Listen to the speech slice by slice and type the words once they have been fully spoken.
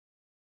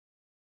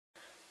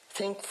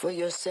think for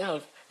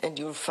yourself, and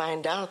you'll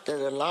find out that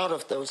a lot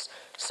of those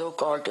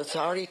so-called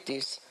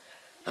authorities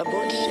are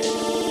bullshit.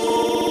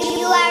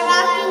 You are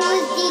rocking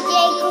with DJ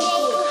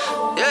Cookie.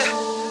 Yeah,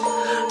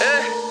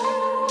 yeah,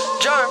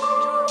 Jerm,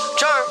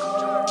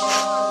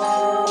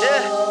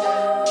 yeah,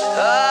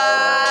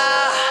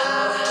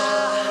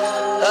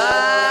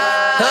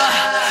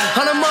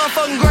 I'm the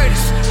motherfucking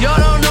greatest, y'all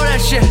don't know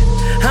that shit.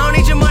 I don't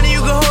need your money, you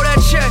can hold that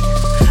check.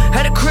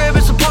 At the crib,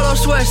 it's a polo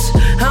sweats.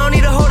 I don't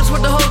need to hold us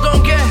what the hoes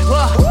don't get.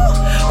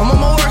 I'm on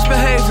my worst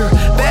behavior.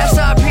 Bad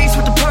side piece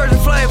with the Persian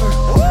flavor.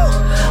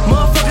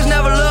 Motherfuckers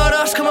never loved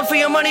us. Coming for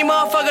your money,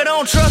 motherfucker,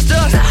 don't trust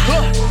us.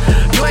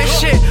 You ain't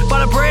shit.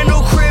 Bought a brand new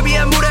crib,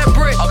 yeah, move that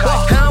brick. I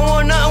don't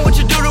want nothing with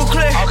your doodle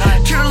click.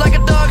 Treat her like a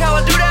dog, how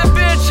I do that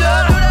bitch.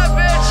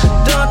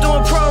 Done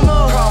doing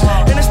promo.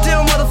 And it's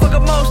still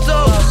motherfucker most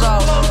though.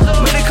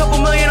 Made a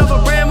couple million off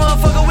a brand,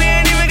 motherfucker. We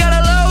ain't even got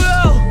a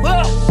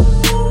logo.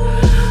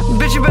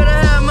 Bitch, you better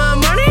have my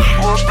money.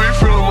 Must be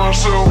feeling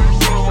myself.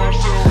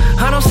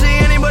 I don't see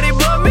anybody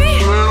but me.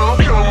 Man, I'm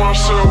killing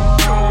myself.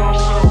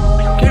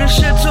 Get this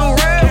shit too real.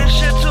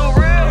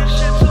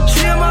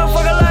 See a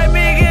motherfucker like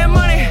me getting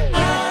money.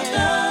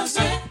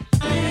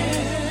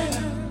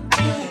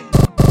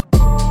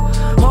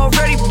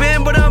 Already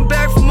been, but I'm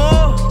back for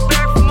more.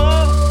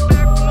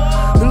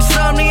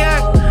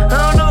 Insomniac, I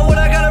don't know what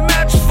I got a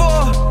match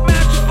for.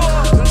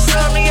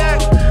 Insomniac,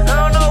 I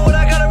don't know what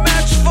I got a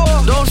match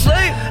for. Don't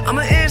sleep. I'm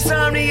an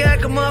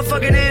insomniac, a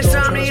motherfucking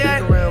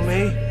insomniac.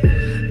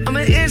 I'm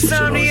an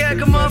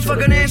insomniac, a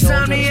motherfucking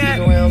insomniac.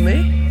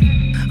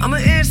 I'm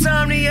an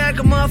insomniac,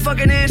 a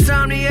motherfucking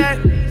insomniac.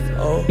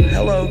 Oh,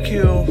 hello,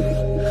 Q.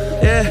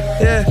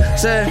 Yeah,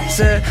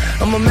 said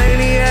I'm a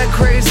maniac,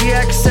 crazy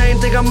act. Same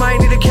thing, I might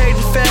need a cage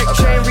effect.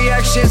 Chain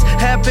reactions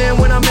happen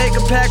when I make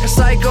a pack. A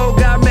psycho,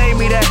 God made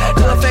me that.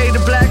 Color fade to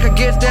black, I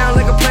get down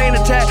like a plane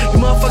attack. You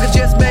motherfuckers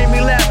just made me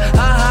laugh.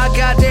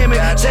 God damn it.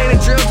 Say the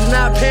drill, do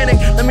not panic.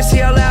 Let me see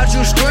how loud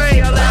you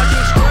scream.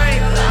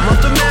 I'm off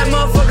the mad,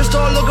 motherfuckers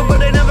start looking, but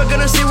they never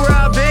gonna see where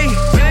I be.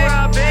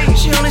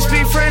 She only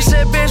speak French,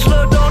 said bitch,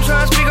 look, don't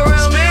try to speak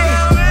around me.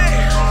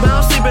 But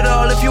I don't sleep at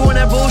all. If you want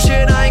that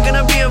bullshit, I ain't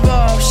gonna be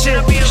involved. Shit.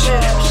 I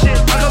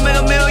can make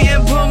 $1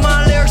 million, put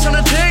my lyrics on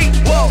the tape.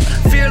 Whoa,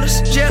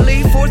 fearless, Jet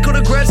Li, fourth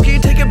quarter Gretzky.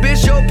 Take a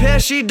bitch, yo,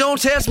 pass sheet. Don't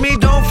test me,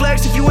 don't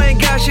flex if you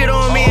ain't got shit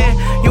on me. And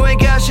you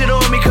ain't got shit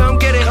on me, come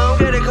get it. Come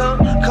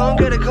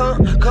get it.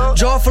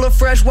 Jaw full of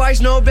fresh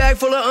whites, no bag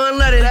full of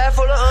unleaded. I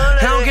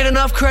don't get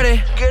enough credit.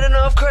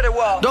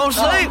 Don't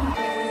sleep.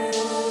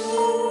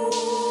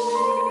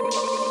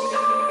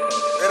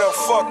 They done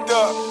fucked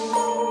up.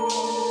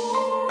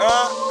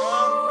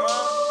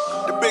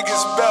 The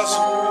biggest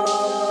bezel.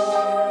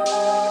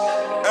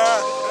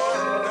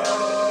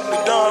 The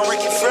Don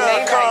Ricky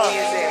Farrakhan.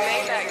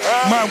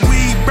 My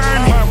weed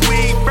burning,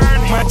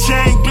 my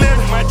chain glitter,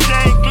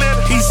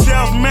 he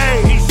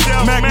self-made.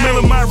 Mac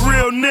Miller, my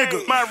real nigga.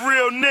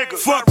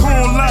 Fuck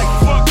on life,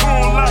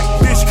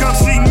 bitch come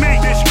see me.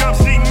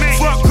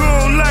 Fuck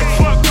on life,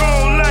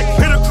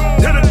 hit her.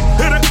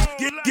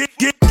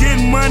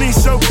 Getting money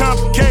so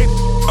complicated.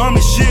 I'm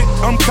the shit,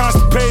 I'm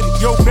constipated.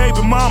 Yo,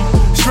 baby mama,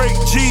 straight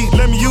G.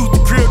 Let me use the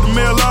crib to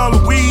mail all the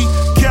weed.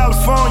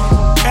 California,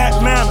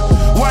 Atlanta,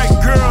 white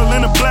girl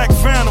in a black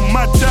Phantom.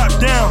 My top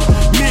down,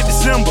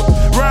 mid-December.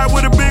 Ride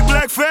with a big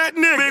black fat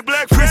nigga.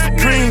 Krispy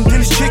Kreme,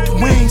 then it's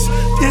chicken wings.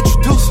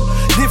 Introduce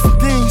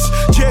different things.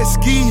 Jet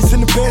skis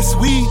and the best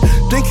weed.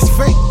 Think it's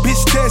fake,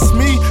 bitch, test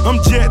me. I'm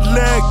jet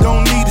lagged,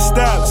 don't need a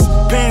stylist.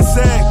 Pants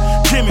sag,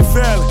 Jimmy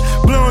Fallon.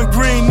 Blue and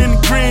green in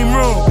the green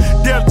room.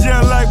 Def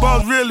Jam like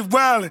balls really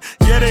wildin'.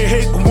 Yeah, they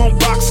hate but won't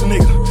box a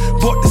nigga.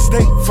 Bought the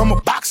steak from a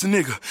boxer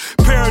nigga.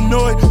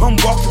 Paranoid, I'm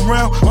walking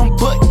around, I'm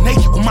butt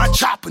naked on my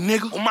chopper,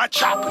 nigga. On my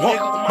chopper, nigga.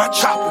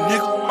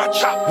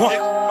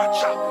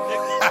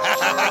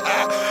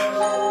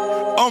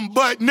 I'm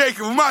butt naked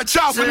with my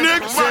chopper,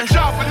 nigga.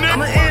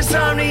 I'm an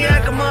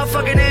insomniac, a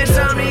motherfucking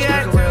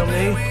insomniac.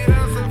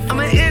 I'm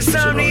an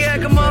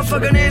insomniac, a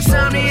motherfucking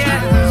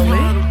insomniac.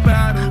 I'm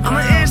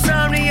an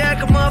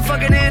insomniac, a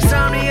motherfucking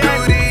insomniac.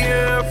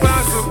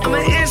 I'm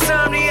an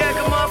insomniac,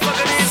 a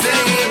motherfucking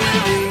insomniac.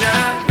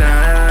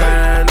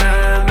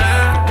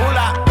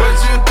 What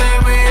you think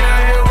we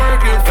out here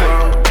working for?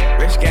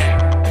 Rich gang.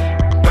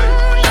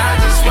 I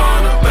just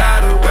wanna buy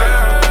the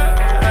world.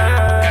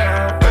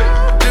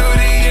 Do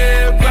the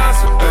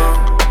impossible.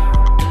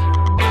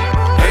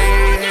 Hey.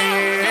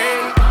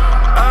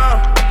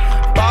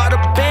 Bought a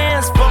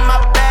Benz for my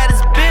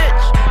baddest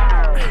bitch.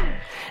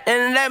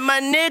 And let my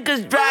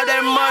niggas drive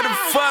that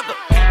motherfucker.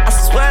 I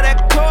swear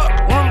that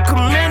courtroom can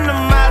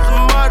minimize a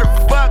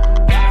motherfucker.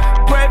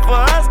 Pray for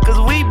us, cause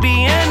we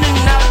be in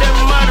and out that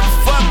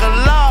motherfucker.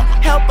 Lord,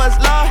 help us,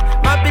 Lord.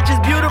 My bitch is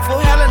beautiful,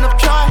 Helen of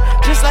Troy.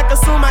 Just like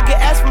assume I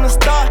get asked from the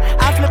start.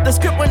 I flip the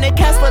script when they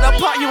cast for the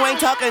part. You ain't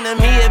talking to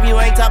me if you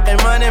ain't talking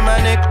money, my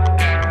nigga.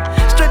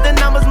 Straight the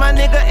numbers, my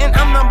nigga. And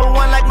I'm number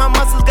one like my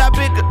muscles got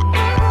bigger.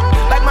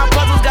 Like my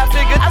puzzles got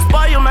figured. I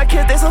spoil my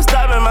kids, they so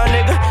stubborn, my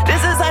nigga.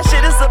 This is how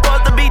shit is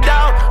supposed to be,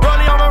 dog.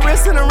 Rolling on my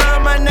wrist and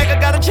around my neck. I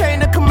got a chain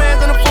of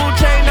commands and a food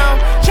chain on.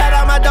 Shout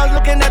out my dogs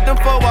looking at them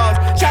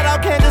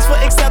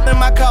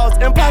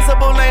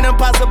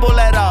possible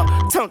at all.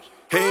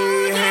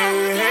 Hey,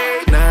 hey,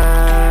 hey,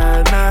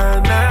 nah, nah,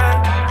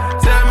 nah.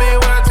 Tell me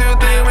what you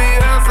think we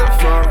hustle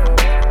for.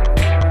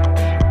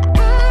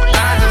 I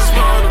just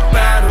wanna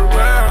battle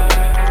world.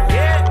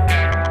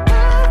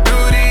 Do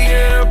the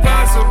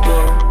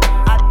impossible.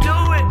 I do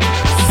it.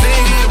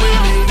 Sing it with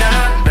me,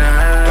 nah,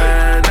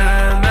 nah,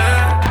 nah,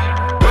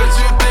 nah. What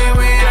you think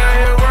we out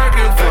here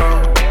working for?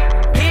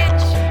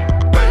 Bitch.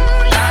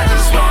 I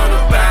just wanna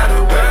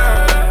battle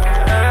world.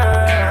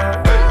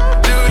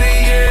 Do the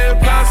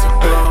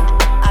impossible.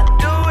 I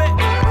do it.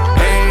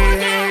 Hey, hey,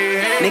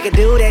 hey. Nigga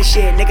do that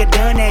shit, nigga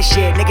done that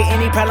shit. Nigga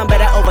any problem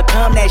better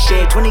overcome that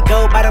shit. 20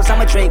 gold bottles,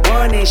 I'ma drink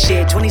one and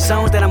shit. 20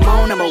 songs that I'm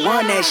on, I'ma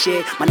won that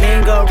shit. My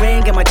name gon'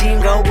 ring and my team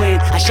gon' win.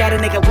 I shot a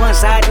nigga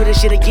once, I do this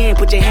shit again.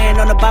 Put your hand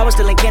on the Bible,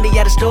 stealing candy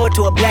out the store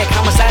to a black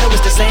homicidal,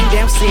 it's the same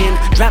damn sin.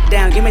 Drop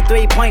down, give me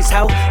 3 points,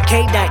 ho.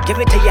 K-Dot, give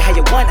it to you how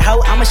you want,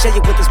 ho. I'ma show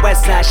you what this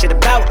west side shit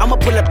about. I'ma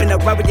pull up in a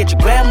Rari at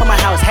your grandmama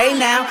house. Hey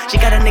now, she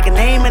got a nigga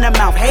name in her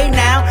mouth. Hey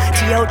now,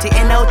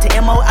 T-O-T-N-O to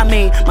M-O, I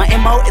mean, my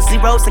M-O is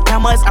zeros and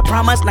commas, I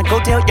promise. Now go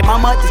tell your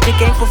mama this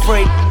dick ain't for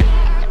free.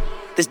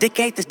 This dick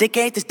ain't for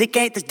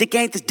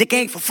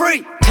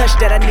free. Touch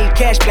that, I need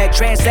cash back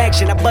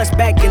transaction. I bust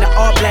back in an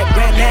all black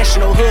Grand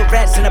National. Hood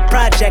rats in the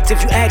projects.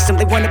 If you ask them,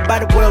 they wanna buy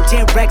the world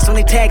 10 racks on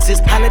their taxes.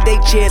 Holiday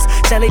cheers,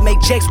 Sally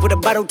make checks with a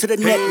bottle to the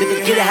neck.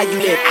 Nigga, get it how you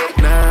live.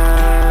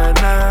 Nah,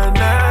 nah,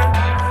 nah.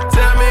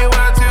 Tell me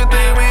what you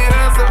think we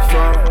hustle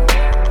for.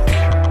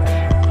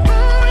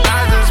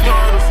 I just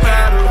wanna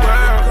battle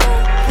world.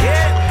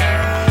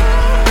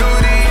 Do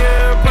the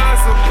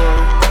impossible.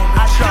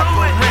 I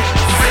do it.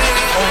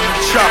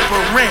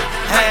 Chopper rent.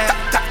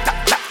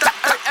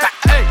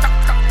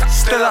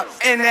 Still up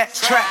in that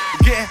trap,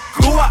 getting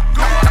grew up.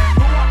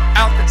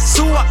 Out the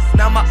sewer,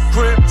 now my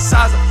crib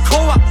size of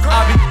co-op.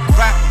 I be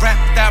rap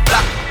that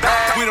block.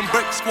 We them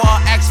brick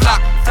squad, axe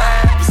lock.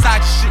 Beside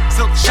your shit,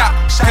 silk shop.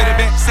 Could've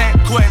been San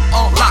Quentin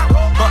on lock,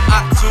 but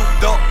I too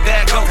dope,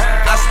 there goes.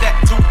 I stack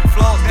 2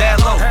 floors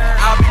that low.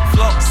 I be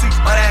floor seats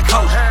by that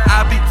coach.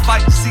 I be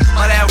fight seats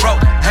by that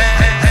rope.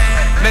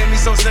 Make me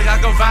so sick I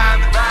go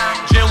violent.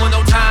 Gym with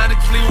no time to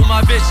clean with my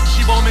bitch.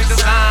 She won't make the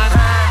sign,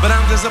 but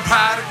I'm just a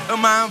product of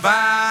my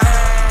vibe.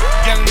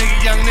 Young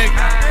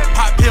nigga.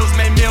 Pop pills,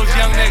 make meals,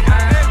 young nigga.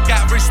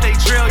 Got rich, stay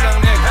drill,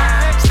 young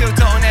nigga. Still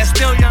doing that,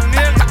 still young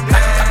nigga.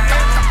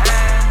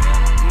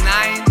 And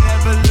I ain't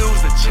never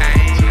lose a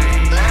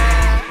change.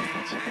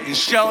 And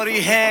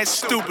shorty head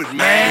stupid,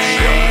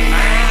 man.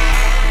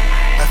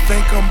 I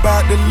think I'm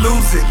about to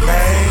lose it,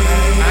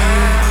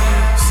 man.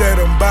 Said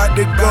I'm about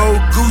to go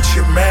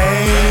Gucci,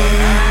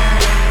 man.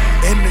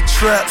 In the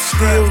trap,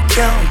 still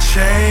counting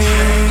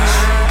change.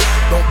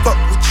 Don't fuck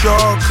with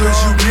y'all,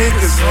 cause you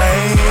niggas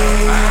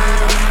lame.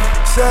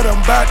 Said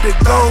I'm about to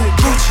go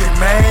Gucci,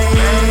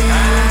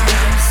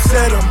 man.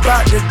 Said I'm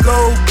about to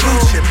go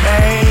Gucci,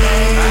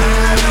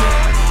 man.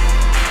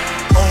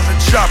 On the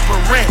chopper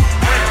rent.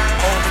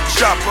 On the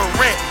chopper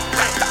rent.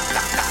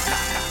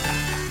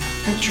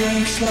 I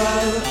drink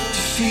slow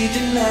to feed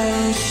the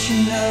nose. You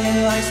know he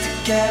likes to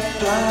get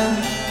blown.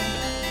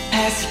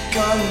 Has he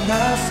got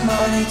enough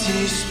money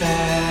to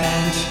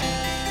spend?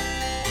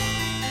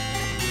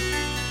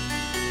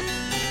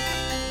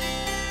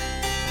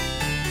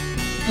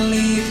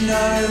 Leave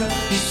no,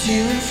 he's to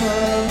and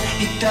fro.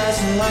 He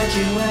doesn't like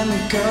you when the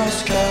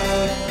girls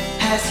go.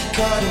 Has he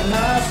got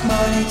enough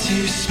money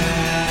to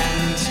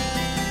spend?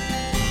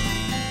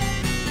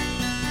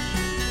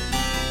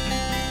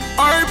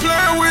 I ain't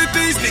playing with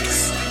these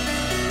niggas.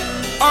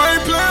 I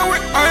ain't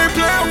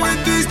playing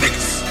with these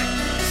niggas.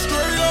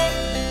 Straight up.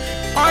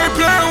 I ain't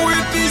playing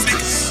with these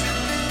niggas.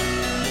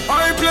 I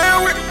ain't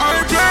playing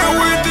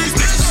with these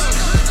niggas.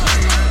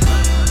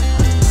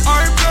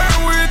 I ain't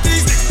playing with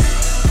these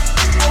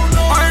niggas. Oh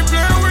no. I ain't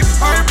playing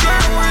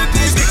with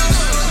these niggas.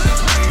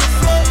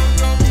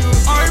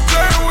 I ain't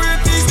playing with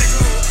these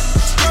niggas.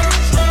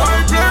 I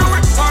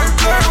ain't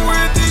playing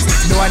with these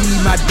niggas. No, I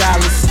need my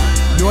dollars.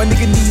 No, a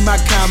nigga need my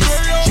commas.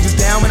 She was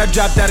down when I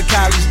dropped out of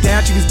college.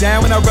 Down, she was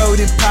down when I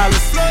rode in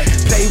Palace.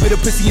 Played with a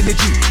pussy in the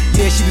Jeep.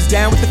 Yeah, she was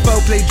down with the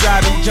 4-play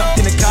driving.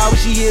 Jumped in the car when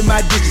she hit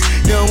my digits.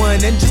 No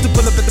one nothing just to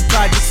pull up at the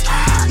projects.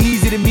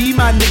 Easy to me,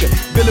 my nigga.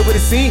 Bill it with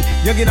a scene.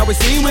 Youngin' always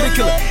seen with a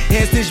killer.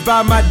 Hand stitched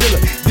by my dealer.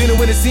 Dinner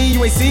with a scene,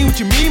 you ain't seen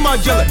what you mean,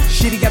 Margella.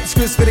 Shit, he got the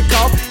scripts for the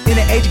call. In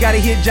the age, gotta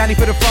hit Johnny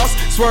for the frost.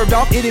 Swerved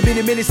off. It had been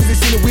a minute since I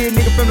seen a weird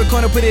nigga from the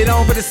corner. Put it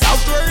on for the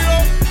south.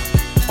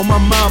 On my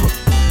mama.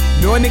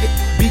 No nigga,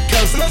 be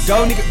close.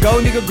 Go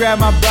nigga, grab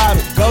my bottle.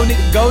 Go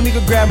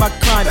nigga, grab my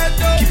chronic.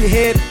 Keep your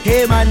head,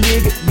 my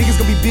nigga. Niggas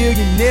gon' be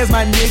billionaires,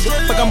 my nigga.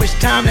 Fuck how much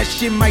time that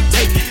shit might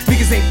take.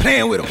 Niggas ain't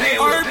playing with them. I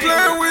ain't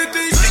playing with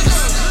these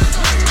niggas.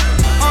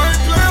 I ain't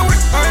playing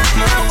with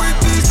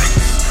these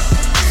niggas.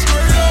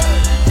 Straight up.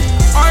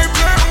 I ain't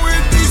playing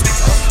with these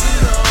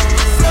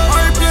niggas. I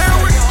ain't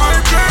playing with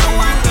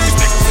these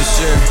niggas. For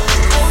sure.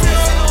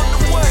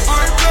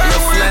 I ain't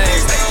playing with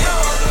these niggas.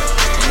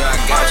 You know I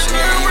got you,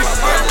 man.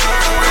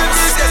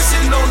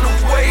 On the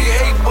way,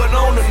 hey, but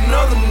on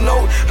another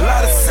note, a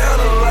lot of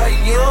sounding like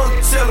young,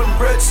 tell them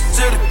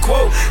to the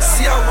quote.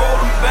 See, I roll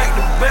them back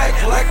to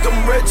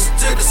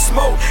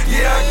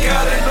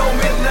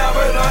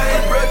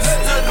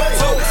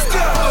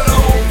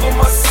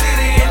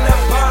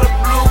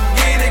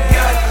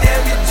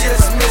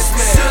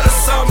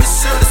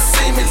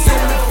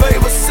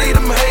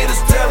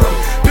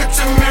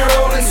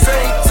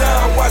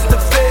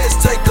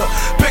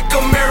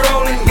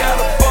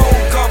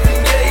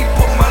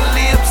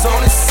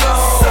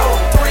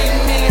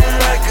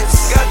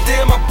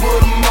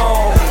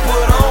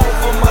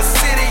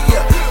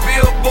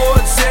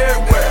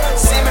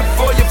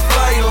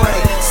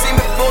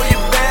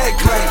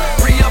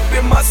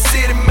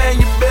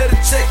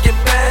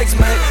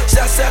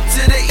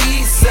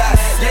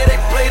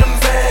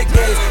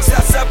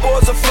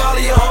girls will follow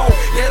you home.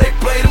 Yeah, they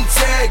play them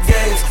tag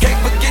games. Can't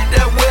forget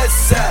that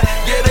west side.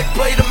 Yeah, they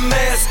play the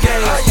mask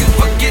games. How you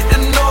forget the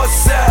north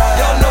side?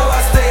 Y'all know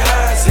I stay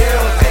high as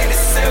hell.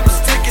 87's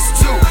tickets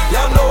too.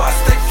 Y'all know I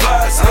stay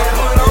fly as hell. I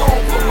put on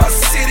for my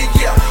city,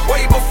 yeah,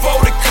 way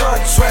before the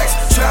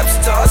contracts. Trap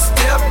star,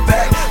 step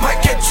back,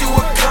 might get you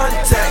a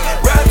contact.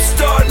 Rap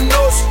star,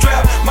 no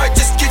strap, might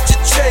just get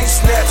your chain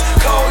snatched.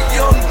 Call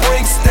young,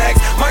 bring snacks,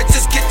 might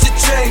just get your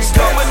chain snatched.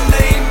 Got my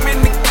name in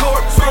the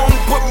courtroom,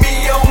 put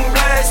me on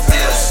blast.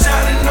 Still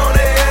shining on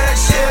the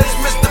ass, yeah, it's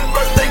Mr.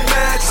 Birthday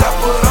Match. I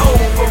put on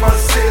for my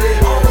city,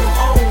 on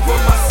for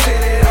my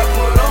city. I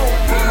put on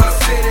for my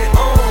city,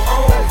 on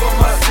for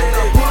my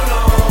city. Put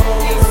on.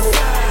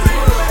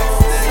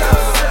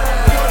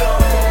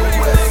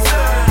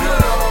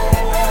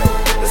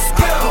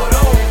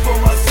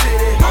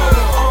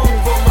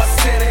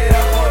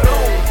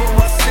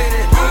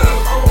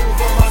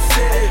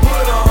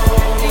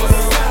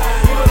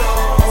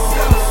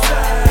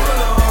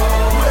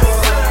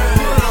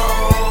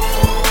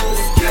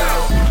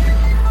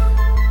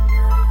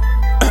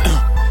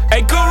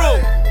 Hey Guru,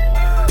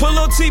 put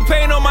Lil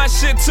T-Pain on my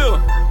shit too.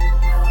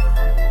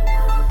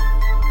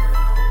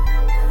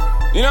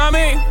 You know what I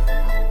mean?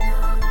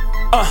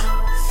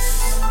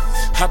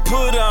 I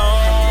put on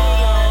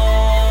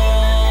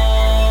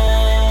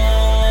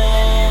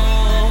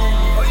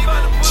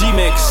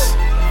G-Mix.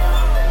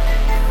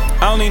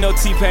 I don't need no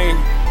T-Pain.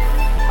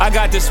 I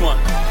got this one.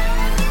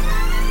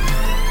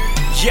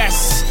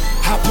 Yes,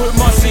 I put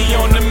Marcy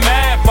on the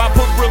map. I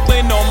put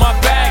Brooklyn on my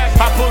back.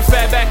 I put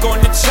Fatback on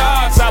the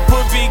charts. I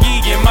put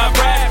Biggie in my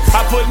rap.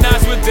 I put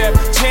Nas with Def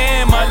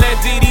Jam. I let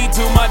Diddy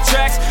do my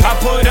tracks. I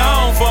put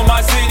on for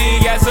my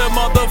city as a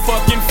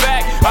motherfucking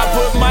fact. I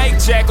put Mike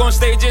Jack on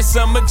stage at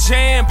Summer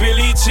Jam.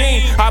 Billie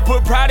Jean. I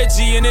put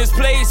Prodigy in his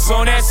place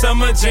on that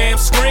Summer Jam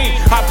screen.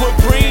 I put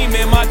Preem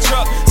in my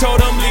truck.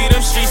 Told him leave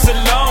them streets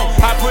alone.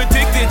 I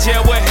predicted,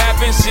 yeah, what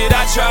happened? Shit,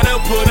 I try to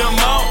put them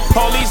on.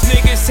 All these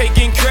niggas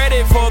taking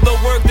credit for the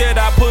work that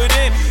I put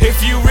in.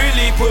 If you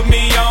really put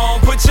me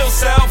on, put your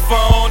cell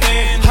phone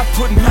in. I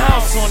put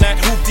miles on that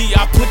hoopty.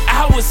 I put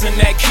hours in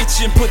that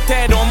kitchen. Put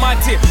that on my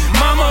tip.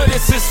 Mama,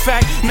 this is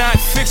fact, not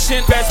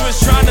fiction. That's what's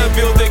trying to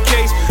build a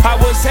case. I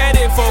was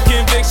headed for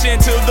conviction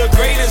till the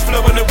greatest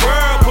flow in the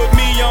world put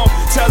me on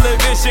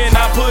television.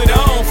 I put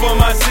on for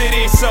my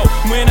city. So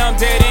when I'm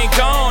dead and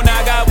gone,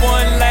 I got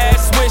one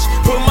last wish.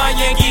 Put my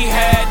Yankee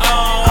hat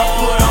on. I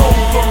put on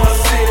for my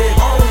city.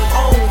 On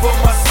for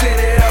my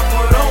city. I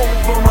put on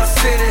for my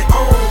city.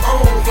 On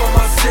for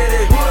my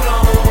city. Put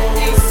on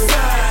east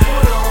side.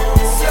 Put on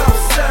south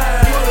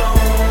side. Put on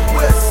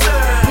west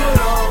side. Put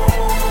on.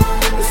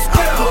 Let's go.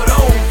 I put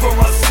on for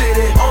my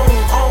city. On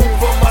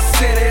for my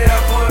city. I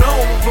put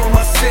on for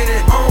my city.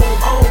 On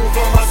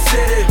for my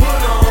city.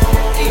 Put on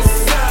east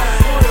side.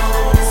 Put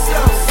on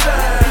south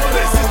side.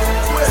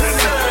 West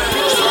side.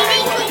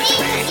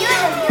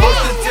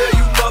 Supposed to tell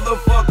you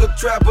motherfucker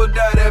trapper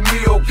die, that me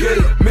okay.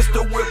 Mr.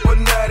 Whipper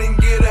night and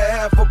get a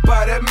half a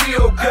pie, that me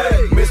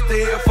okay. Mr.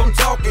 If I'm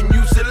talking,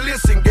 you should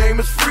listen, game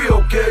is free,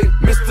 okay.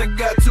 Mr.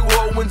 got 2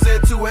 whole ones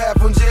and 2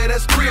 half ones, yeah,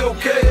 that's free,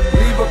 okay.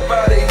 Leave up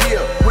out of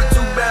here with 2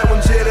 bad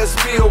ones, yeah, that's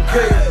me,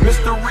 okay.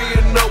 Mr.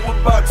 Rhea know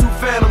about 2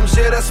 phantoms,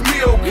 yeah, that's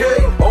me,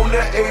 okay. On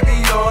that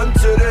Avion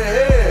to the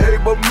head, hey,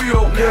 but me,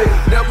 okay.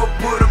 Never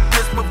put a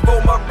bitch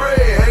before my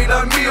bread, hey,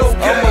 not me,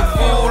 okay. I'm a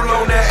fool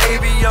on that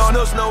Avion,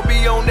 no snow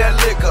be on that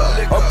liquor.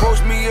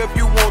 Approach me if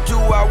you want to,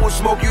 I will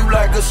smoke you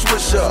like a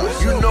swisher.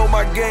 You know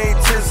my game,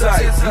 Tiz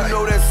High. You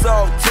know that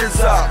soft Tiz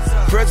High.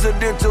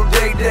 Presidential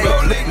day,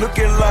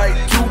 looking like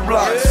 2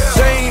 blocks.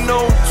 Chain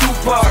on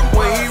Tupac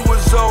when he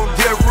was on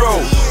death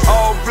row.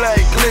 All black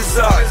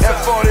glizzer,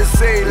 that 40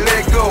 say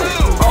let go.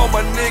 All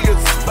my niggas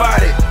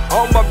spotted,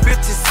 all my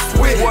bitches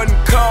with. Wasn't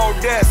called,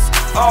 that's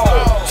all.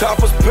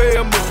 Choppers pay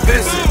him a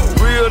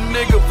visit. Real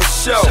nigga for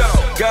sure.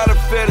 Got a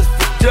fetish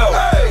for dough.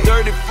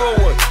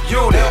 34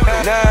 unit,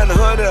 900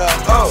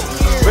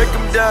 break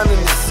them down in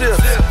the sip.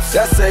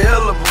 That's a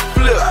hell of a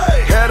flip.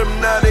 Had them,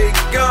 now they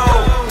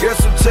gone. Guess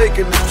I'm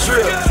taking the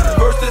trip.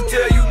 First to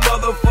tell you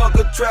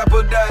motherfucker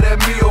trapper die, that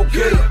me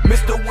okay.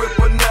 Mr.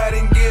 Whipper night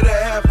and get a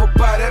half a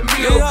pie, that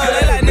me okay.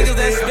 They like niggas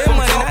that spend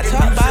money, not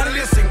talk about it.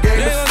 Listen,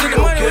 game is free,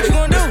 okay. What you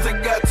gonna do? Mr.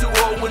 got 2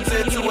 whole ones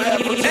and 2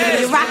 half ones.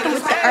 You're rocking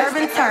with the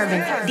Urban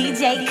Turban,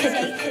 DJ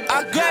Cookie.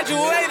 I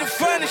graduated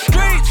from the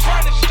streets,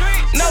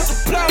 no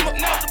diploma.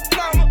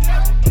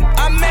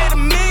 I made $1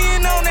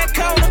 million on that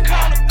corner.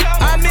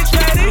 I mixed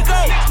that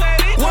ego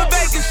with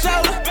baking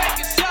soda.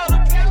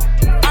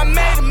 I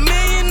made $1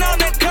 million on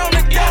that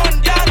corner,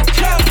 down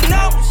Trump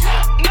numbers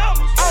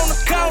on the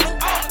corner.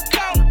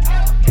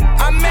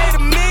 I made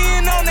 $1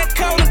 million on that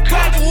corner,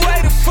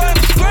 graduated from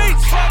the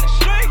streets,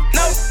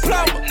 no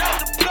diploma.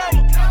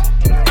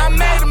 I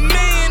made $1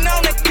 million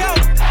on that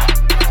corner.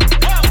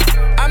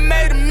 I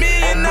made $1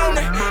 million on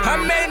that. I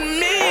made $1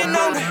 million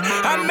on that.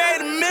 I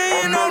made $1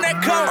 million on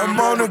that corner. I'm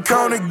on the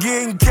corner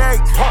getting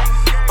cake.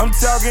 I'm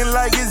talking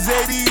like it's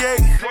 88.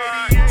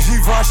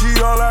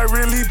 Givenchy all I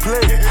really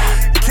play.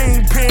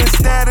 Kingpin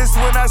status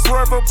when I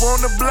swerve up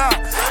on the block.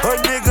 A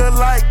nigga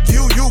like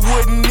you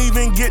wouldn't even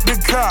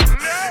hit the cop.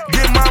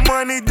 Get my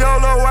money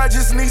dolo, I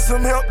just need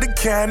some help to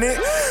count it.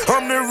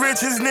 I'm the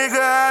richest nigga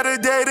out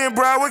of date in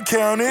Broward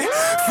County.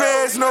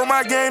 Feds know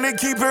my game to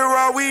keep it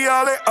raw, we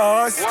all at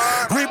odds.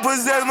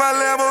 Repossess my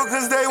Lambo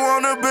cause they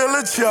wanna bill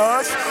a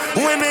charge.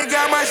 When they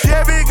got my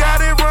Chevy,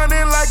 got it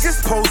running like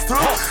it's postal.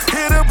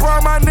 Hit up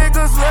all my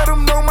niggas, let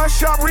them know my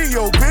shop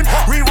reopen.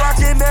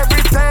 Re-rockin'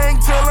 everything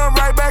till I'm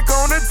right back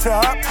on the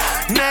top.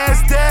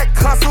 NASDAQ,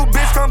 hustle,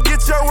 bitch, come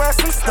get your ass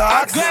some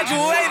stocks. I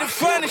graduated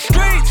from the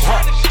streets,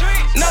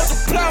 no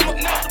diploma.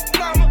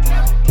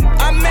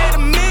 I made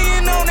 $1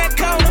 million on that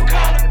corner.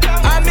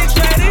 I mixed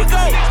that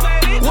ego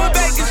with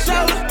baking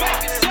soda.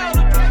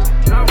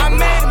 I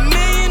made $1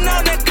 million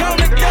on that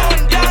corner,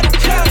 going down the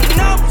counting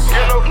numbers.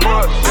 Get no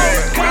fuck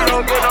shit, we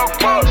don't get no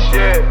fuck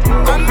shit.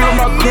 Go fill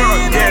my cup,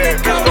 yeah,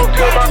 bitch, go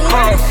fill my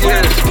cup,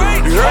 yeah.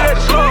 You heard that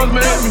song,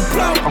 man?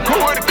 I'm cool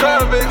with the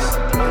convicts,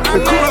 the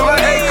cool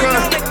like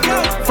Akon.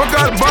 Fuck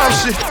all the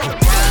bullshit.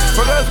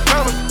 Fuck out some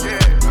commas, yeah.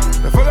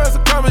 Fuck out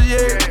some commas,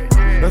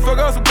 yeah. Fuck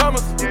out some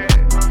commas.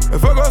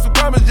 Fuck out some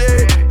commas,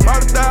 yeah.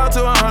 100,000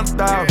 to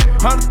 100,000.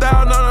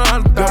 100,000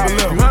 on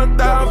 100,000. 100,000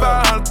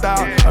 by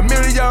 100,000. $1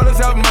 million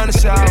have money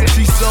shout.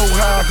 She's so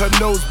high, her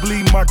nose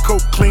bleed, my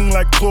coat clean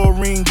like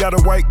chlorine. Got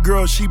a white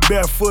girl, she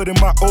barefoot in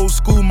my old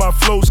school, my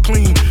flow's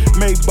clean.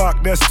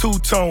 Maybach, that's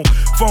two-tone.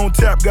 Phone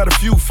tap, got a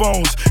few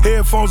phones.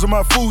 Headphones on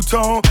my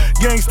futon.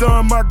 Gangsta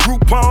on my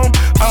group home.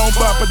 I don't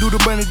bop, I do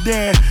the money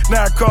dance.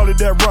 Now I call it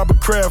that Robert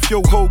Kraft.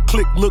 Yo, whole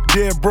clique look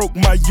dead broke,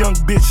 my young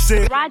bitch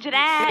said. Roger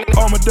that.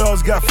 All my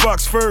dogs got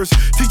fox furs.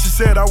 Teacher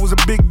said I was a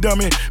big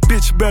dummy.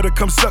 Bitch better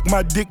come suck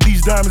my dick.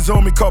 These diamonds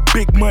on me called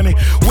big money.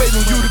 Waiting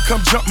on you to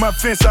come jump my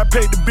fence. I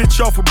paid the bitch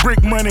off for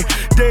brick money.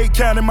 Day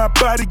counting my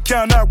body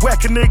count. I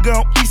whack a nigga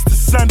on Easter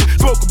Sunday.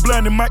 Smoke a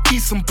blunt and might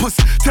eat some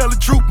pussy. Tell the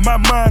truth, my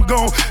mind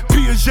gone.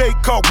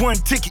 Piaget caught one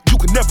ticket. You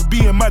can never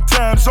be in my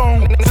time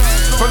zone.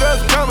 Fuck out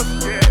some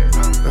commas, yeah.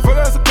 Fuck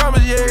out some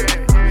commas,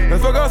 yeah.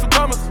 Fuck out some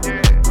commas.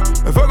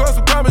 Fuck out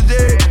some commas,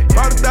 yeah.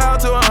 100,000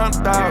 to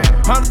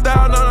 100,000.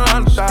 100,000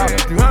 on 100,000.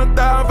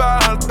 300,000 by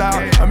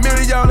 100,000. $1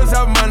 million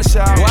have money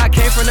shout. Boy, I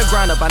came from the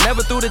ground up. I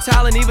never threw the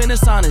towel and even the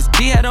saunas.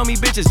 D had on me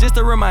bitches just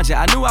to remind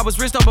ya. I knew I was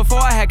rich though before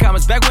I had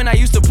commas. Back when I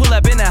used to pull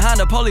up in that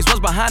Honda, police was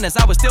behind us.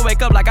 I would still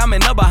wake up like I'm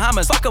in the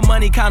Bahamas. Fuck a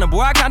money counter,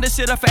 boy. I count this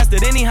shit up faster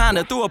than any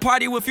Honda. Threw a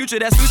party with Future,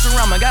 that's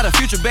Futurama. Got a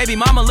future baby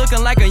mama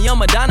looking like a young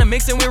Madonna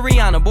mixing with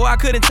Rihanna. Boy, I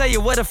couldn't tell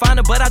you where to find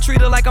her, but I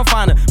treat her like I'm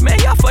finer. Man,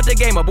 y'all fucked the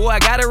game up, boy. I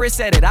gotta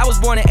reset it. I was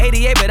born in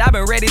 88, but I've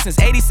been ready since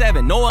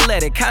 87. No one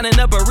let it. Counting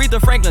up Aretha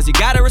Franklin's, you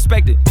gotta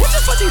respect it. What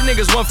the fuck these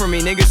niggas want from me,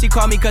 nigga? She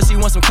call me cause she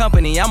wants some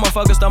company. I'm more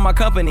focused on my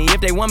company.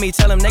 If they want me,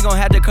 tell them they gon'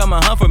 have to come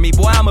and hunt for me.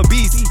 Boy, I'm a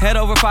beast. Head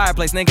over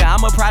fireplace, nigga.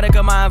 I'm a product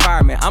of my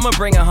environment. I'ma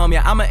bring it home,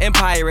 yeah. I'm an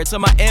empire. It's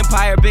my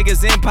empire,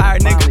 biggest empire,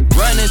 nigga.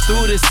 Running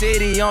through the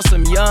city on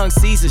some young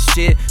Caesar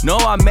shit. Know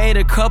I made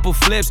a couple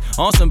flips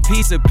on some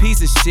piece of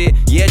shit.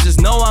 Yeah, just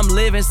know I'm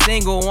living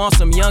single on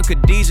some young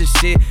Khadijah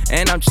shit.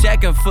 And I'm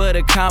checking for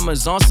the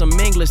commas on some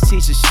English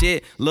teacher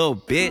shit, little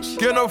bitch.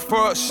 Get no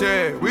fuck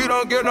shit, we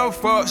don't get no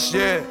fuck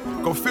shit.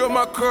 Go fill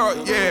my cup,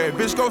 yeah,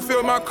 bitch, go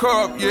fill my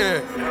cup, yeah.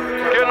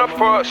 Get no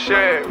fuck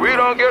shit, we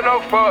don't get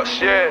no fuck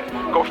shit.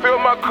 Go fill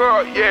my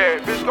cup, yeah,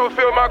 bitch, go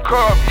fill my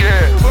cup,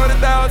 yeah.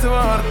 20,000 to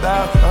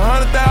 100,000,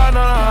 100,000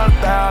 on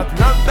 100,000,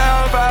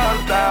 100,000 by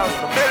 100,000,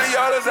 $1 million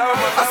out of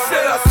my I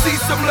said I see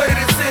some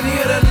ladies in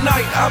here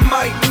tonight, I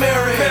might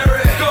marry.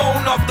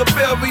 Going off the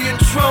Belgian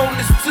throne,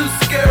 it's too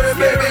scary,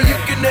 baby. You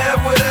can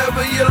have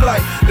whatever you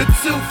like. The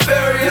tooth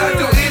fairy, I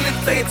do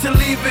anything to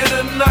leave it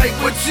a night.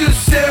 What you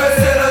share? I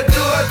said I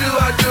do.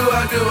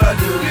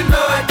 You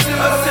know I do.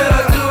 I said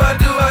I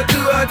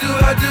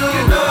do.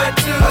 You know I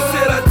do. I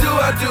said I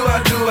do. You know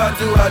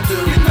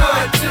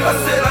I do. I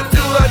said I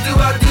do.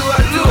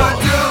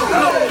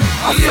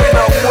 I said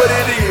now what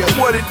it is,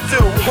 what it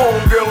do.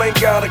 Homegirl ain't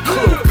got a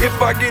clue. If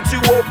I get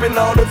you open,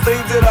 all the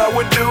things that I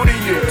would do to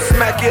you.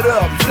 Smack it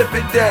up, flip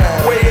it down,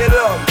 weigh it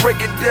up, break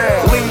it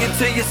down. Lean you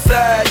to your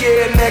side,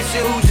 yeah, and ask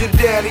you who's your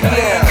daddy. You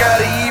ain't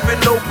gotta even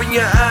open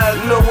your eyes,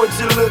 know what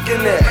you're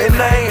looking at. And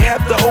I ain't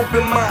have to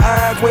open my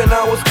eyes when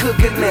I was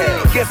cooking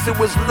that. Guess it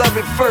was love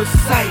at first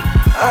sight,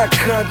 eye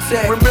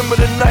contact. Remember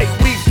the night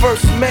we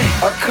first met,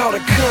 I caught a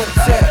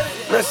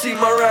contact. Now she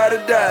my ride or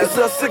die, it's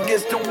us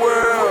against the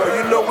world.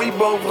 You know we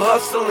both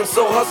hustling,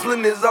 so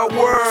hustling is our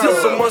world. Till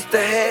so much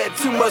to have,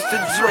 too much to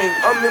drink,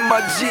 I'm in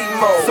my G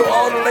mode. So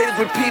all the ladies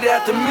repeat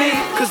after me,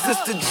 cause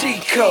it's the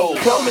G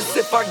code. Promise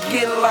if I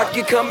get locked,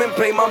 you come and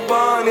pay my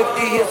bond. If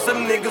you hear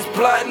some niggas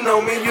plotting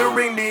on me, you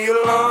ring the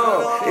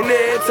alarm. And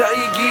every time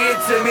you get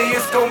to me,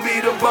 it's gon' be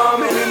the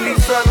bomb. And in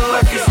these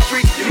unlucky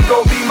streets, you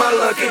gon' be my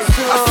lucky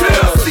charm. I said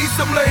I see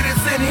some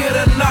ladies in here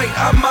tonight,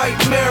 I might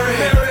marry.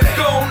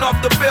 Going off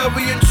the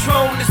Belgian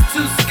throne, it's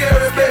too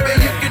scary, baby.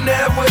 You can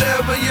have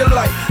whatever you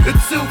like. The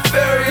tooth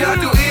fairy, I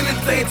do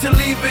anything to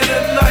leave it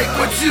at night.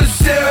 What you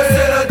share? I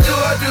said I do.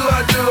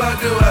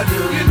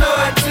 You know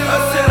I do. I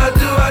said I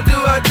do.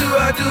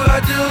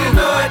 You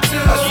know I do.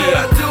 I said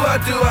I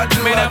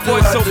do. Man, that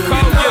boy so cold.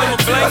 Get him a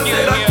blanket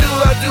in here.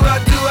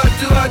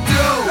 I do.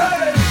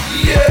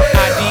 Yeah.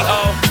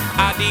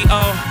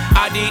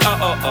 I-D-O,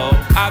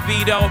 I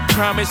veto,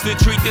 promise to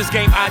treat this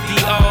game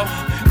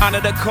IDO.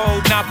 Honor the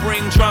code, not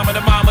bring drama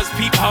to mama's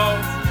peephole.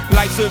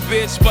 Life's a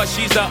bitch, but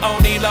she's the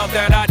only love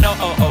that I know.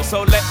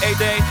 So let a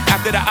day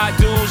after the I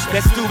do's,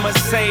 let's do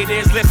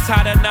Mercedes. Let's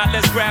tie the knot,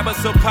 let's grab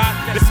us a pot,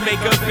 let's make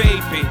a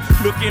baby.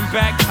 Looking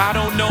back, I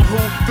don't know who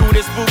threw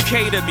this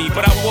bouquet to me,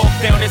 but I walk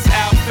down this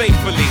aisle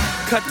faithfully.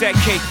 Cut that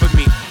cake for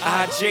me.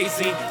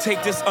 Jay-Z,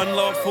 take this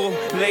unlawful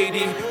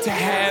lady to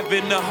have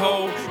in the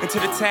hole, into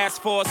the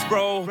task force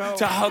roll,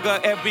 to hug her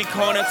every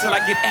corner till I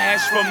get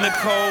ash from the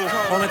cold.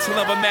 On until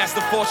I've amassed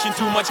a fortune,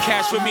 too much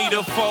cash for me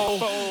to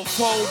fold.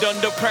 Fold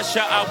under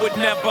pressure, I would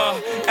never,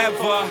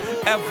 ever,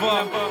 ever,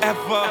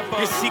 ever.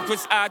 Your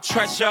secrets I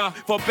treasure,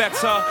 for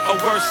better or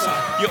worse.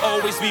 You'll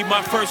always be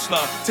my first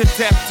love. To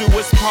death do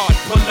us part,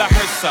 pull the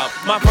hearse up,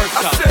 my verse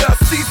up. I said I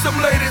see some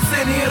ladies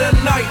in here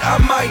tonight,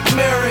 I might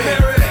marry.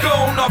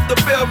 Going off the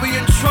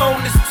Belgian throne,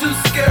 it's too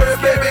scary,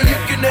 baby. You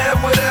can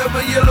have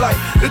whatever you like.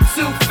 The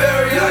tooth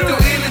fairy, I do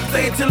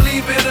anything to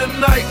leave it a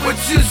night. What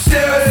you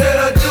share? I said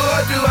I do.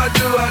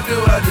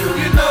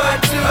 You know I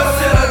do. I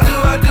said I do.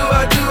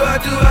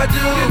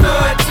 You know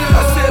I do.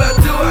 I said I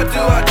do. You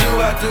know I do.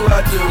 I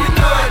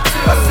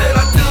said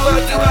I do.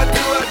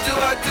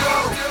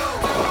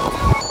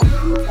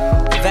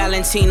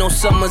 Valentino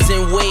Summers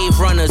and Wave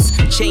Runners.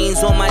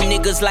 Chains on my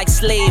niggas like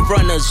slave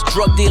runners.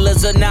 Drug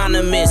dealers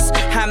anonymous.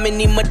 How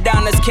many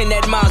Madonnas can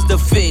that Mazda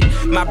fit?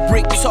 My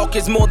brick talk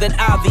is more than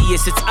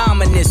obvious, it's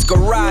ominous.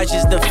 Garage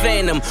is the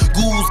phantom.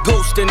 Ghouls,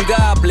 ghosts, and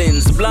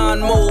goblins.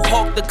 Blonde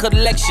mohawk, the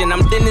collection.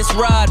 I'm Dennis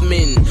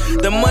Rodman.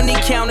 The money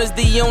count is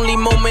the only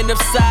moment of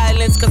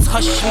silence. Cause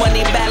hush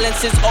money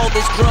balances all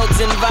this drugs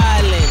and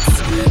violence.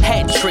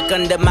 Hat trick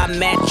under my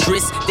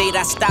mattress. Date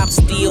I stop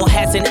steal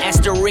has an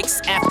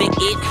asterisk after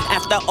it.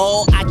 After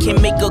all, I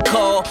can make a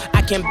call.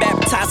 I can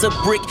baptize a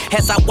brick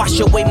as I wash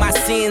away my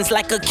sins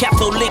like a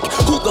Catholic.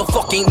 Who the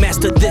fucking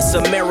master this?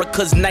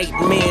 America's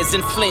nightmares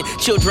in Flint.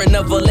 Children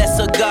of a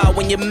lesser God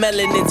when your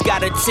melanin's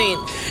got a tint.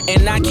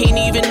 And I can't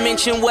even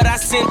mention what I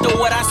sent or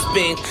what I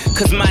spent.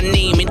 Cause my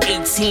name in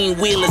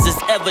 18-wheelers is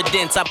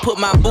evidence. I put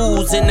my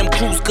booze in them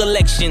cruise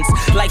collections.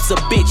 Life's a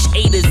bitch,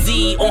 A to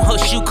Z on her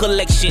shoe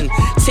collection.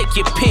 Take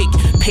your pick,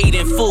 paid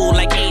in full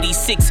like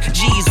 86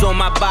 G's on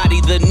my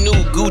body. The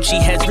new Gucci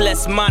has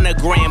less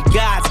monogram.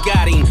 God's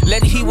got him.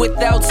 Let he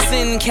without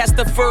sin cast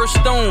the first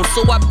stone.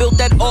 So I built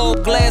that all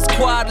glass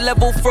quad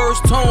level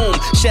first home.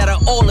 Shatter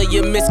all of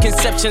your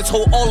misconceptions,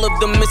 hold all of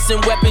the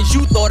missing weapons.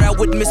 You thought I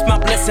would miss my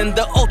blessing,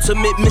 the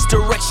ultimate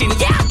misdirection.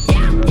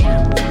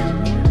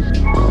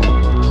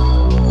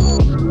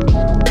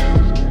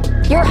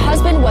 Your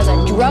husband was a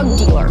drug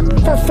dealer.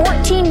 For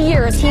 14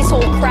 years, he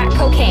sold crack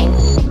cocaine.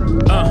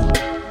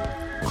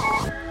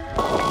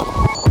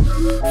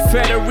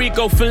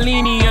 Federico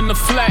Fellini in the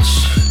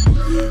flesh.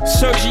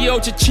 Sergio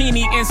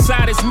Cicchini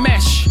inside his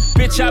mesh.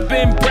 Bitch, I've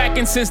been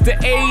bracking since the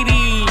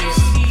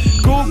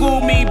 80s.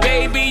 Google me,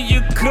 baby,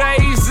 you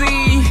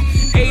crazy.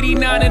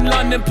 89 in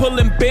London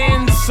pulling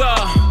Benza.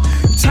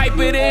 Type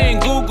it in,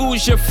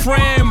 Google's your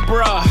friend,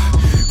 bruh.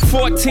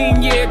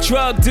 14-year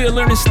drug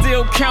dealer and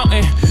still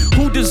counting.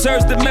 Who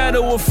deserves the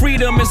medal of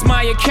freedom is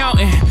my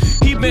accountant.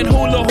 He been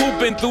hula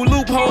hooping through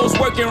loopholes,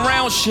 working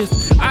round shit.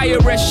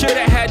 IRS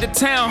shoulda had the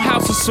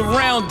townhouses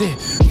surrounded.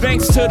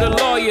 Thanks to the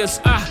lawyers,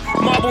 I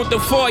marbled the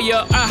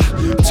foyer, I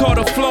tore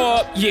the floor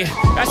up, yeah,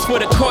 that's for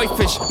the koi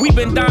fish. We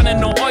been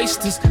dining on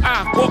oysters.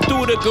 I walked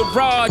through the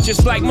garage,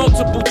 it's like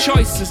multiple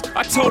choices.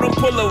 I told him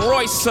pull a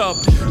Royce up,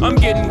 I'm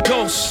getting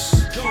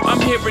ghosts. I'm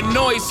hearing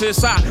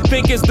noises, I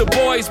think it's the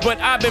boys, but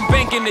I've been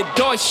banking at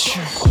Deutsche.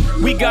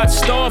 We got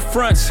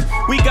storefronts,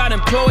 we got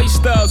employee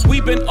stubs.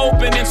 We been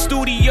opening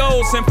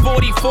studios and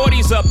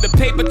 40/40s up. The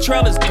paper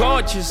trail is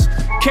gorgeous.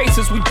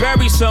 Cases we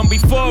bury some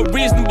before a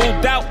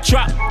reasonable doubt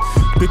drop.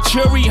 The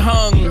jury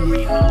hung.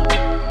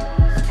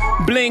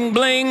 Bling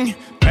bling.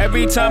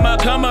 Every time I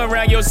come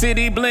around your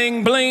city,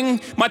 bling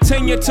bling. My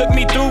tenure took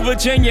me through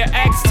Virginia.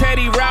 Ask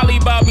Teddy Riley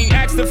about me.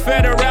 Ask the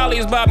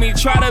federales about me.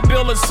 Try to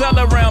build a cell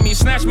around me.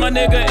 Snatch my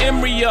nigga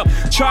Emery up.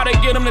 Try to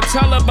get him to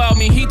tell about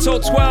me. He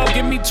told 12,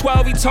 give me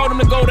 12. He told him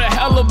to go to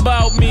hell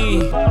about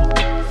me.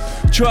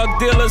 Drug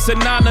dealers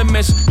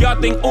anonymous. Y'all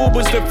think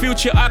Uber's the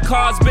future, our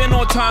cars been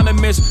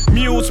autonomous.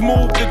 Mules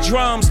move the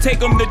drums, take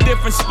them to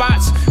different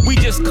spots. We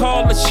just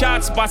call the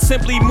shots by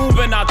simply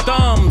moving our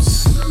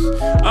thumbs.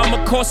 I'm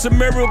a course of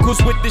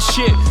miracles with this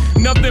shit.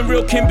 Nothing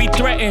real can be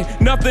threatened,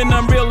 nothing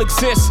unreal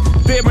exists.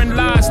 Therein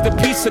lies the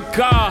peace of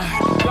God.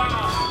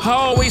 I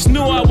always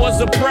knew I was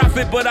a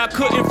prophet, but I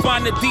couldn't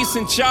find a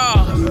decent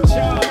job.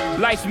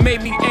 Life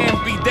made me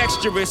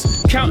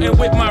ambidextrous, counting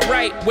with my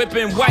right,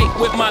 whipping white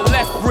with my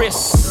left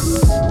wrist.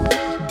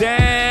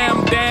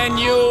 Damn,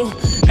 Daniel,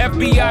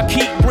 FBI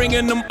keep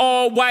bringing them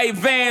all white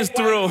vans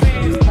through.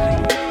 You're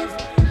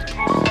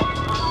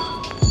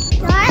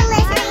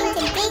listening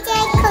to DJ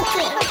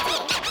Cookie.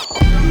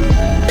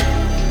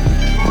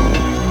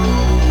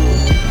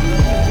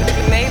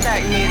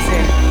 Maybach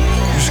music.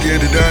 You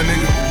scared to die,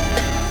 nigga?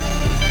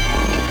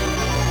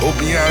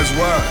 Open your eyes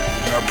wide.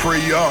 I pray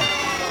y'all.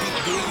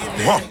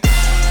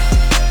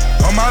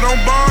 I'm out on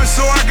bars,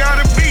 so I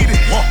gotta beat it.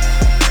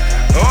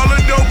 All the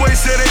dope boys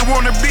say they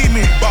wanna be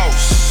me.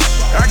 Boss.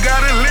 I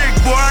got a lick,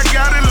 boy, I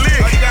got a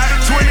lick.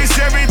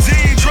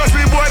 2017, trust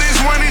me, boy, this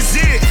one is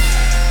it.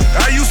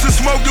 I used to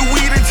smoke the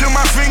weed until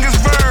my fingers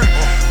burn.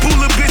 Pool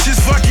of bitches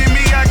fucking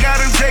me, I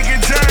got them taking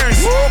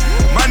turns.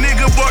 My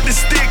nigga bought the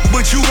stick,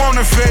 but you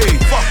wanna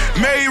fade.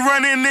 May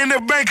running in the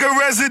bank, a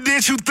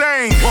residential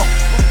thing.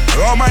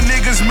 All my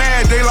niggas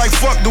mad, they like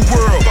fuck the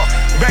world.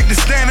 Back to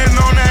standing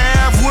on the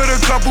half with a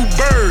couple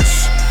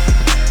birds.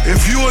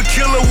 If you a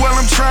killer, well,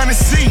 I'm trying to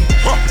see.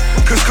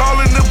 Cause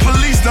calling the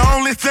police the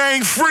only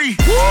thing free.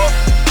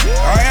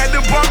 I had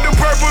to bump the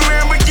purple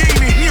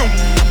Lamborghini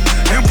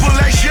and pull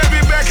that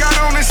Chevy back out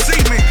on the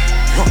cement.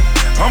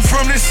 I'm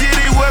from the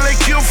city where they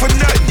kill for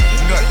nothing.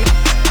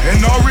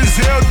 And all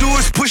Rizal do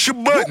is push a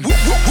button.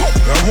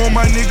 I want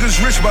my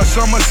niggas rich by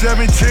summer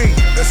 17.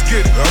 Let's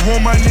get it. I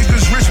want my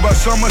niggas rich by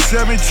summer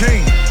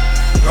 17.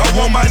 I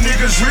want my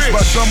niggas rich by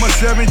summer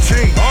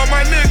 17. All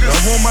my niggas. I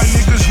want my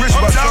niggas rich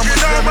by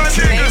summer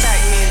 17.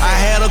 I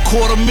had a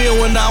 $250,000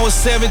 when I was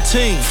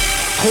 17.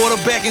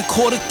 Quarterback and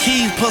quarter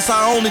keys, plus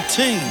I own the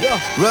team.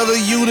 Rather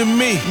you than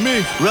me.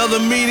 Rather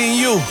me than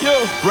you.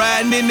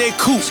 Riding in that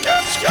coupe,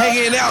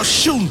 hanging out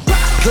shooting.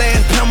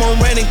 Glass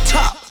panoramic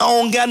top, I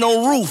don't got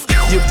no roof.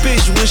 Your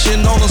bitch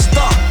wishing on a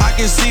star, I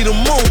can see the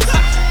moon.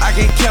 I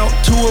can count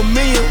to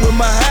 1,000,000 with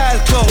my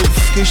eyes closed.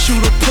 Can shoot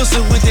a pussy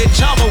with that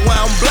chopper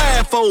while I'm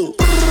blindfold.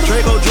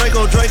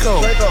 Draco,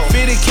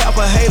 50 cap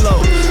a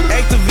halo.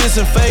 Activist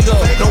and Fago,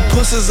 no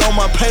pussies on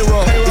my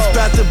payroll. It's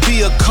about to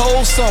be a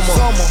cold summer,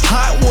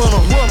 hot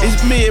winter.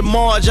 It's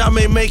mid-March, I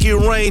may make it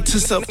rain till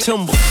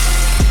September.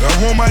 I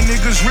want my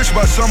niggas rich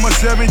by summer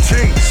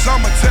 17.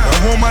 Summertime.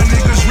 I want my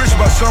niggas rich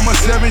by summer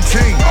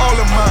 17. All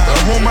of mine. I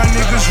want my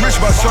niggas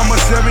rich by summer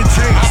 17.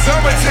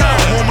 Summertime.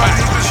 I want my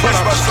niggas rich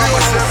by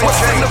summer 17.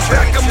 What's in the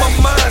back of my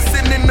mind,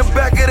 sitting in the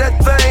back of that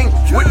thing,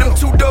 with them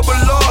 2 double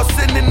R's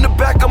sitting in the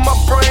back of my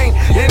brain.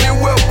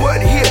 Anywhere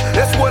but here,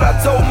 that's what I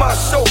told my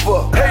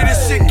chauffeur. Hey,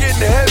 this shit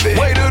getting heavy.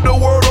 Weight of the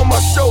world on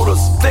my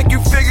shoulders. Think you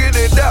figured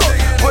it out,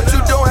 but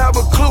you don't have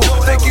a clue.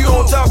 Think you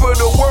on top of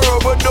the world,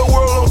 but the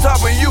world on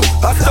top of you.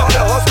 I started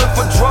hustling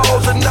for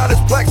draws and now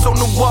there's plaques on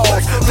the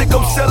walls. Think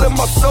I'm selling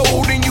my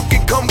soul, then you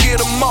can come get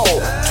them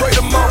all. Trade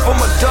them out for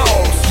my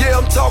dogs. Yeah,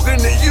 I'm talking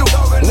to you.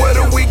 Where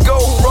do we go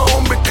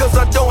wrong? Because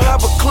I don't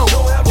have a clue.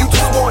 You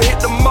just wanna hit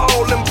the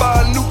mall and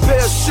buy a new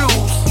pair of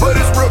shoes, but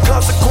it's real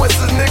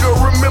consequences, nigga.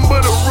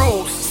 Remember the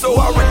rules. So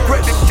I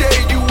regret the day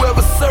you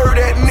ever served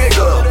that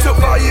nigga. Took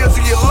 5 years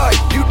of your life,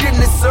 you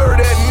didn't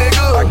deserve that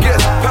nigga. I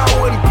guess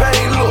power and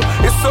pain, look,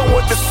 it's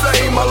somewhat the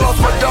same. I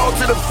lost my dog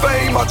to the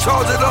fame, I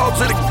charge it all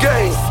to the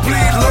game.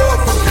 Please, Lord,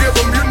 forgive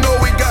him, you know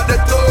we got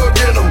that thug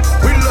in him.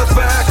 We lust for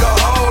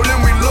alcohol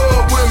and we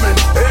love women,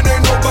 and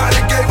ain't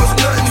nobody gave us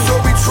nothing, so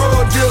we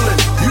drug dealing.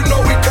 You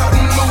know we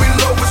cotton Louis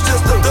Lowe, it's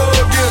just a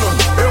thug in him.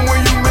 And when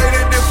you made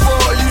it this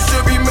far, you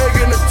should be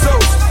making a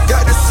toast.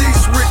 Got the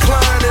seats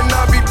reclined and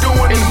I be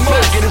doing the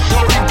most. In the back of this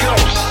Holy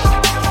Ghost,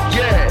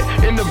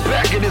 yeah. In the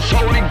back of this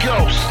Holy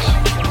Ghost,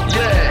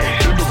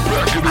 yeah. In the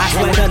back of this I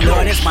swear Holy the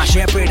Lord Ghost. is my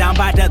shepherd. I'm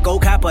about to go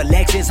cop a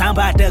Lexus. I'm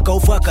about to go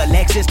fuck a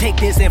Lexus. Take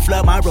this and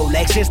flood my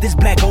Rolexes. This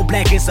black on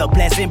black is a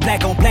blessing.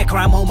 Black on black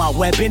crime on my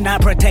weapon. I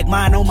protect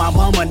mine on my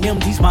mama. Them,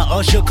 these my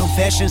Usher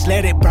confessions.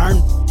 Let it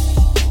burn.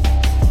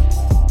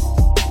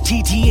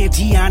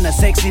 TNT on the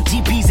sex and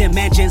TPs and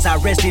mansions. I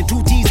rest in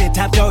 2 T's and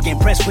Top Dog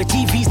impressed with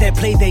TVs that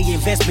play they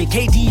investment.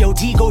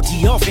 KDOT go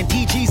T off and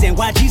TGs and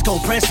YGs gon'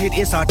 press it.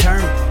 It's our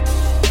turn.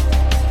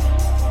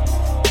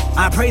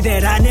 I pray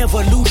that I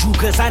never lose you,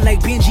 cause I like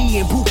Benji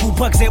and Buku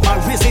bucks at my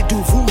wrist. It do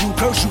voodoo,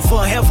 curse you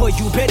forever.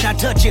 You better not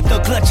touch it, the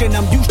clutch, and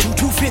I'm used to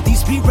 250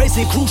 speed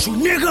racing crucial,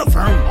 nigga.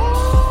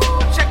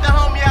 Check the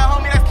homie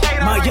out, homie, that's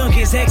Kato. My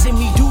youngest asking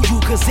me, do you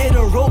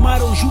consider role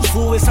models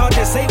useful? It's hard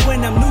to say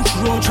when I'm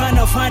neutral. I'm trying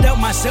to find out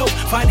myself,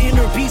 find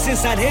inner peace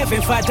inside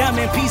heaven, find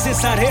diamond peace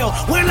inside hell.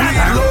 When I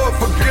Please, Lord,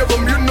 forgive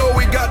him, you know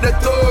we got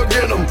that thug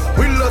in him.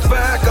 We lust for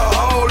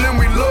alcohol and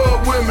we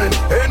love women,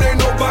 and ain't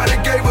nobody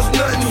gave us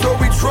nothing, so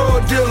we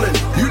drug dealing.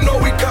 You know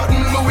we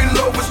cotton Louis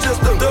Lowe, it's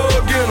just a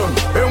thug in him.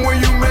 And when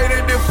you made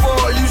it this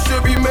far, you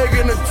should be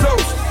making a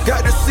toast.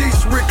 Got the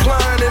seats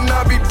reclined and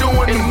I be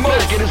doing the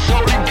most. In the back of this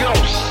Holy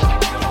Ghost,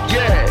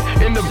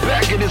 yeah. In the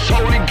back of this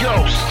Holy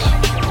Ghost,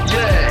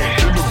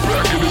 yeah. In the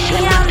back of this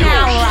Holy Ghost. I'm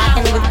now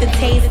rocking with the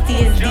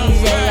tastiest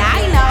DJ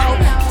I know,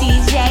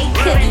 DJ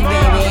Cookie,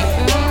 baby.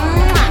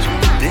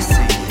 This is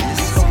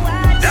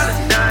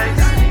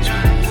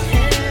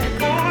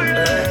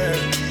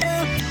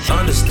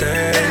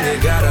Understand,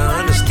 you gotta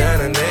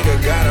understand, a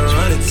nigga gotta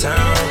run the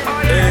town.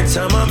 Every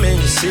time I'm in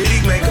your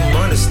city, make them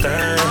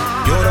understand.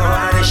 You know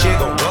how this shit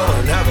gon' go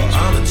whenever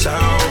I'm in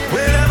town.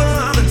 Whenever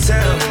I'm in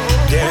town,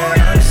 yeah, I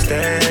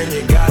understand.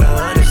 You gotta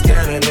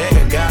understand, a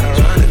nigga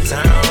gotta run the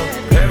town.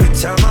 Every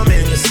time I'm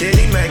in your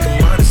city, make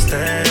them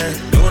understand.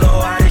 You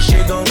know how this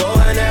shit gon' go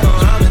whenever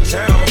I'm in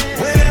town.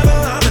 Whenever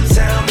I'm in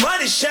town,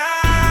 money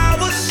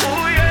showers,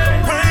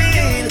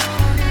 rain,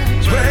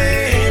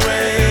 rain,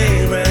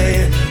 rain,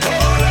 rain.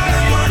 All of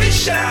the money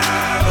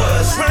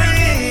showers,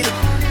 rain,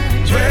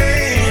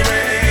 rain,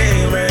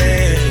 rain,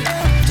 rain.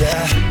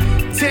 Yeah,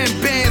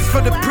 for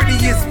the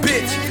prettiest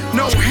bitch.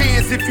 No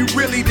hands if you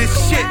really the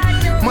shit.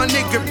 My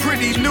nigga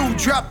pretty new,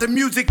 drop the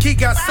music, he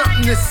got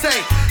something to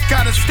say.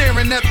 Got her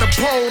staring at the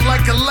pole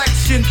like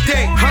election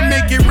day. I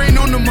make it rain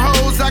on them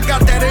hoes, I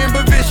got that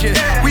amber vision.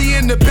 We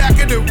in the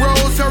back of the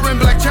roads, her and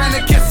Black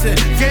China kissing.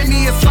 Gave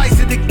me a slice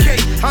of the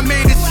cake, I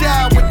made it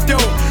shower with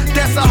dough.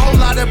 That's a whole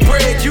lot of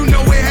bread, you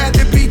know it had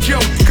to be Joe.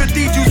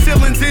 Cathedral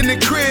ceilings in the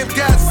crib,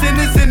 got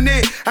sinners in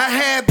it. I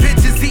had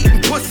bitches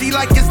eating pussy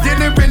like it's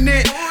dinner in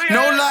it.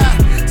 No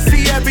lie,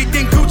 see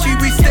everything Gucci,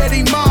 we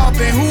steady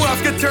mobbing. Who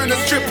else could turn a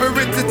stripper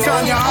into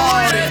Tanya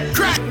Harding?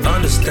 Crack.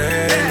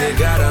 Understand, you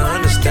gotta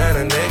understand,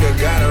 a nigga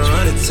gotta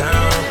run the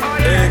town.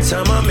 Every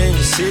time I'm in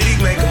your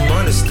city, make them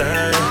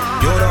understand.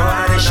 You know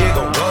how this shit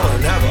gon' go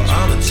whenever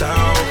I'm in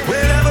town.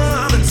 Whenever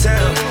I'm in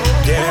town,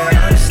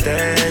 yeah,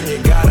 understand, you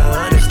gotta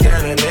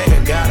understand, a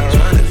nigga gotta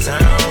run the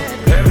town.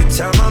 Every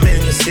time I'm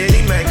in your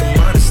city, make them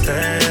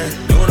understand.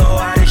 You know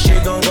how this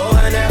shit gon' go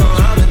whenever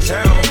I'm in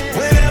town.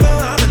 Whenever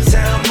I'm in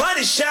town,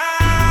 money showers.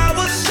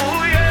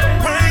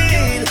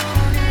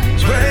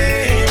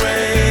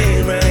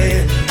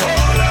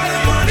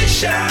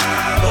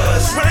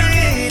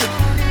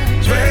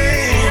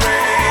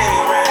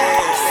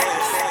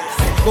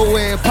 Go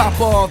ahead,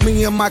 pop off,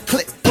 me and my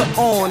clique put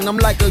on. I'm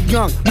like a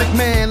young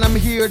McMahon, I'm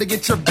here to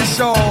get your bitch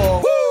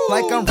off.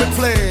 Like I'm Ric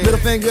Flair, little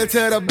finger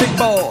to the big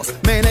balls.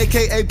 Man,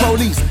 AKA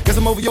police, guess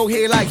I'm over your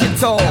head like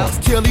guitars.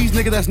 Kill these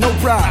niggas, that's no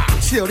problem.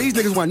 Chill, these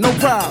niggas want no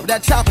problem.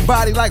 That chopper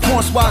body like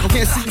Hornswoggle,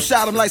 can't see you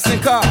shot him like Sin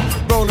Cara.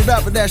 Roll it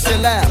up, but that shit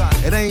loud.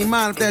 It ain't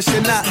mine if that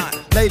shit not.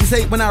 Ladies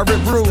hate when I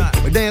rip rude,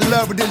 but they in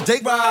love with this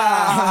Jake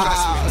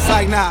ride. It's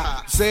like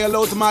nah, say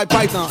hello to my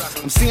python.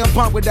 I'm CM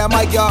Punk with that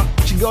mic, y'all.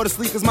 She go to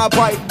sleep cause my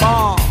pipe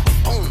bomb.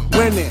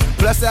 Winning,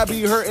 plus I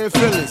be hurting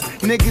feelings.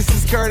 Niggas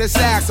is Curtis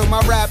Sack, so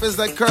my rap is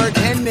like Kurt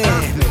Hennig.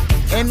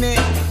 And it,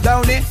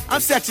 don't it?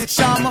 I'm such a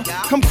charmer.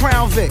 Come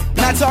Crown Vic.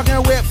 Not talking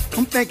whip,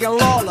 I'm thinking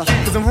Lawler.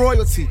 Cause I'm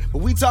royalty.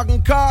 But we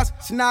talking cars,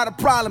 it's not a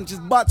problem.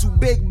 Just bought two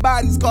big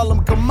bodies, call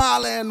them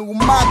Kamala and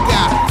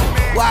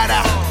Umaga. Why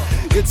out?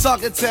 You're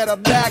talking to the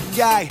black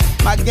guy.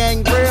 My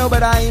gang real,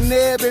 but I ain't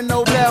never been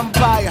no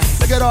vampire.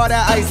 Look at all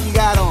that ice he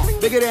got on.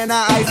 Bigger than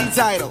that icy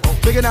title.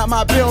 Picking up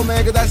my pill,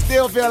 man, cause I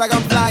still feel like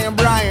I'm flying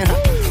Brian.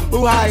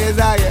 Who high is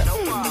higher?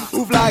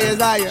 Who fly is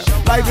higher?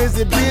 Life is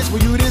a bitch,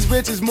 when you this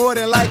rich is more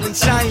than likely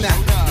China.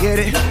 Get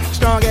it?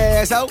 Strong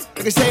ass hoe.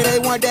 Niggas say they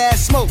want that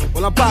smoke.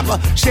 Well, I'm Papa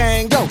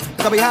Shango.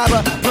 I be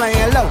hopper,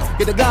 playing low.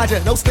 Get the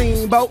ganja, no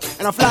steamboat.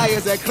 And I fly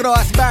as a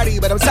crossbody,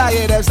 but I'm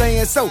tired of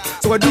saying so.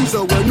 So I do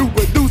so with new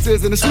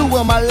producers and a slew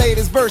of my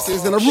latest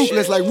verses. And a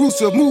ruthless like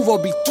Rusev, move or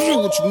be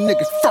through with you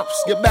niggas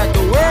first. Get back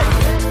to work.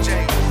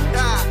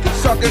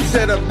 You're talking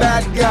to the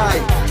bad guy.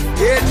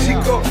 Yeah,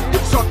 Chico,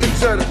 you're talking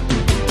to the...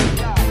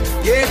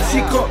 Yeah,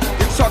 Chico,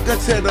 you're talking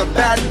to the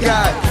bad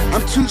guy.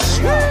 I'm too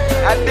sweet.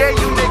 I dare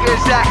you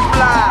niggas act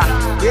fly.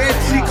 Yeah,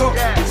 Chico,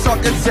 you're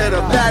talking to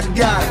the bad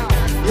guy.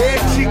 Yeah,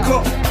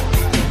 Chico.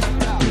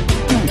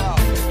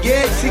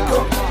 Yeah,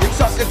 Chico, you're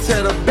talking to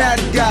the bad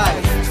guy.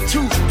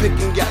 Toothpick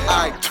in your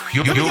eye.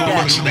 You're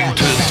listening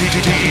to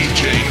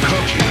DJ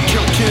Cookie.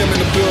 Kill Kim in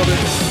the building.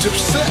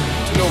 Dipset,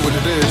 you know what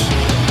it is.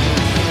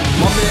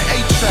 My man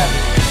A-Trap.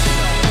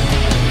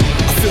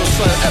 I feel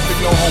something epic,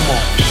 no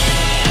homo.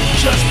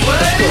 Just play.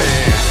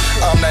 Man,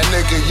 I'm that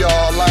nigga,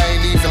 y'all, I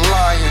ain't even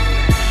lying.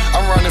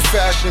 I'm running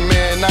fashion,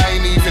 man, I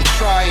ain't even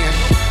trying.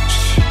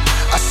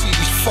 I see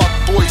these fuck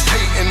boys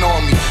hating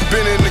on me.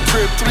 Been in the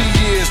crib 3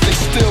 years, they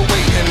still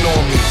waiting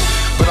on me.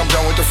 But I'm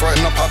done with the front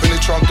and I'm popping the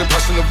trunk, then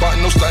pressing the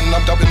button, no stunting,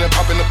 I'm dumping and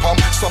popping the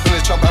pump, slumping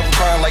the chump, I'm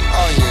crying like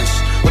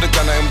onions. With a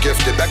gun I am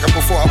gifted, back up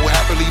before I will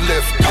happily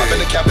lift. Popping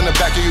the cap in the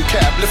back of your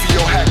cap, lifting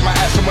your hack, my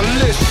ass are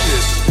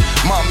malicious.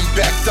 Mommy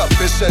backed up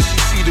and says she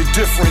see the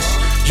difference.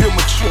 You're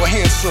mature,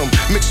 handsome,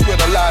 mixed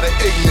with a lot of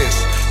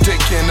ignorance.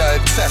 Dick in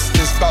her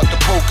intestines, bout to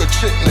poke her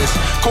chitlins.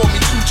 Call me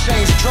 2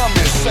 Chainz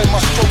drumming, say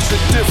my strokes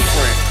are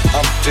different.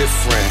 I'm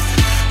different,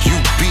 you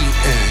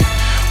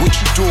beatin'. What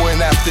you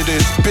doing after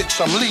this, bitch,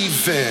 I'm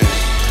leaving.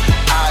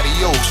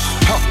 Adios,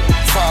 huh,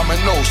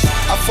 Famanos.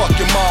 I fuck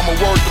your mama,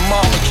 word to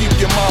mama, keep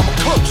your mama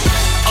close.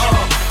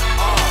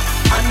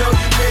 I know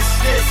you miss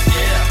this,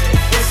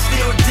 yeah. It's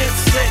still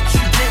Dipset,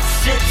 you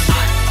dipshit.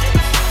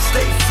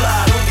 Stay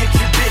fly, don't get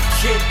your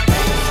bitch hit.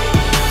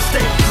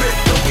 Stay grip,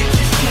 don't get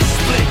your shit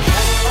split.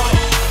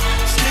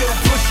 Still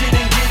pushing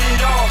and get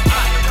it off.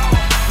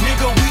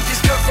 Nigga, we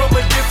just cut from a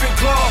different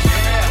cloth.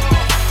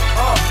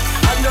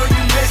 I know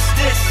you miss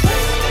this.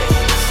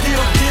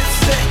 Still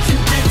Dipset, you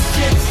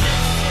dipshits.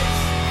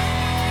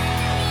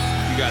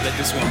 You gotta let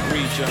this one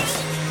breathe, just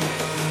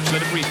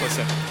let it breathe for a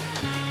second.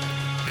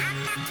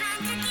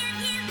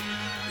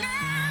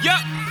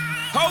 Yup,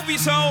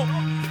 Hovey's home.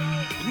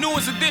 The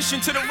newest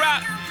addition to the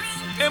rock.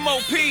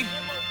 MOP,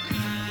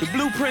 the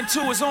Blueprint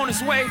 2 is on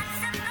its way.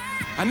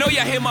 I know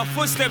y'all hear my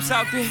footsteps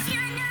out there.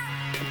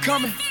 I'm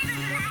coming.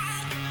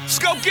 Let's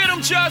go get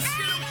them, just.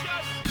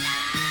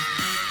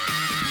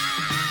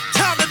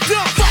 Time to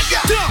dump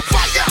fire, dump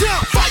fire,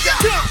 dump fire,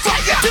 dump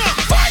fire, dump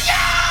fire.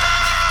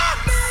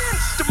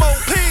 The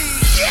MOP,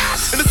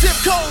 yes. And the zip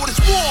code is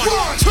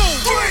 1, 2,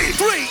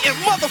 3,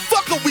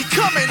 motherfucker, we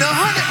coming 100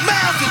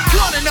 miles and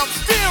gunning. I'm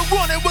still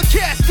running with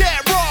cash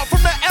that raw from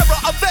the era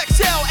of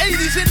XL,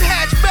 80s and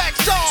hatchback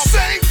songs.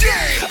 Same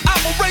game.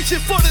 Operation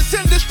for this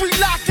industry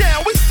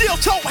lockdown. We still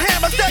tote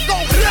hammers that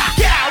gon' rock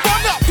out.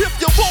 Run up if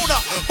you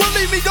wanna.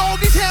 Believe me, all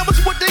these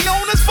hammers with they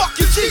owners. Fuck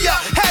your Gia.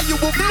 Had you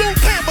with blue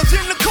pampers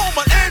in the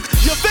coma and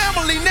your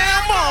family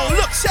now I'm on.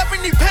 Look,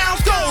 70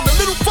 pounds gone. The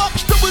little fuck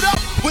stood it up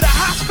with a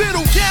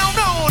hospital gown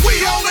on.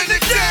 We holding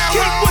it down.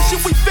 Keep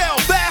wishing we fell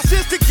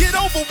bastards to get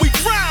over. We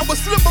grind with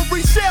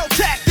slippery cell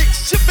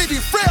tactics. Chippity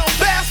frail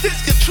bastards.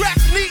 Your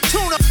tracks need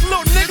tune-ups.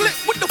 Little nigga,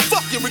 what the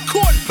fuck you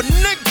recording for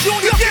Nick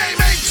Jr.? The game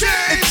ain't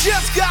changed. It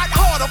just got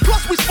harder.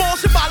 Plus we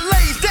sponsored by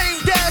Lay's, Dame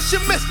Dash,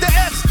 and Mr.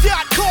 S.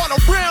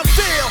 Carter,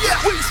 Brownfield. Yeah.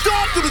 We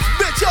storm through this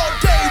bitch all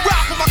day.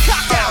 Rock with my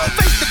cock out.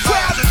 Face the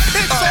crowd and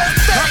it's all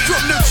fake. I'm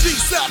from the G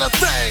side of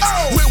things.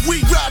 Where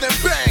we ride and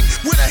bang.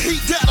 With a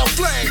heat down a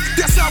flame.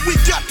 That's how we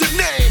got the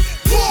name.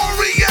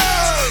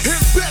 Warriors.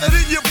 It's better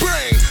than your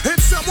brain. And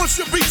someone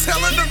should be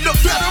telling them the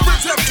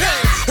veterans have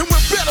came. And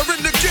we're better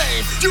in the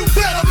game. You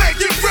better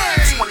make it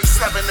rain.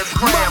 27 a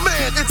gram. My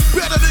man, it's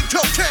better than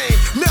cocaine.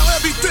 Now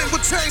everything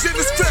will change in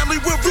this family.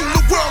 We'll rule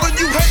the world. And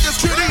you haters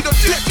can eat a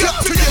dick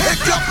up till you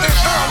hiccup and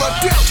earn a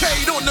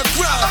decade on the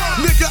ground.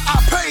 Nigga, I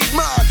paid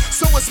mine.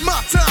 So it's my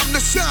time to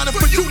shine. And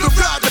for you to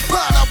ride the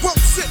pine, I won't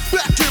sit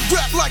back and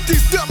rap like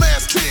these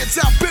dumbass kids.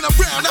 I've been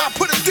around, I'll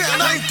put it down.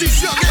 I ain't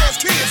these young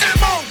ass kids.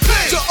 M.O.P.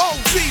 The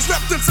OGs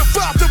rapped and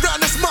survived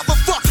around this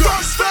motherfucker.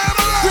 First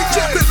family. We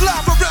kept it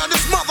live around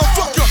this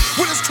motherfucker.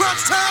 When it's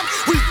crunch time,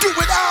 we do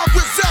it all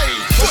with Zay.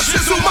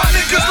 Bushes with my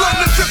niggas,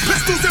 London, and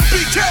pistols and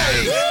BK.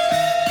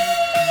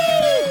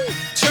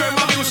 Turn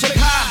my music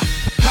high,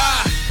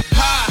 high,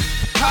 high,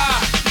 high.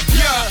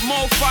 Yeah,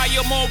 more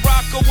fire, more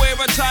rock away,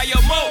 retire,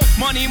 more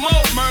money,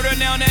 more murder.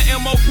 Now that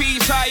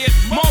MOP's hired,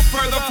 more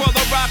further for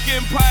the rock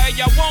empire.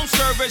 Y'all won't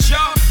service,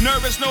 y'all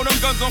nervous, know them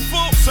guns on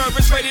full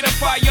service, ready to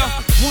fire.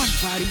 One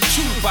body,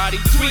 two body,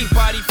 three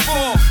body,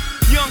 four.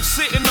 Young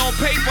sitting on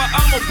paper,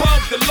 I'm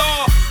above the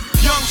law.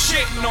 Young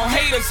shitting on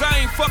haters,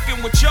 I ain't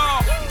fucking with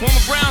y'all. When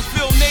my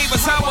Brownsville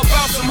neighbors, how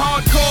about some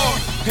hardcore?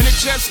 And it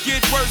just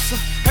get worse.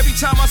 Every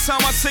time I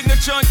sign my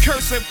signature in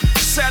cursive,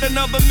 just add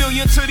another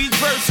million to these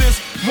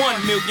verses.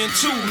 1 million,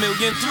 2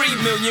 million, 3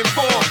 million,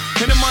 4.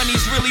 And the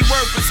money's really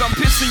worthless, I'm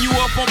pissing you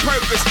up on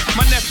purpose.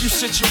 My nephew's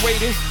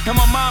situated, and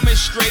my mom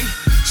is straight.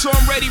 So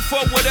I'm ready for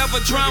whatever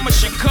drama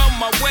should come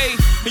my way.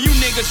 And you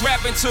niggas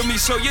rapping to me,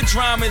 so your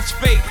drama is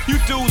fake. You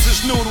dudes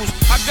is noodles,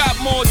 I got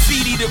more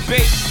ZD to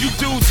bake. You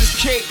dudes is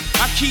cake.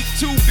 I keep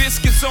 2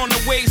 biscuits on the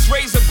waist,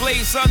 razor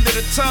blades under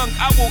the tongue,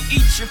 I will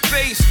eat your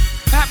face.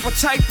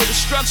 Appetite for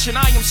destruction,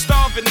 I am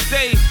starving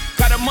today.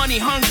 Got a money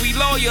hungry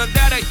lawyer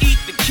that'll eat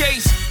the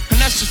case. And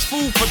that's just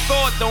food for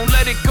thought, don't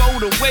let it go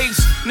to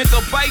waste. Nigga,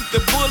 bite the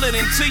bullet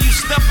until you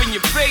stuff in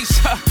your face.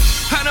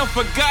 I done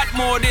forgot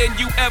more than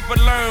you ever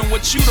learned.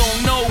 What you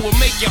don't know will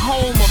make your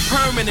home a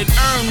permanent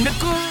urn,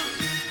 nigga.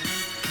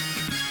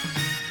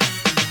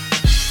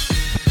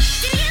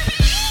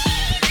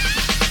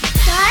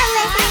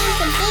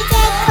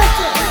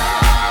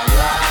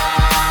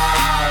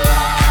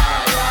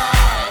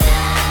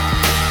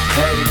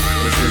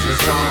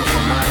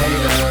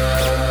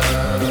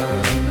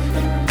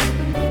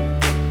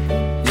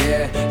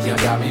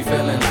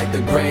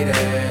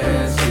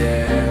 Greatest,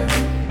 yeah.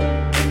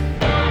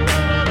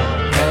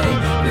 Hey,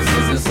 this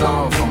is a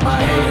song for my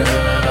haters.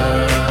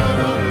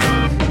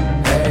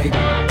 Hey,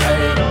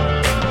 hey,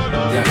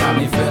 you got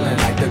me feeling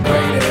like the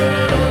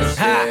greatest.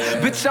 Ha,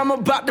 yeah. Bitch, I'm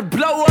about to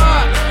blow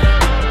up.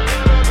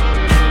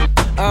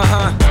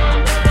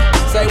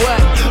 Say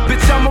what?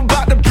 Bitch, I'm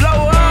about to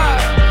blow up.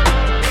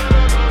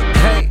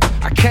 Hey,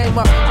 I came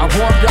up, I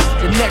warmed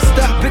up. The next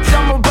up, bitch,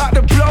 I'm about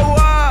to blow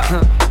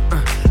up.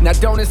 Now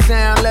don't it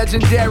sound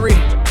legendary?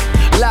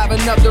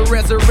 Liven up the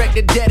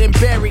resurrected, dead and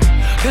buried.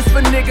 This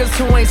for niggas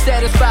who ain't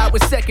satisfied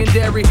with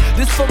secondary.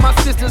 This for my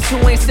sisters who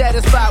ain't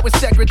satisfied with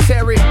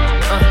secretary.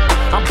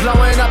 I'm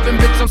blowing up and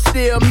bitch, I'm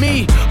still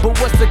me. But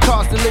what's the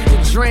cost to live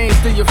your dreams?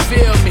 Do you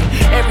feel me?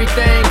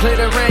 Everything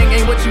glittering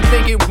ain't what you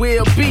think it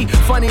will be.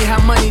 Funny how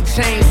money,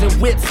 chains, and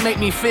whips make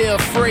me feel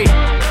free.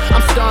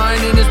 I'm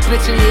starring in this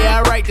bitch and yeah,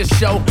 I write the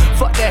show.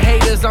 Fuck the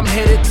haters, I'm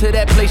headed to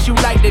that place you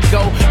like to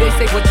go. They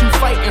say what you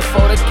fighting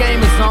for, the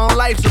game is on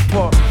life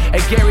support.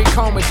 Hey, Gary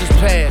Coleman just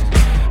passed.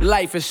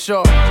 Life is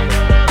short.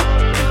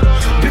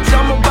 Bitch,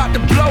 I'm about to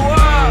blow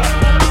up.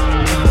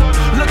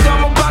 Look,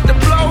 I'm about to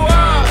blow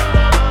up.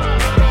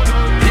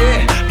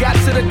 Yeah, got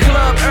to the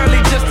club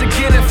early just to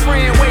get in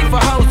free and wait for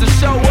hoes to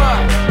show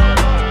up.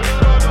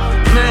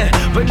 Man,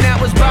 but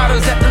now it's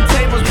bottles at them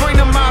tables. Bring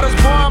them models,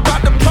 boy, I'm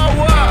about to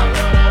pull up.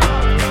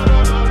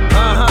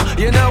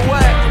 You know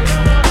what?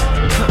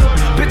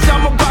 Bitch,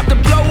 I'm about to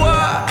blow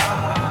up.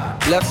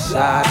 Left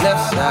side,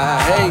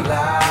 hey.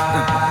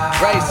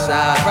 Right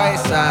side,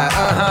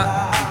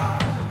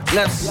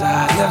 Left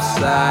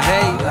side,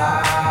 hey.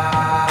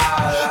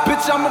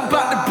 Bitch, I'm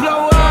about to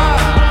blow up.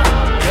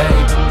 Hey,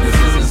 this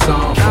is a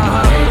song for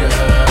my haters.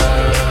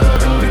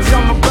 Bitch,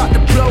 I'm about to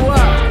blow up.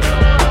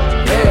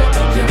 Yeah,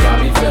 you got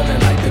me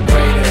feeling like the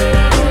greatest.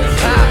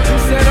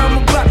 Said I'm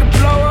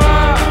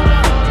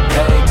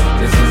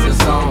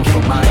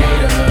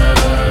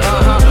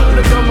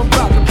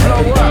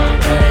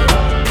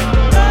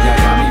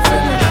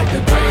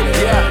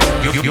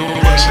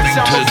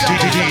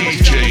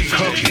DJ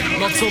Cookie.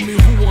 Now tell me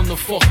who wanna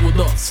fuck with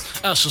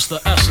us? Ashes to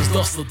ashes,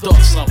 dust to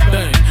dust. I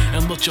bang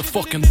and let your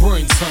fucking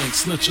brain tank.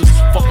 Snitches,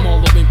 fuck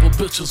Marlboro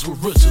bitches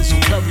with riches who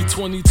carry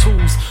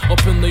 22s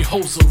up in they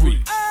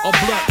hosiery. A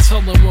black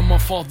tellin' when my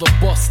father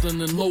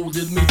bustin' and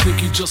loaded me. Think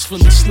he just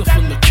finished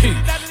sniffing the key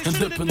and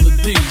dipping the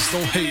D's.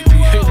 Don't hate me,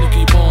 hate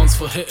Nicky Barnes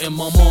for hitting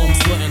my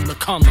mom's letting the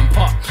condom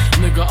pop.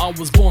 Nigga, I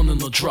was born in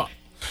the drop.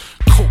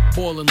 Coke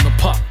boiling the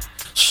pot.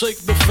 Shake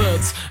the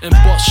feds and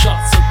bust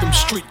shots at them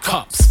street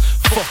cops.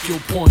 Fuck your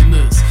point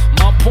is.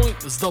 My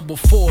point is double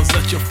fours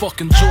at your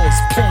fucking jaws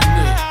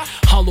pointed.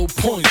 Hollow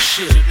point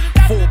shit,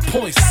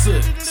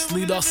 4.6.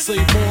 Need I say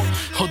more,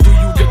 or do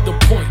you get the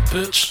point,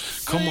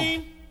 bitch? Come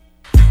on.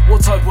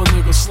 What type of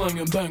nigga slang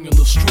and bang in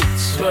the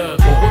streets? Bad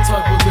boy. What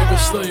type of nigga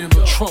stay in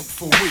the trunk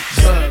for weeks?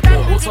 Bad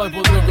boy. What type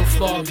of nigga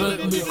fly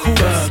Bentley cool?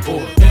 Bad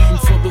boy. Aim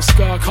for the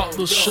sky, cop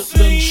the shit,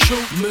 then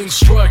shoot. Niggas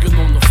striking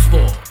on the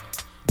floor.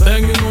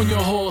 Banging on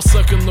your horse,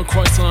 second the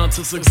Christ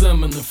scientists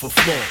examining for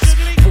flaws.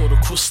 Pour the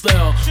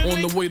crystal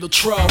on the way to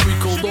trial.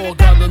 Rico Law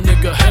got a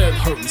nigga head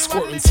hurting,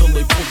 squirting till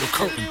they pull the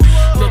curtain.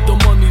 Let the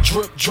money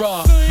drip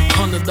dry.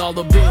 $100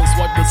 bills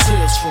wipe the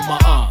tears from my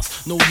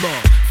eyes. No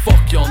love,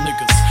 fuck y'all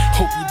niggas.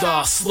 Hope you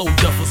die slow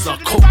death as I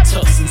coke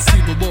test and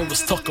see the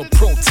Loris Tucker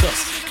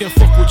protest. Can't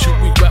fuck with you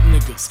weak rap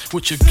niggas,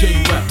 with your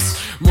gay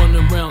raps.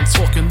 Running around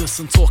talking this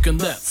and talking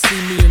that.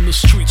 See me in the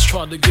streets,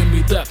 try to give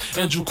me that.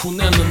 Andrew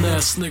Cunanan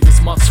ass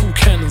niggas, my two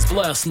cannons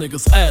blast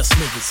niggas, ass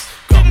niggas.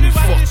 Got me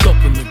fucked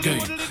up in the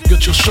game.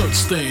 Get your shirt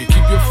stained,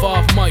 keep your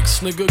 5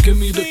 mics, nigga, give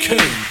me the cane.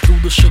 Do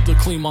the shit to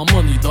clean my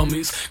money,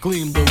 dummies.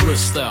 Gleam the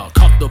wrist out,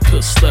 cock the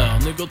piss style.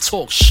 Nigga,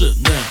 talk shit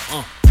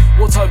now,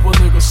 What type of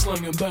nigga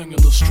slang and bang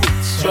in the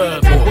streets?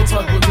 Bad boy. What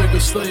type of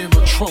nigga stay in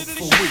the trunk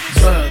for weeks?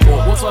 Bad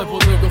boy. What type of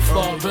nigga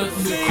fly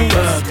Bentley cool?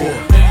 Bad boy.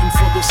 Aim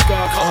for the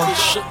sky, cock the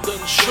shit, then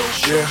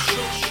shoot. Yeah.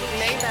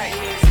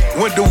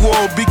 When the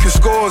war beacon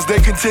scores, they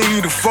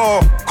continue to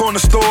fall. Corner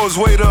stores,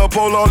 way to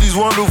uphold all these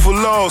wonderful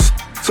laws.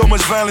 So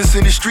much violence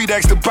in the street,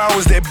 ask the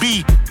powers that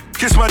be.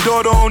 Kiss my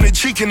daughter on the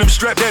cheek and I'm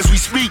strapped as we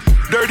speak.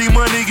 Dirty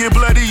money get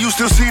bloody, you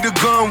still see the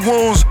gun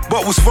wounds.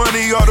 But what's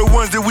funny are the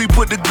ones that we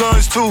put the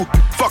guns to.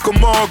 Fuck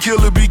them all, kill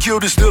or be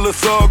killed is still a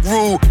thug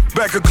rule.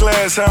 Back of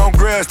class, I on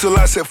grass till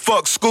I said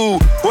fuck school.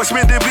 What's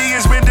meant to be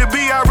is meant to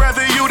be, I'd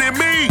rather you than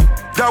me.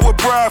 Die with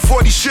pride,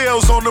 40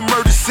 shells on the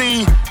murder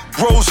scene.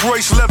 Rolls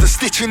Royce leather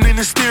stitching in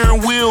the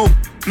steering wheel.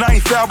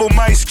 9th album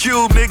Ice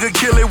Cube, nigga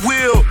kill it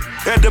will.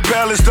 At the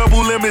palace,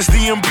 double limits,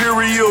 the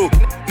Imperial.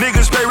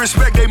 Niggas pay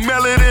respect, they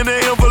mail it in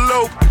an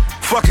envelope.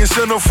 Fucking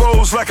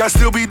centerfolds like I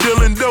still be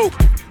dealing dope.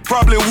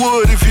 Probably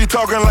would if you're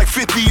talking like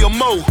 50 or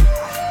more.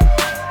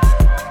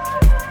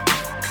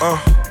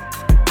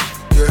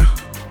 Yeah.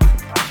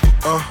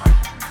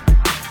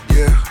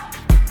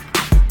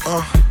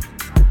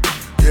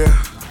 Yeah.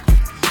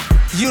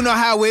 You know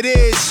how it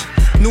is.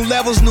 New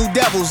levels, new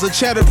devils, the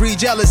cheddar breed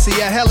jealousy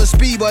at hella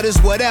speed, but it's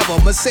whatever.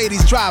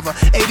 Mercedes driver,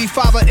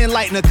 85er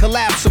Enlightener,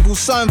 collapsible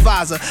sun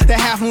visor. The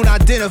half moon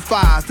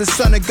identifies the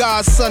son of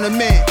God, son of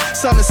man,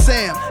 son of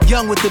Sam,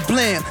 young with the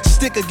blam.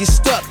 Sticker get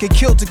stuck, get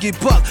killed to get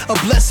bucked, a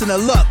blessing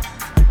of luck.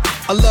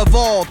 I love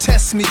all,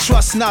 test me,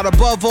 trust not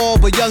above all,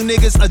 but young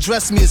niggas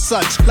address me as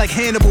such. Like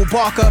Hannibal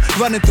Barker,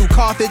 running through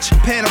Carthage,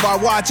 Panama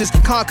watches,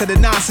 conquer the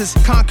nonsense,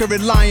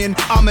 conquering lion,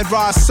 Ahmed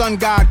Ra's sun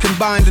god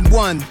combined in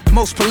one.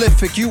 Most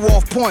prolific, you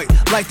off point,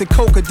 like the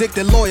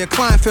coke-addicted lawyer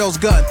Kleinfeld's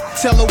gun.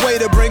 Tell a way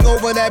to bring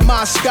over that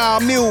Moscow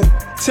mule.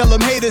 Tell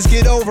them haters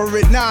get over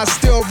it, nah,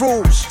 still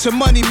rules. To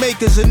money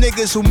makers and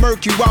niggas who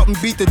murk you out and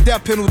beat the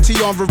death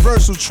penalty on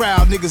reversal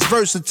trial, niggas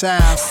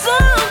versatile.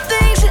 Some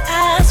things your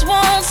eyes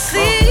won't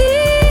see.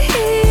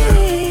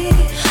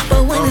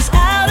 But when it's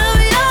out of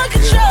your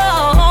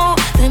control,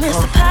 then it's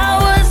the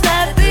powers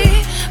that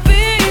be.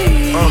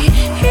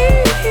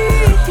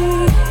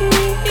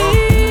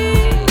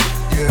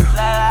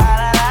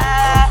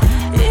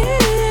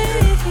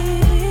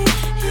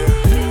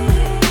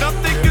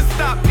 Nothing can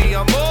stop me,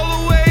 I'm all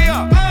the way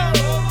up.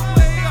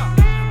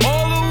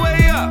 All the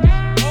way up.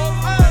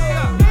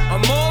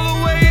 I'm all the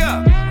way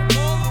up.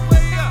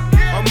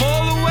 I'm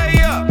all the way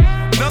up.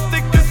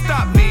 Nothing can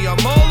stop me,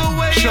 I'm all the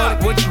way up. Shorty,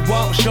 what you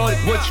want, shorty,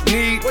 what you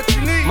need.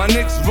 My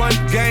niggas run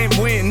the game,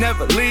 we ain't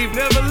never leave.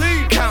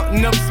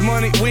 Counting up this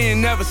money, we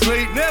ain't never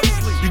sleep.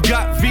 You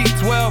got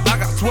V12, I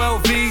got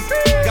 12 V's.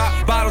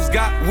 Got bottles,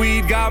 got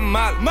weed, got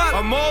molly.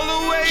 I'm all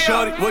the way up.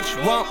 Shorty, what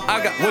you want,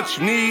 I got what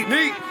you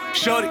need.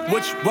 Shorty,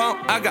 what you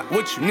want, I got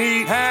what you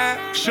need.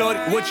 Shorty,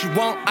 what you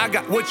want, I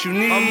got what you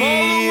need. I'm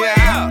all the way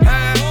up.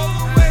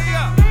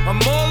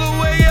 I'm all the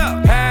way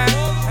up.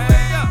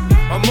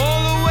 I'm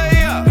all the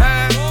way up.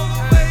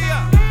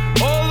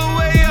 All the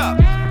way up.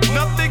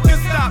 Nothing can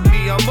stop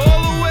me, I'm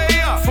all the way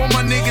up. For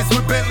my niggas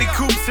with Bentley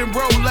coupes and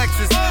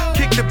Rolexes.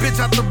 Kicked the bitch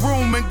out the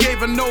room and gave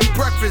her no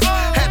breakfast.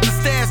 Had to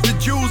stash the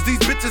jewels, these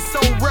bitches so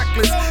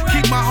reckless.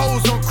 Keep my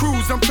hoes on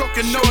cruise, I'm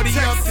talking naughty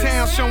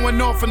uptown,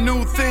 showing off for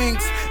new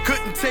things.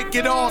 Couldn't take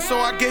it all, so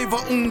I gave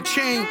her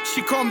chain.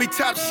 She called me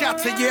top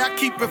shotter, yeah, I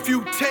keep a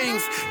few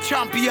tings.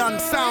 Champion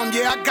sound,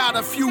 yeah, I got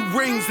a few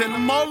rings, and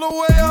I'm all the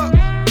way up.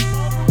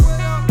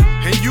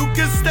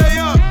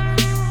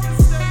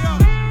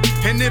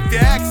 And if you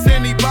ask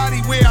anybody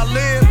where I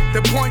live,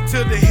 they point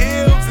to the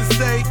hills and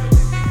say,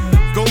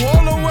 go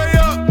all the way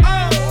up.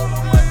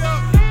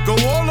 Go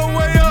all the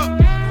way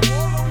up.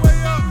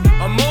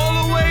 I'm all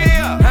the way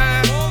up.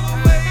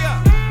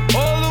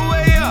 All the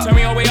way up. Turn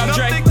me all the way up,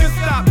 Dre. Nothing can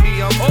stop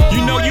me. I'm all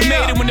You know the way you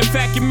made up. it when the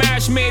fact you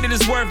mashed made it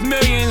is worth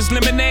millions.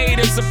 Lemonade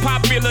is a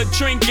popular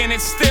drink and it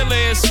still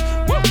is.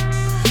 Woo.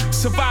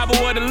 Survival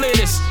of the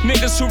littest.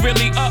 Niggas who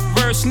really up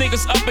verse,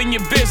 niggas up in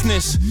your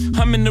business.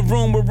 I'm in the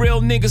room where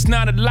real niggas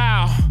not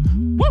allowed.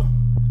 Woo.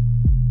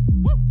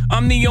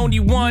 I'm the only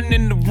one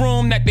in the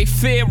room that they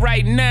fear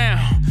right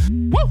now.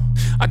 Woo.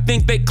 I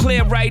think they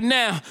clear right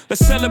now.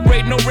 Let's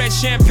celebrate, no red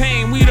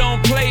champagne, we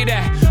don't play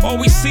that. All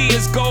we see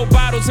is gold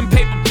bottles and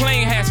paper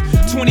plane hats.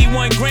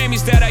 21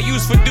 Grammys that I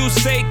use for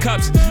Douce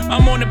cups.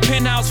 I'm on the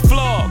penthouse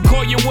floor,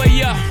 call your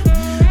way up.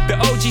 The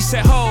OG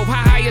said, ho,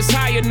 how high is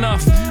high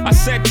enough? I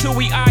said, till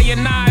we I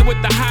and I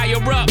with the higher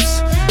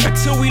ups.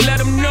 Until we let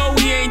them know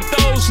we ain't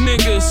those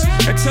niggas.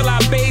 Until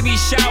our baby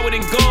showered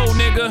in gold,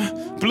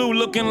 nigga. Blue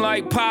looking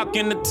like Pac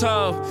in the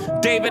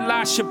tub. David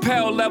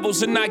LaChapelle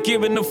levels and not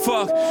giving a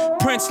fuck.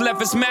 Prince left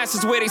his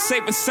masters where they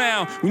safe and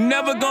sound. We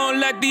never gonna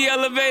let the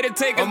elevator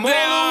take us down.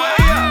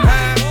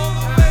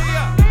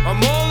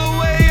 I'm all the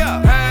way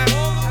up. I'm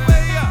all the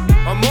way up.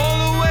 I'm all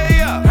the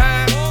way up.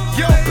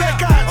 Yo,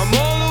 Pecos. I'm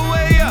all the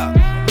way up.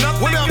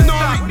 Nothing can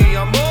stop me.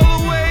 I'm all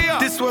the way up.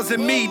 This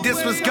wasn't me,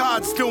 this was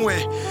God's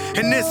doing.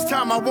 And this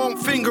time I won't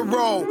finger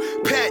roll.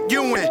 Pat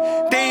Ewing.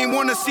 They ain't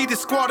wanna see the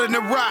squad in the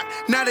rock.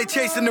 Now they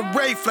chasing the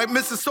Wraith like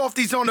Mr.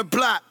 Softies on the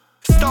block.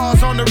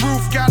 Stars on the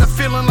roof, got a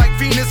feeling like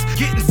Venus.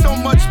 Getting so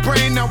much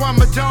brain, now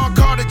I'm a Don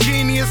Carter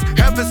genius.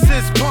 Ever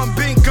since Pump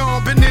been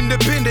gone, been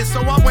independent. So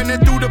I went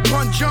and threw the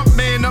Pun Jump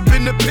Man up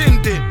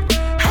independent.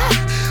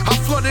 I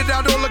flooded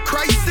out all the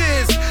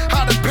crisis.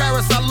 Out of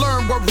Paris, I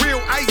learned what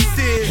real ice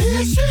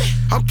is.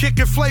 I'm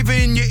kicking flavor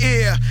in your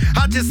ear.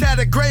 I just had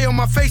a gray on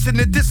my face and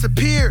it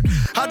disappeared.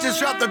 I just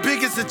dropped the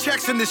biggest of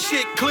checks and the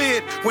shit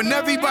cleared. When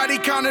everybody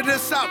counted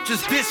us out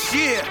just this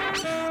year.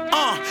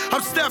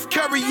 I'm Steph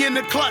Curry in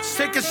the clutch.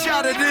 Take a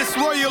shot of this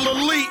Royal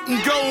Elite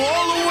and go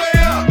all the way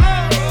up.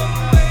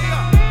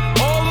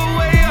 All the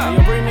way up.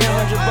 Yo, bring me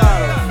 100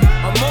 bottles.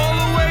 I'm all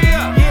the way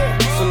up. Yeah.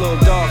 It's a little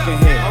dark in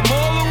here. I'm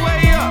all the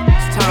way up.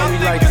 It's time we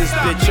light this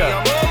bitch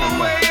up. I'm all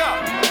the way up.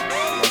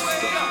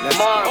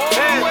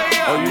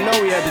 Oh, you know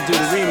we had to do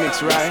the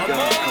remix, right?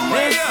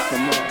 This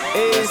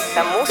is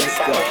the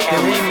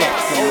remix.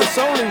 Oh, it's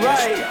only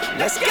right.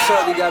 Let's go.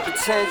 Shorty got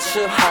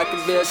potential, I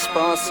could be a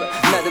sponsor.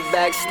 Met her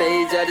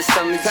backstage at the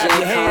Summer Jam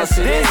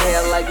concert.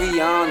 Hair like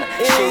Rihanna,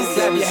 shoes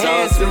that was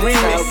awesome.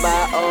 Tell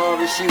by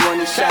Aura, she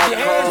wanna shot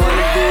call.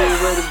 Wanna be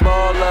with a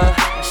baller,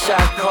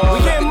 shot call.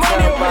 I can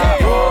tell by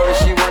Aura,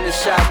 she wanna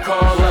shot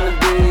call. Wanna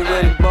be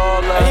with a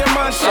baller,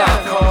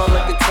 shot call.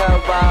 I can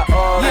tell by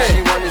Aura, she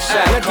wanna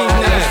shot call.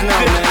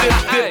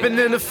 Dipping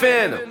in the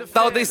phantom,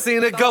 thought they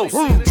seen a ghost.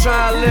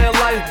 Try to live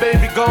life,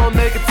 baby, gon'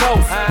 make a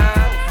toast.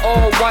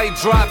 All white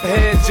drop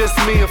head, just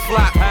me and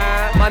Flock.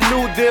 My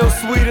new deal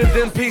sweeter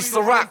than piece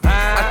of rock.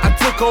 I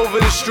took over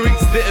the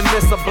streets, didn't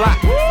miss a block.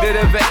 Did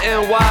it for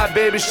NY,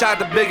 baby, shot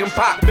the big and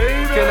pop.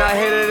 Can I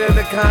hit it in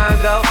the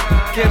condo?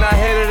 Can I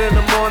hit it in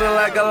the morning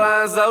like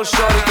Alonzo?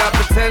 Shorty got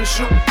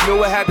potential,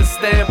 knew I had to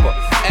stamp her.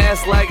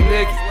 Ass like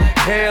Nicki,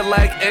 hair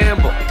like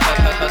Amber.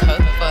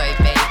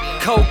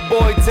 Coke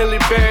boy till he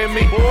bury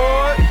me.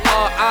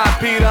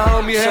 R.I.P. the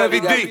homie Heavy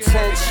D.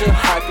 Potential,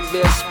 I could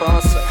be a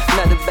sponsor.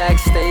 Met her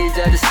backstage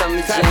at the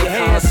Summer Jam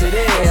concert.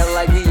 Hair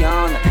like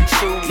Rihanna,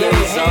 shoe that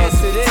was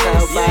awesome.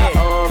 Tell by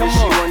Aura,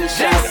 she wanna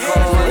shot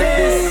call. Wanna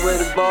be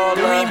with a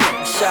baller,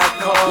 shot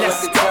call. I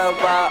can tell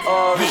by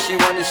Aura, she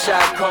wanna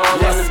shot call.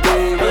 Wanna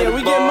be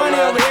with a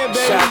baller,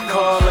 shot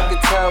call. I can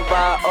tell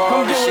by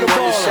Aura, she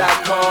wanna shot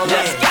call.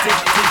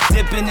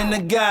 Dipping in the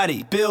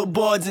Gotti,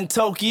 billboards in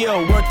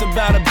Tokyo, worth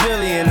about $1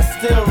 billion. I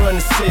still run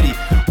the city.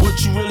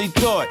 What you really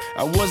thought?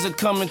 I wasn't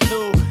coming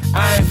through.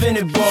 I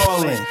invented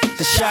ballin',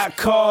 the shot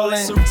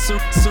calling.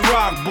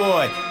 Ciroc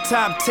boy,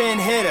 top 10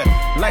 hitter.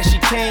 Like she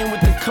came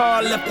with the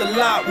car, left the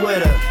lot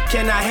with her.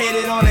 Can I hit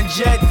it on a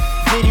jet?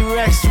 Diddy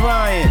Rex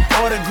Ryan,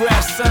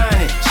 autograph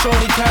signing.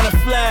 Shorty kinda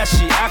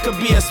flashy, I could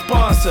be a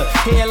sponsor.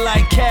 Hair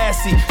like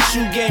Cassie,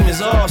 shoe game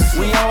is awesome.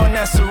 We on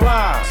that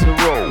Ciroc,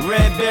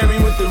 red berry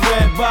with the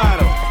red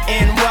bottle.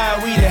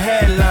 NY, we the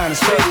headliner.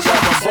 Straight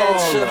up a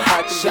baller,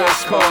 shot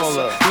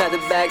caller. Met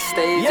her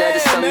backstage at the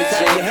Summer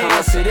Jam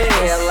concert.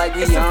 Hair like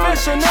Rihanna,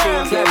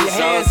 shoes that was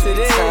awesome.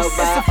 Tell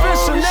by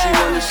Aura, she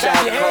wanna shot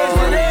call.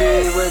 Wanna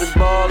be with a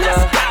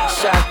baller,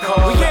 shot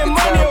call. I can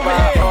tell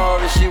by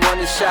Aura, she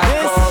wanna shot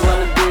call.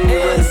 Wanna be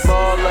with a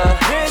baller,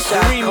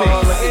 shot call.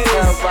 I can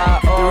tell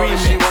by Aura,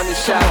 she wanna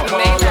shot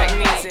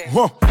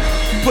call.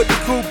 Put the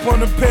coupe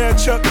on a pair of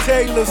Chuck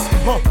Taylors.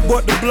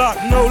 Bought the block,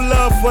 no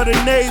love for the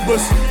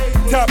neighbors.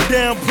 Top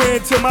down,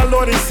 praying to my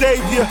Lord and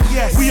Savior.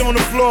 We on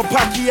the floor,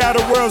 Pacquiao,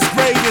 the world's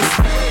greatest.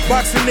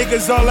 Boxing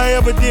niggas, all I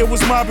ever did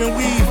was mob and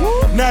weed.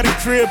 Now the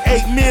crib,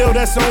 8 mil,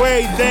 that's on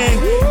everything.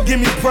 Give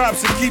me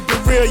props and keep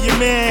it real, your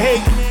man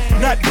hate.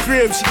 Not the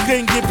crib, she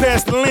couldn't get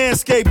past the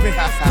landscaping.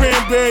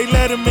 Cranberry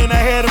Letterman,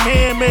 I had him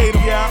handmade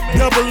him.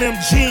 Double M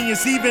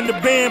genius, even the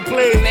band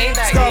played.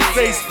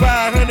 Scarface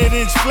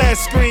 500-inch flat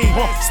screen.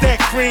 Stack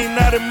cream,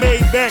 not a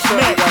Maybach,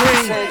 Matt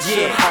Green.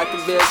 I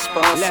could be a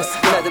sponsor.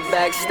 Another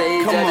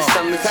backstage at a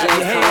Summer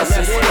Jam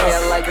concert.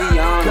 Hair like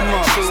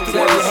Rihanna. True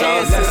girls,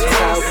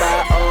 how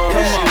by all.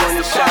 She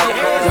wanna shot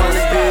call,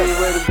 wanna be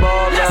with a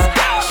baller.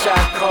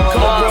 Shot call,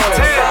 wanna be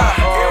with a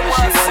baller.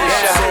 She wanna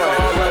shot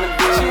call, wanna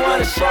be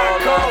with a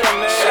baller.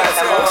 Shot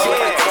call,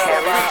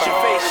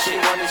 she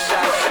wanna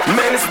shot call.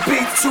 Man, this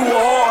beat too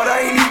hard,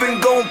 I ain't even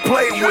gon'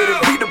 play with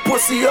it. Beat the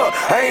pussy up,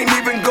 I ain't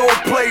even gon'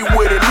 play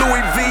with it.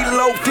 Louis V,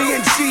 low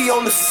D&G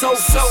on the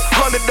sofa.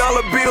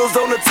 $100 bills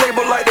on the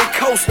table like they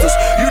coasters.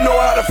 You know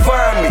how to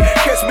find me,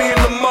 catch me in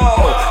the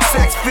mall.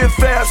 Saks Fifth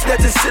Ave,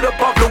 snatching shit up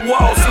off the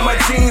wall. See my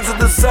jeans are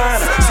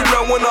designer, she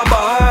know when I'm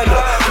behind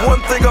her.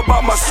 One thing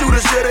about my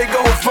shooters, yeah, they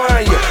gon'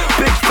 find you.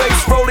 Big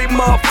face, rolly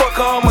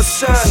motherfucker, I'm a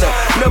shiner.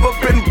 Never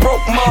been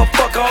broke,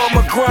 motherfucker, I'm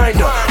a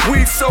grinder.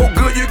 Weed so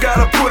good, you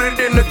gotta put it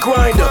in the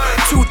grinder.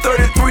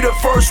 233 the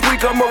first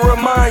week, I'ma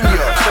remind you.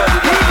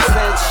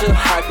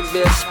 I could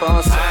be a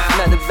sponsor.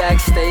 Another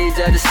backstage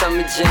at the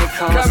Summer Jam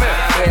concert.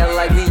 Hair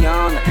like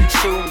Rihanna,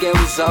 shoe game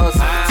results.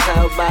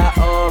 Tell by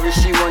Aura,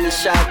 she want a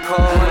shot call.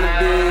 Wanna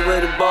be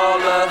with a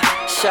baller.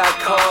 Shot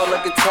call,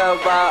 I can tell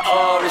by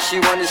Aura, she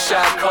want a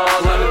shot call.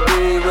 Wanna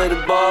be with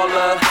a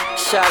baller.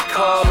 Shot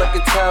call, I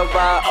can tell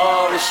by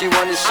Aura, she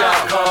want a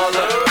shot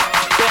caller.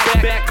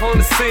 Back on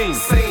the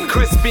scene,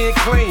 crispy and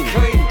clean.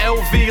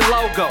 LV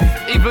logo,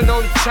 even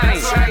on the chain.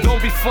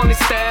 Don't be funny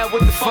style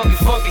with the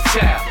funky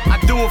child. I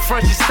do it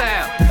Frenchy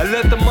style, I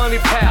let the money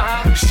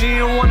pal. She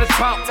don't wanna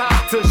talk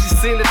till she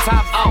seen the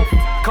top off.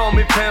 Call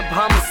me Pimp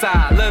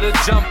Homicide, let her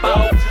jump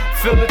out.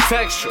 Feel the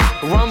texture,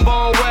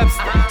 Rumbo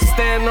Webster.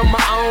 Stand on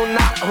my own,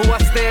 not who I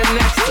stand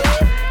next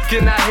to.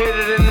 Can I hit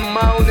it in the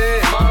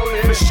morning?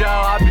 For sure,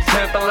 I be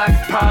pimping like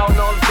a pound.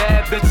 All the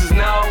bad bitches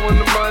now when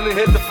the money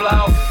hit the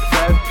floor.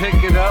 Better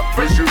pick it up,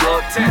 fresh you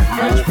up,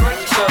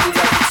 Shorty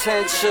got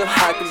potential,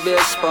 I could be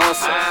a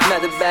sponsor.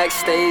 Another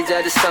backstage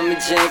at the Summer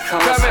Jam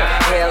concert.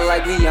 Hair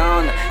like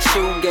Rihanna,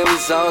 shoe game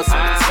results.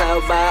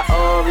 Tell by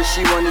Aura,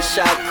 she want a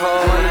shot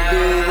call. Wanna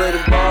be with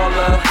a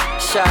baller.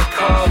 Shot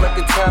call, I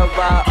can tell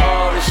by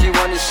Aura, she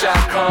want a shot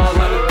call.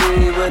 Wanna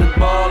be with a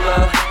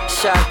baller.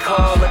 Shot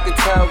call, I can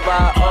tell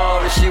by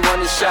Aura, she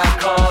want a shot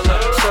caller.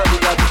 Shorty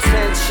got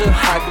potential,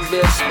 I could be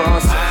a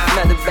sponsor.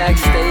 Another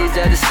backstage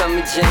at the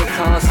Summer Jam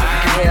concert.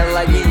 Hair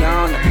like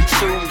Rihanna,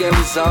 shoe game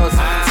results.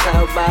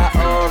 Tell by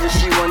Aura,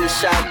 she want a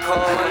shot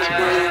call.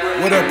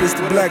 What up, it's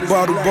the Black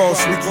Bottle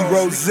Boss, Ricky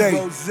Rose.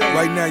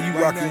 Right now you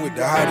rocking with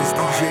the hottest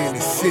DJ in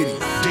the city,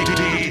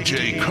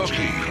 DJ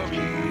Cookie.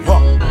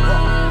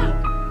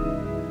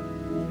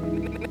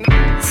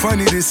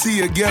 Funny to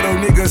see a ghetto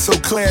nigga so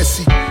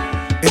classy,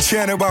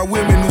 enchanted by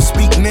women who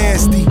speak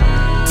nasty.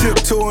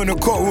 Tiptoeing the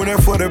courtroom there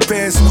for the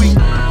past week,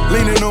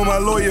 leaning on my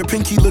lawyer,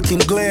 pinky looking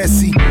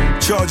glassy.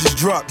 Charges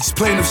dropped, these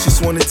plaintiffs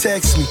just wanna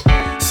tax me.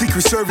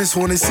 Secret Service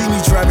wanna see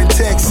me driving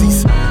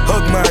taxis.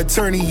 Hug my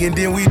attorney and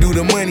then we do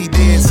the money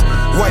dance.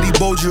 Whitey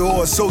Bulger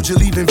or a soldier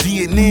leaving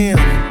Vietnam.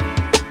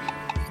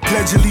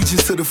 Pledge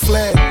allegiance to the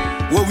flag,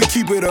 well we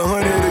keep it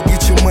 100 to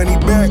get your money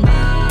back.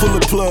 Pull a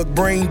plug,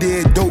 brain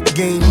dead, dope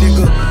game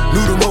nigga.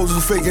 Knew the hoes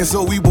was faking,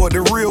 so we bought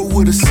the real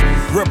with us.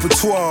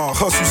 Repertoire,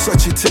 hustle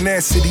such a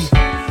tenacity.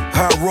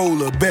 High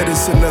roller,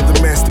 better's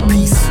another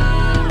masterpiece.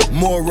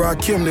 More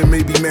Rakim than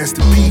maybe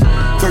Master P.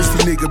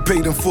 Thirsty nigga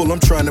paid in full,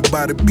 I'm trying to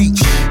buy the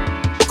beach.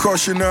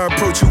 Caution, I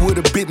approach you with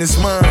a business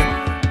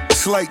mind.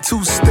 Slight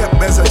two-step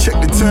as I check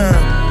the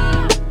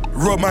time.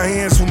 Rub my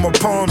hands with my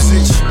palms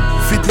itch.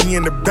 50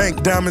 in the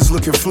bank, diamonds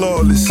looking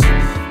flawless.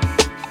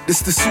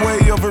 It's the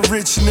sway of a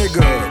rich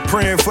nigga.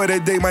 Praying for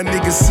that day my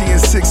niggas seeing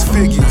 6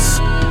 figures.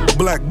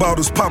 Black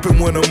bottles popping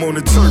when I'm on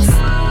the turf.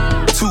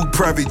 2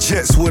 private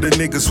jets, what a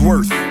nigga's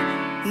worth.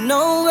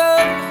 No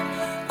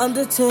girl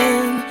under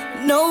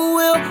 10, no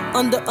will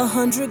under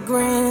 100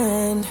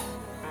 grand.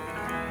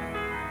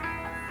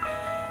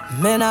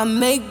 Man, I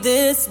make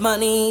this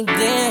money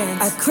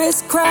dance. I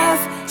crisscross,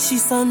 she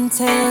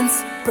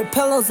suntans.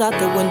 Propellers out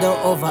the window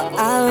over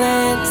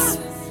islands.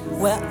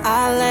 Where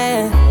I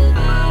land,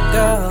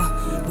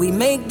 girl, we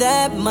make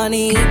that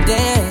money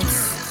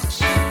dance.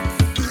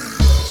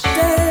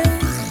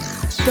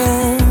 Dance,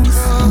 dance,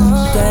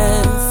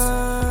 dance.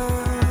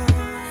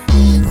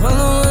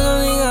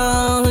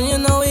 You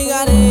know we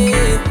got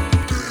it.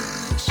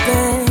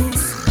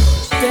 Dance,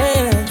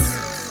 dance,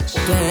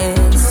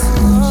 dance,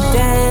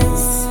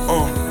 dance.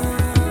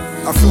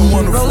 I feel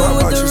wonderful. How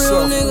about with the yourself?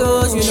 real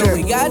niggas, you know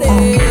we got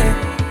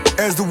it.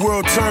 As the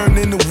world turned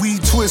and the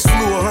weed twist,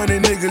 flew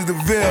 100 niggas to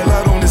Vail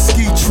out on the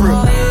ski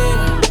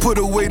trip. Put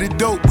away the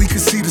dope, we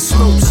could see the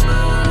slopes.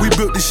 We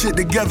built this shit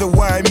together,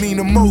 why it mean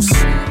the most.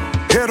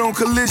 Head on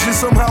collision,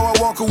 somehow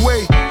I walk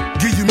away.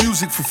 Give you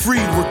music for free,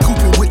 recoup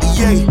it with the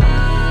yay.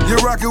 You're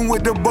rocking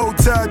with the bow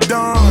tie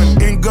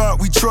Don. In God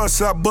we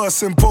trust, I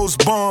bust and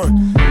post bond.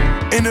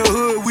 In the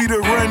hood, we the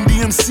Run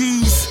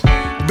DMCs.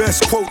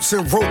 Best quotes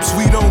and ropes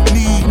we don't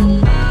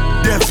need.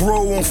 Death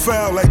row on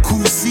file like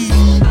Cousy.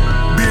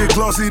 Big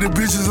glossy, the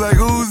bitches like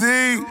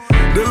Uzi.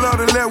 The law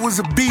to let was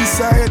a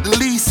beast, I had the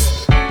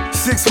lease.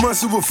 6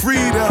 months of a free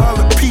to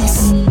holler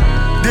peace.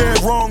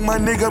 Dead wrong, my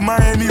nigga,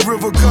 Miami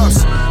River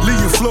Cups. Leave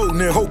you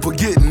floating and hope of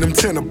getting them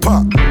 10 a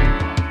pop.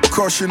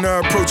 Caution, I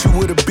approach you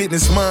with a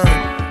business mind.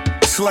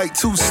 Slight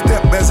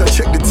 2-step as I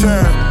check the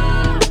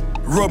time.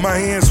 Rub my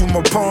hands with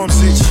my palms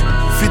itch.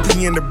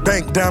 50 in the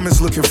bank,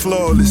 diamonds looking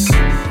flawless.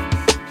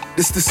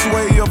 It's the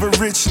sway of a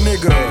rich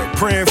nigga.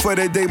 Praying for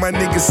that day my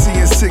niggas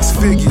seeing 6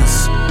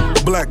 figures.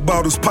 Black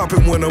bottles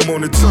popping when I'm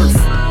on the turf.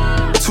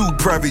 2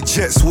 private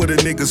jets, what a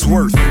nigga's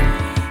worth.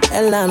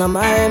 Atlanta,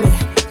 Miami,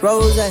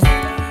 Rose.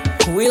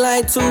 We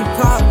like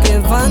Tupac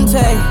and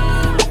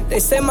Vontae. They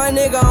say my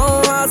nigga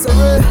on house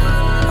arrest.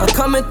 I'm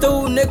coming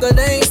through, nigga,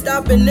 they ain't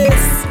stopping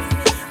this.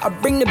 I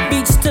bring the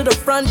beach to the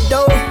front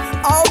door.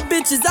 All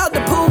bitches out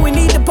the pool, we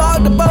need to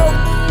park the boat.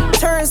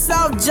 Turn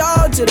South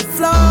Georgia to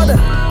Florida.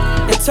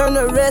 And turn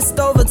the rest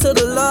over to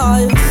the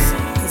lawyers.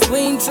 Cause we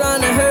ain't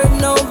trying to hurt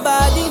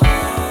nobody.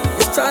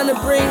 Just trying to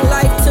bring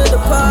life to the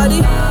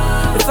party.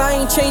 If I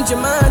ain't change your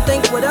mind,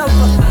 think whatever.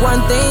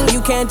 One thing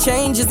you can't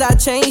change is I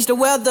change the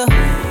weather.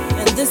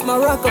 And this my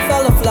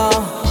Rockefeller flaw.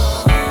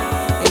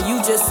 And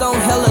you just on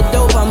hella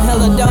dope, I'm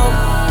hella dope.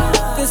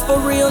 This for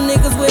real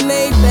niggas with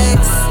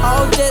Maybachs.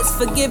 All debts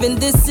forgiven,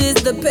 this is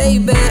the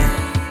payback.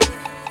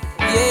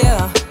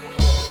 Yeah,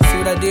 see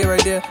what I did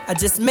right there? I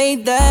just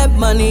made that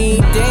money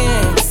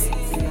dance.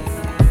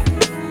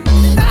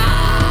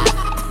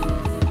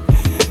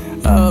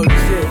 Oh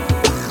shit.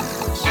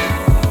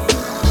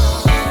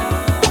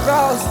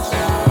 Ross.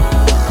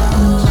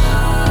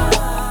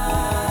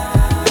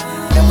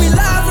 And we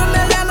live from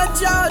Atlanta,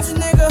 Georgia,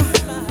 nigga.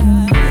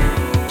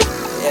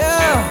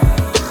 Yeah.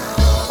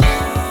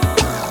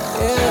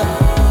 Yeah.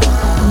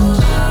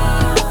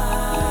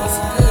 What's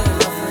good,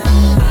 my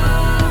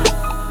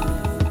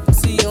friend?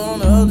 See you on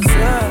the other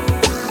side.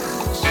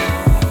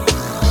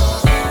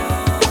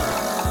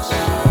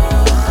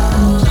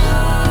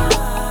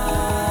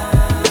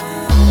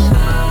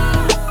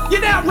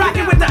 You're now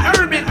rocking with the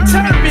Urban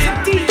Turban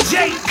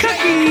DJ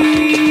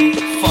Cookie.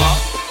 Fuck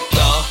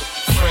the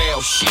frail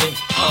shit,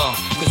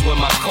 cause when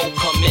my coat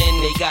come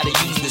in, they gotta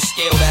use the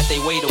scale that they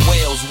weigh the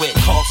whales with.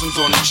 Carson's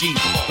on the Jeep,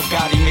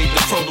 Bugatti made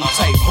the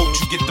prototype. Hope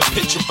you get the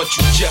picture, but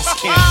you just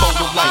can't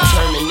photo like.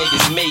 Determined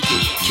niggas make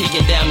it,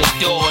 kicking down the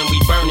door and we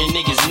burning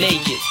niggas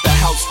naked. The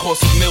house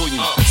costs $1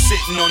 million,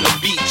 sitting on the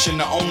beach, and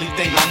the only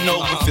thing I know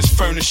if it's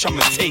furnished,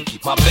 I'ma take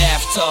it. My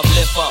bathtub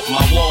lift up,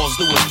 my walls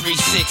do a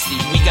 360.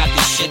 We got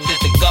the shit that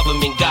the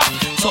government got.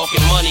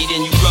 Talking money,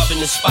 then you rubbing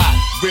the spot.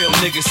 Real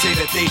niggas say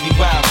that they be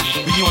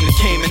wildin'. We on the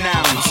Cayman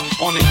Islands,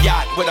 on a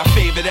yacht with our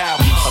favorite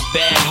albums. A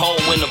bad hoe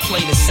in a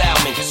plate of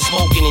salmon,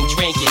 smoking and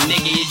drinking.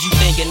 Nigga, is you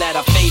thinking that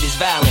our fate is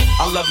violent?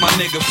 I love my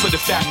nigga for the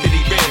fact that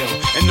he real,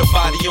 and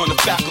nobody on the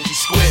faculty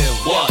square.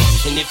 What?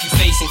 And if you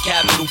facing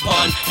capital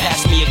pun,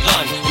 pass me a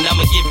gun, and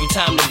I'ma give you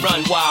time to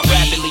run while I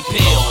rapidly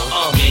peel.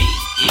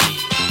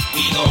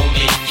 We gon'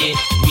 make it,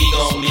 we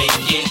gon'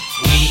 make it,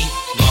 we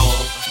gon'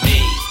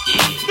 make it.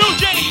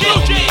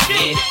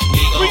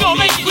 We gon'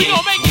 make it, we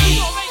gon' make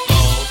it.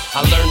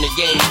 I learned the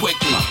game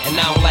quickly, and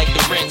I don't like the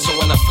rent, so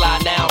when I fly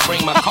now,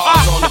 bring my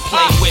cars on the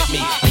plane with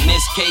me. In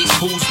this case,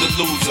 who's the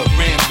loser?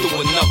 Ran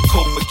through enough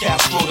coke for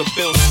Castro to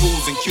build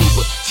schools in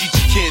Cuba. Teach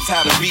your kids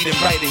how to read and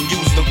write and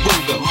use the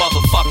Ruger.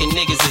 Motherfucking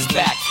niggas is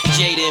back,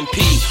 Jada and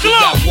P. We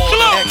got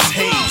water,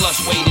 X-Hayes,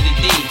 plus way to the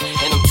D.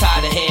 And I'm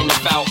tired of hearing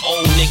about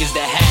old niggas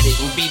that had it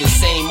and be the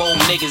same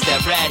old niggas that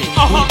ratted.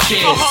 Who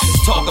cares?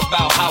 Talk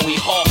about how we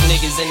hawk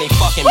niggas and they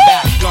fucking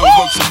back. Gun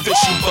works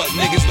official, but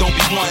niggas don't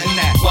be wanting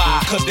that.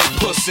 Why? Cause they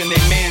pussy and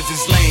they mans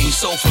is lame. We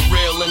so for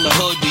real in the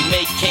hood, we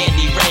make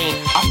candy rain.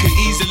 I could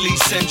easily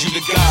send you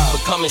to God, but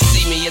come and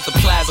see me at the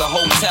Plaza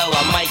Hotel,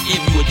 I might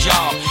give you a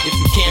job. If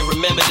you can't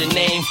remember the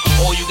name,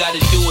 all you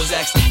gotta do is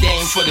ask the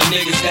dame for the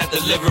niggas that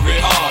deliver it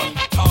hard.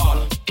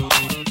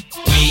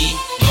 We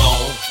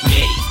gon'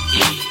 make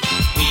it,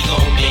 we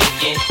gon'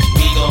 make it,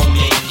 we gon'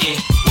 make it,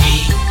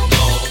 we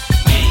gon'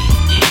 make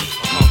it,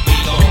 we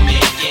gon'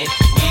 make it,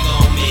 we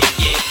gon' make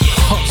it.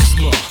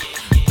 Hustler,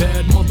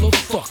 bad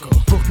motherfucker,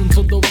 Brooklyn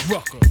to the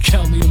Rucker,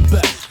 Cali and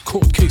back,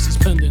 court cases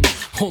pending.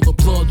 All the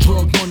blood,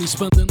 drug, money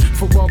spending.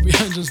 Ferrari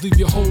engines leave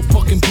your whole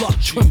fucking block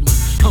trembling.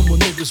 I'm what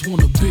niggas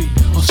wanna be,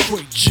 a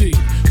straight G.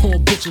 All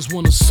bitches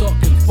wanna suck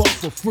and fuck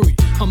for free.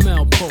 I'm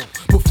Alpo,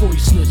 before you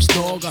snitch,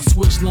 dog. I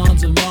switch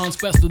lines and lines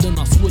faster than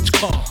I switch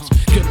cars.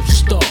 Get a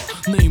star,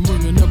 name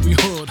ringing every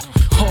hood.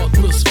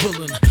 Heartless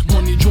villain,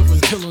 money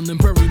driven, killing and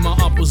bury my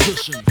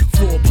opposition.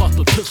 4 pots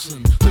of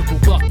pissin', nickel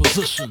block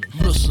position.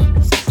 Listen.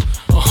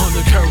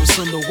 100 carats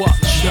in the watch,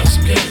 that's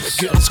gangs.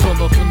 Getting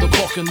skull up in the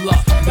parking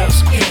lot,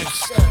 that's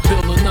gangs.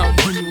 Bailing out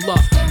when you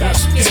lock,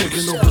 that's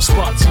taking over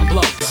spots and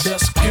blocks,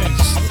 that's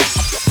gangs.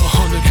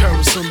 100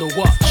 carats in the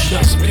watch,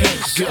 that's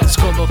gangs. Getting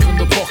skull up in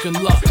the parking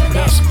lot,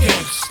 that's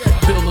gangs.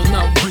 Bailing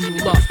out when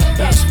you lock,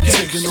 that's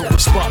taking over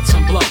spots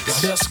and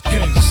blocks, that's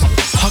gangs.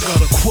 I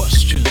got a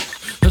question.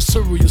 As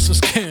serious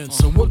as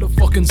cancer, what the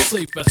fucking fucking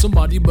safe at?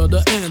 Somebody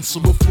better answer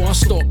before I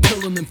start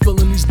killing and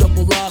filling these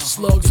double-eyed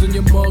slugs in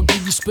your mug,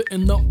 leave you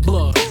spitting up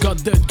blood.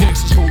 Got dead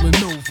gangsters rolling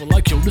over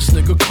like, yo, this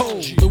nigga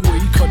cold. The way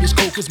he cut his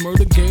coke is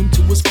murder game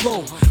to his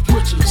flow.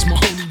 Riches, my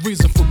only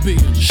reason for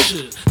being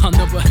shit. I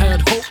never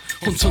had hope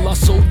until I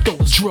sold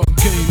dope. Drug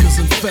game is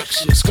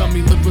infectious, got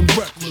me living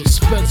reckless.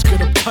 Feds get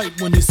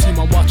uptight when they see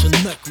my watch and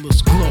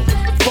necklace glow.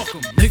 Fuck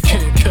 'em, they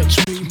can't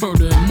catch me.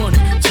 Murder and money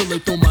till they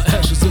throw my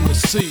ashes in the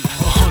sea.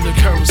 100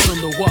 carats in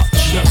the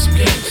watch, that's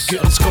gangs.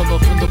 Getting skull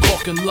up in the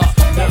parking lot,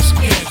 that's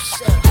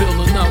gangs.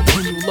 Peeling out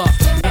when you lock,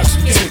 that's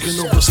gangs. Taking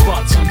over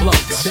spots and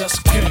blocks, that's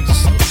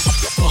gangs.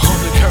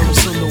 100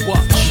 carats in the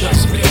watch,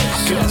 that's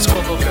gangs. Getting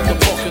skull up in the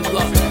parking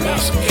lot,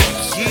 that's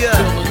gangs.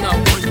 Peeling out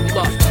when you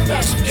lock,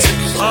 that's gangs.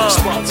 Taking over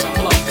spots and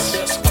blocks,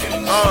 that's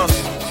gangs.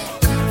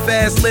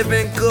 Fast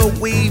living,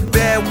 good weed,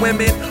 bad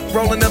women.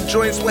 Rolling up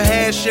joints with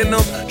hash in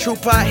them. True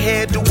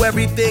pothead, do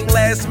everything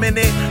last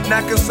minute.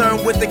 Not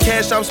concerned with the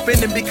cash I'm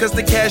spending because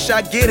the cash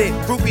I get it.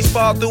 Groupies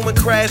fall through and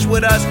crash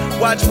with us.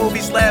 Watch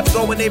movies, laugh,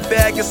 go in their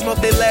bag and smoke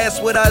they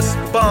last with us.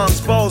 Bombs,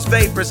 bowls,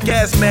 vapors,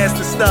 gas masks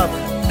and stuff.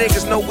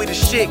 Niggas know we the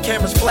shit,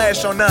 cameras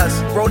flash on us.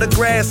 Roll the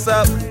grass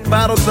up,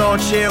 bottles on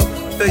chill.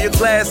 Fill your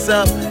glass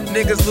up.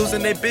 Niggas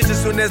losing their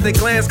bitches soon as they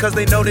glance, cause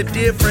they know the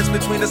difference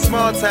between the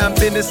small time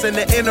business and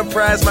the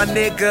enterprise, my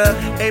nigga.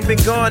 Ain't been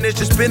gone, it's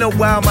just been a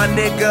while, my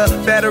nigga.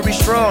 Battery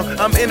strong,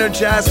 I'm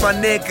energized, my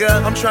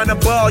nigga. I'm tryna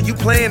ball, you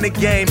playing the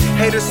game.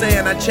 Haters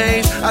saying I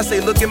changed, I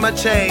say look at my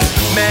change,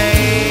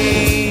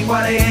 man.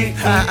 Why they hate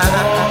me, boy?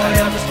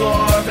 I'm just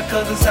hard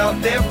because it's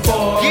out there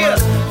for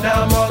us.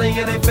 Now I'm all in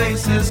their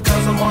faces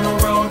cause I'm on the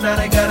road. Now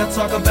they gotta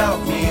talk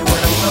about me when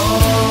I'm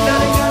gone. Now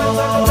they gotta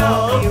talk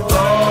about me wrong.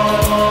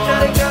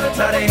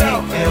 Now they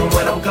hate me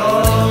when I'm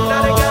gone.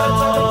 Now they gotta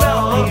talk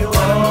about me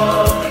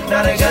wrong.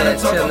 Now they gotta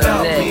talk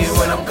about me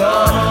when I'm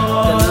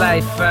gone. The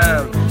life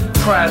I'm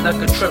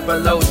product of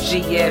triple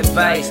OG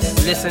advice.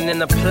 Listen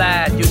and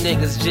apply. You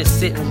niggas just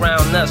sitting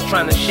around us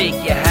trying to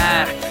shake your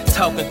high.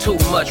 Talking too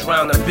much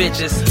round the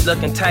bitches.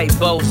 Looking tight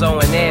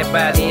bozo and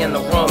everybody in the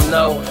room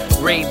know.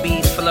 Ray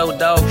B's, Flow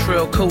Dog,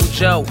 Trill, Cool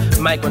Joe.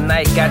 Michael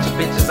Knight got your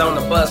bitches on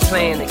the bus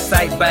playing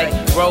Excite Bike.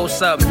 Roll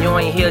something, you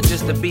ain't here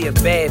just to be a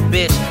bad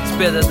bitch.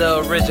 Spitter the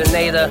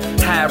originator,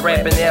 high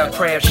rapping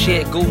aircraft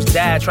shit. Goose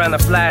died trying to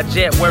fly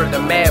jet, word to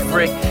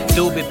Maverick.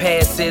 Doobie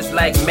passes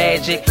like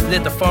magic.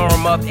 Lit the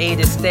forum up,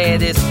 80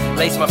 status.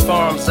 Lace my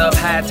farms up,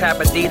 high top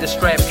Adidas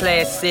strap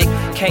classic.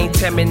 Can't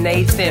tell me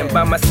Nathan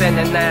by my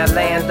 79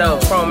 Lando.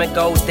 Chrome and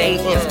gold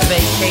Dayton's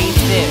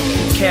vacation.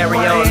 Carry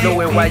on,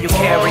 do it while you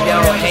carry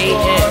on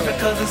hating.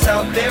 Because it's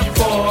out there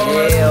for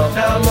us.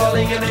 Now I'm all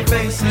in their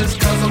faces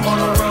cause I'm on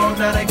the road.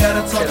 Now they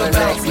gotta talk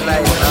about me when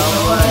I'm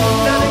gone.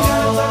 Now they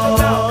gotta talk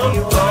about me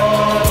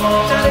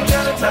wrong.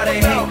 Now they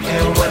hate me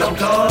when I'm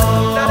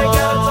gone. Now they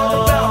gotta talk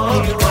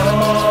about me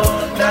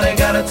wrong. Now they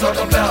gotta talk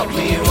about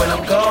me when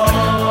I'm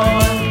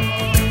gone.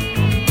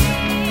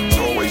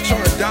 Always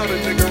trying to down a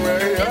nigga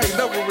right here. I ain't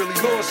never really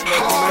lost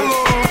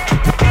nothing.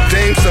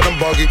 Dame said I'm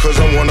buggy cause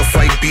I wanna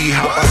fight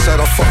B-Hop. I said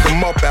I'll fuck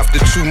him up after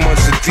 2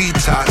 months of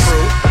detox.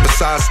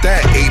 Besides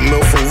that, 8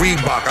 mil from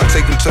Reebok. I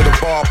take him to the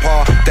bar,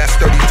 that's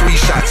 33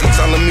 shots. He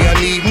telling me I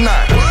need 9.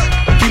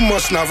 He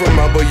must not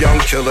remember young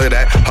killer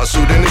that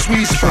hustled in his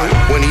weed spot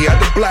when he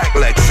had the black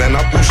legs and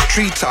I boost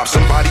treetops.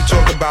 Somebody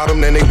talk about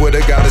him, then they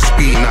would've got a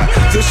speed knot.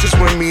 This is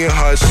when me and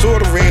her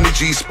sorta ran the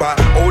G-spot.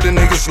 Older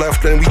niggas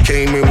left and we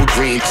came in with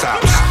green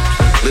tops.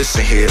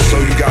 Listen here, so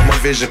you got my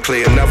vision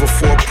clear. Never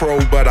for a pro,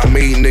 but I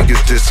made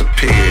niggas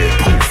disappear.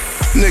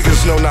 Poof.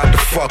 Niggas know not to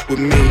fuck with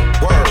me.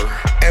 Word.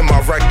 And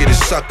my record is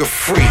sucker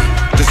free.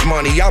 This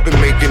money, I've been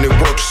making it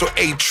work. So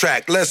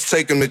 8-track, let's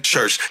take them to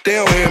church. They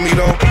don't hear me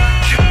though.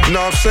 You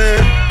know what I'm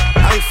saying?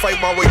 I ain't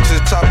fight my way to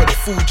the top of the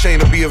food chain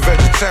to be a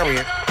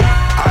vegetarian.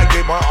 I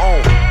get my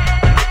own.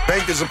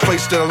 Bank is a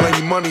place that'll lend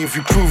you money if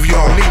you prove you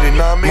don't need it,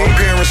 know what I mean? My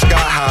parents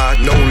got high,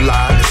 no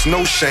lie, it's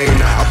no shame.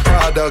 I'm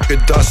product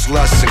of dust,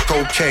 lust, and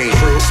cocaine.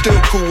 Still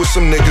cool with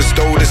some niggas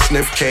though that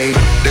sniff cane.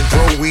 That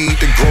grow weed,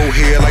 that grow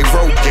hair like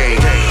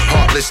Rogaine.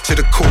 Heartless to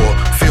the core,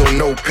 feel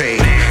no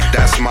pain.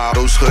 That's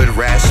models, hood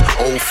rats,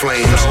 old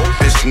flames.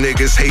 Bitch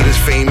niggas, haters,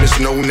 famous,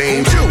 no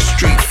names.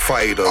 Street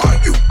fighter, I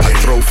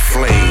throw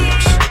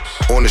flames.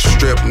 On the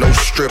strip, no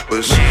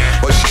strippers.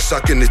 But she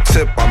sucking the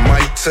tip, I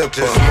might tip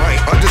her.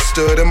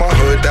 Understood in my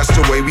hood, that's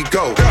the way we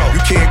go. You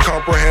can't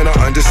comprehend or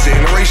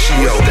understand the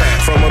ratio.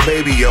 From a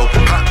baby, yo,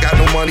 Pop got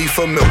no money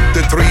for milk,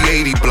 the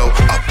 380 blow.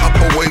 Up,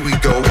 away we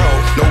go.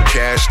 No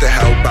cash to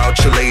help out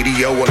your lady,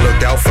 yo, or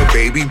look out for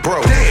baby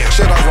bro.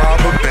 Should I rob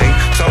a bank?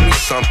 Tell me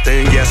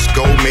something, yes,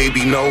 go,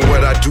 maybe no.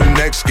 What I do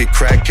next, get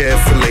crackhead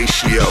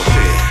fellatio.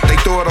 They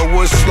thought I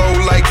was slow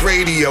like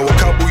radio. A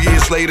couple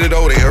years later,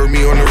 though, they heard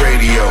me on the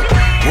radio.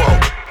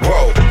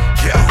 Whoa,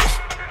 yo,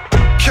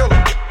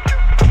 killer.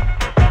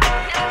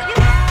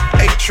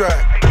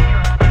 8-track.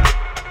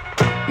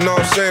 Know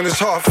what I'm saying? It's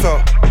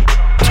heartfelt.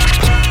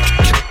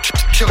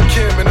 Killer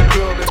Kim in the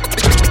building.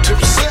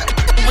 Dipset.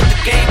 What the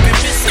game been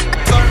missing?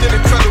 Something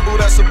incredible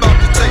that's about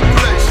to take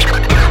place.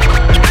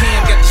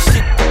 Cam got the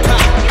shit to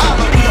pop.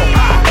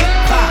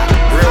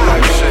 Real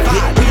life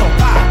shit.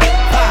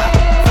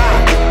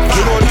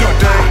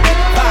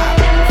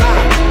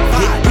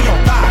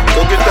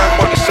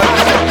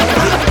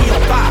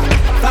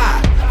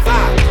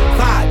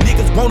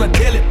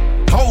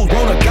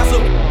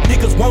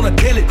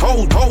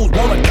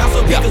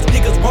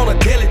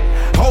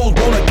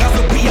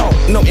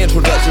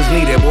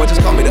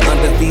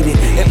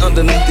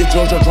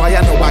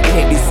 I know I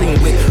can't be seen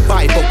with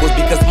bifocals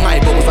because my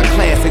vocals are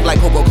classic like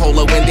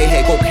Coca-Cola when they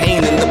had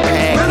cocaine in the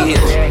package.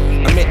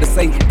 I meant to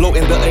say blow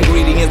in the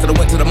ingredients that I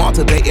went to the mall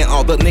today and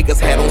all the niggas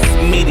had on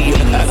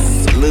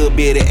mediums. Little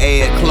bitty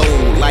ad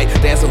clothes like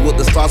Dancing with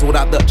the Stars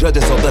without the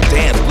judges on the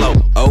dance floor.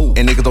 Oh,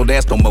 and niggas don't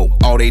dance no more.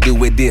 All they do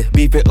is this,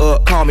 beef it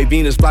up. Call me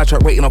Venus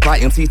flytrap waiting on fly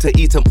MC to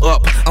eat them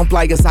up. I'm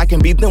fly as I can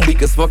be, them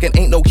weak as fucking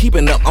ain't no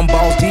keeping up. I'm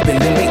balls deep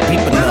and them ain't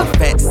deep enough.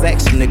 Fat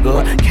section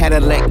nigga,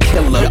 Cadillac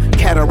killer,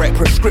 cataract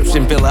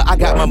prescription filler. I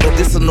got my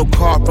medicinal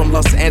card from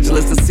Los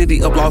Angeles, the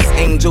city of Los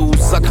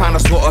Angeles. A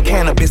connoisseur of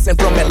cannabis and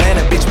from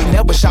Atlanta, bitch. We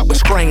never shop with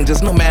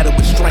strangers, no matter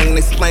what strain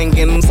they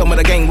slangin'. Some of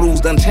the gang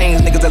rules done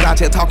changed. Niggas is out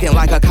here talking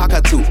like a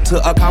cockatoo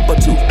to a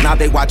cockatoo. Now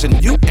they watching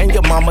you and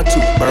your mama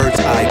too. Bird's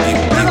eye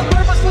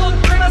view.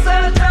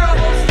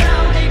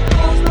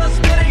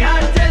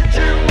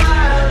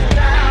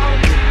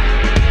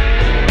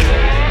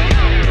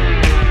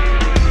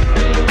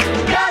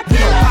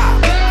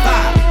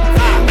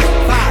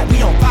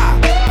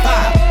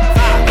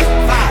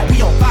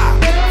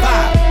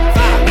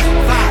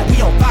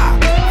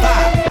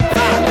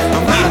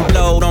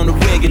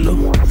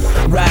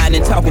 Riding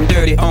and talking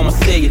dirty on my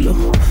cellular.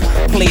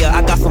 Player,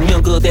 I got some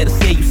young girls that'll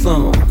sell you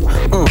some.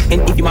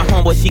 And if you my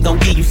homeboy, she gon'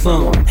 give you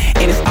some.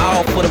 And it's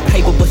all for the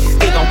paper, but she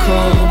still gon'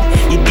 come.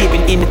 You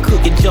dipping in the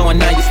cookie jar and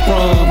now you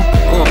sprung.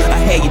 I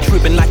had you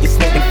tripping like you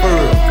smoking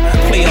fur.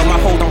 Player, my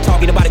hoe don't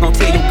talk, nobody gon'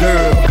 tell your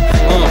girl.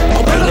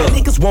 Okay, look,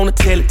 niggas wanna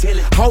tell it.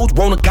 Hoes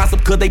wanna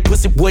gossip cause they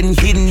pussy wasn't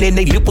hidden and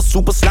they lip was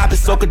super sloppy.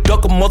 Sucker,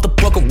 duck a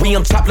motherfucker,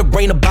 I'm top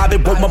Lorraine Bobby.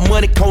 Want my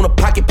money, corner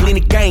pocket, plenty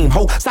game.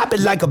 Ho, stop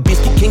it like a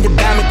biscuit, king of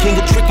diamond, king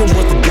of trickin'.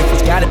 What's the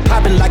difference? Got it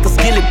poppin' like a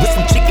skillet with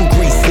some chicken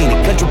grease in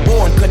it. Country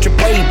born, country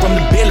brave, from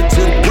the belly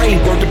to the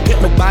grave. Word to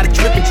pimp, nobody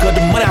trippin' cause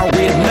the money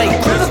already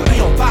made. Cause we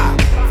on fire,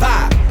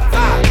 fire,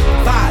 fire,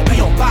 fire.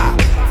 We on fire,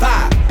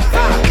 fire,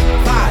 fire,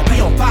 fire.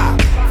 We on fire,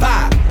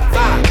 fire,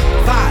 fire,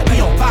 fire. We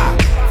on fire,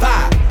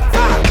 fire,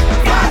 fire,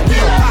 fire. We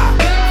on fire,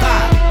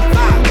 fire,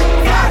 fire,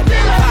 fire.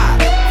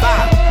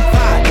 Fire,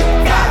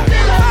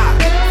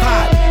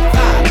 fire,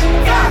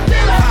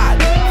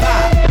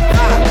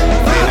 fire,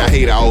 Man, I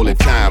hate her all the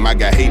time. I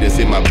got haters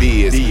in my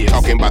biz.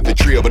 Talking about the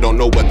trill, but don't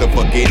know what the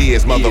fuck it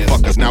is.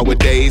 Motherfuckers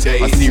nowadays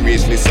are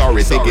seriously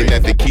sorry. Thinking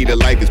that the key to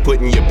life is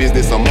putting your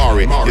business on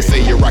Maury. You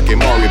say you're rockin'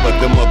 Maury, but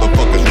the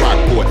motherfuckers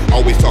Rockport.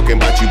 Always talking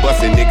about you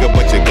bustin', nigga,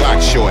 but your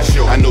Glock short.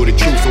 I know the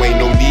truth, so ain't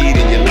no need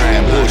in your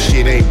lying.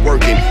 Bullshit ain't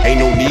working, ain't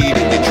no need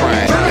in your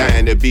trying.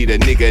 Dying to be the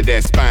nigga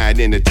that's spying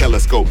in the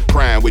telescope.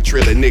 Crying with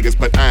trillin' niggas,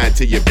 put iron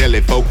to your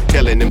belly, folk.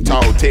 Telling them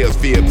tall tales,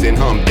 fibs, and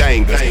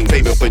humdangers.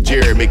 Saving for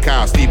Jeremy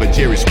Kyle, Steven,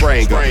 Jerry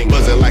Spranger.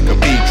 Buzzing like a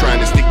bee, trying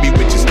to stick me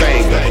with your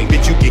stanger.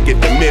 Bitch, you can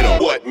get the middle.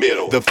 What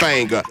middle? The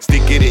finger.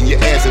 Stick it in your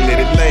ass and let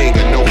it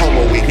linger. No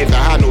homo, we hit the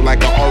high note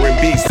like an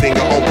R&B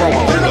singer on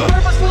promo. Hold up.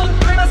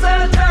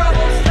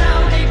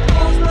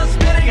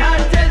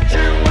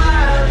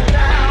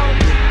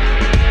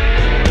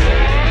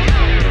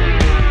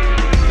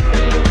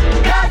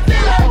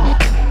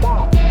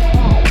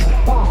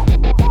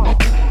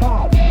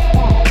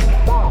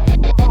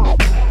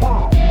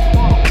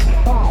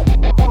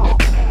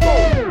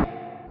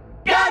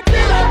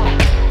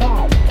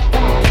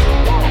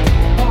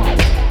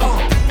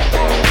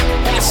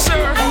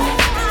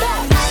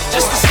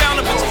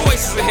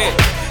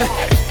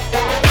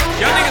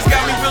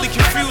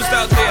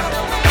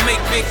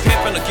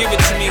 Give it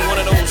to me, one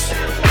of those.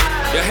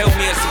 Y'all help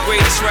me as the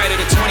greatest writer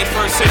of the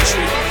 21st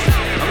century.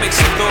 I make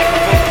some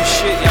thought-provoking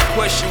shit. Y'all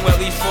question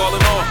whether he's falling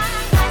off.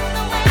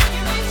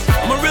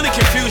 I'ma really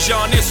confuse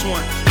y'all on this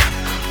one.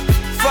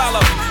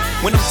 Follow.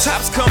 When them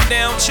tops come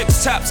down,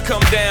 chicks' tops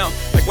come down.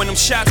 Like when them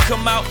shots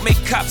come out,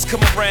 make cops come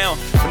around.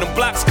 When them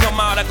blocks come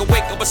out, I can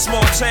wake up a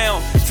small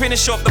town.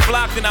 Finish off the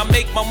block, then I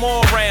make my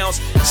more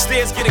rounds. The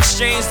stairs get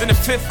exchanged, then the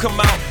fifth come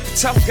out. The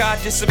tough guy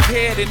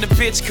disappeared, and the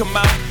bitch come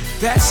out.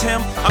 That's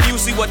him, I'm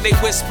usually what they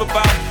whisper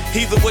about.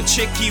 Either what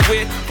chick he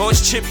with, or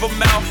his chip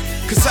him out.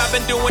 Cause I've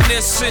been doing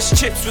this since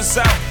Chips was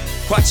out.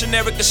 Watching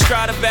Eric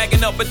Estrada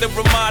bagging up at the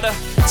Ramada.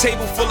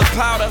 Table full of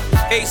powder.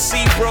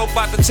 AC bro,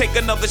 about to take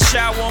another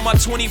shower on my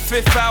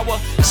 25th hour.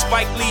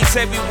 Spike Lee's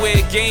everywhere,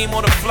 game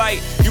on the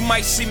flight. You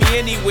might see me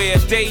anywhere, a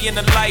day in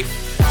the life.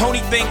 Only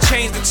thing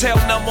changed, the tail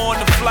number on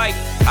the flight.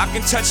 I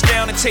can touch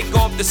down and take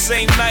off the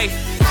same night.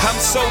 I'm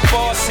so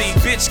bossy,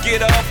 bitch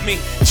get off me.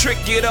 Trick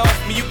get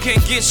off me, you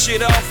can't get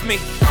shit off me.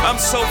 I'm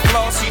so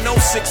flossy, no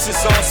sixes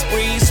on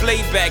sprees.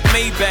 Lay back,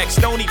 Maybachs,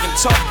 don't even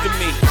talk to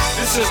me.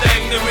 This is the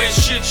ignorant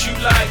shit you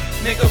like.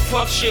 Nigga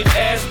fuck shit,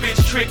 ass bitch,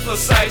 trick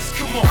precise.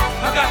 Come on,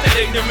 I got that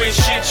ignorant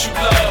shit you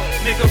love.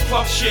 Nigga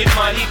fuck shit,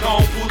 money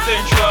gon' booth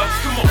and drugs.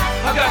 Come on,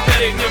 I got that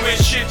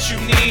ignorant shit you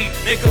need.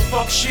 Nigga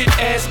fuck shit,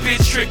 ass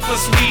bitch, trick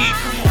plus weed.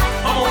 Come on,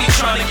 I'm only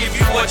trying to give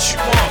you what you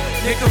want.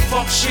 Nigga,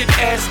 fuck shit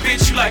ass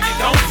bitch, you like it,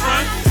 don't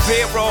front.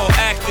 They're all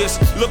actors,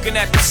 looking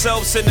at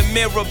themselves in the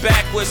mirror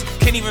backwards.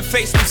 Can't even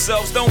face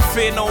themselves, don't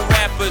fear no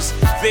rappers.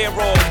 They're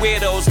all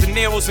weirdos, De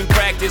Niro's in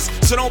practice.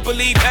 So don't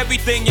believe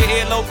everything your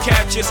earlobe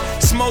captures.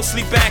 It's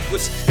mostly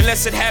backwards,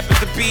 unless it happens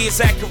to be as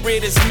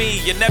accurate as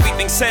me. And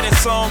everything said in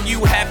song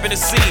you happen to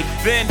see.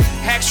 Then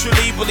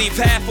actually believe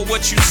half of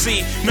what you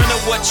see, none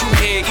of what you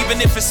hear,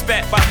 even if it's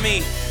spat by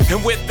me.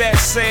 And with that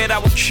said, I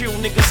would kill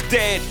niggas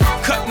dead,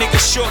 cut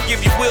niggas short,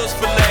 give you wheels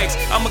for legs.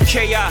 I'm a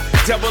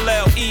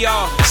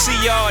K-I-double-L-E-R,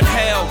 C-R in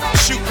hell,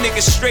 shoot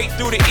niggas straight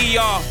through the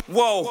ER.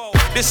 Whoa,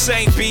 this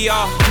ain't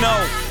BR,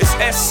 no, it's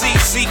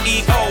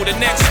S-C-C-E-O, the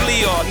next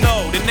Leo,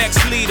 no, the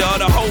next leader of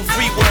the whole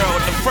free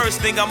world. The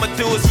first thing I'ma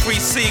do is free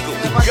Siegel.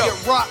 If I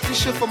get rocked,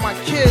 this shit for my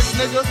kids,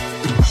 nigga.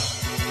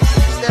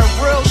 It's that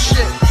real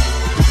shit.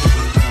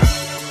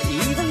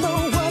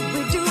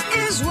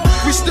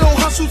 We still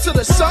hustle till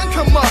the sun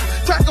come up.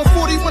 Crack a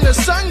 40 when the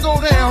sun go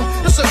down.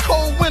 It's a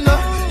cold winter.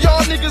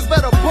 Y'all niggas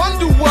better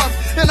bundle up.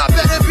 And I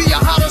better be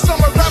a hotter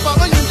summer rapper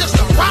than you just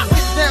to rock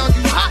it down.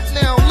 You hot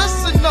now,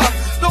 listen up.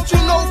 Don't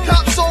you know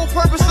cops' sole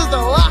purpose is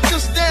to lock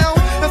us down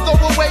and throw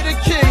away the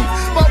key?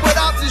 But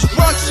without this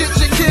drug shit,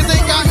 your kids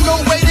ain't got no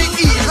way to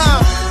eat,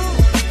 huh?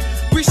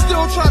 We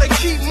still try to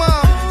keep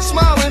mom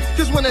smiling.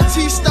 Cause when the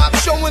teeth stop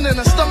showing and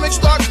the stomach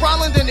start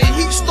growling, then the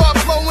heat start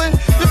flowing.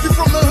 If you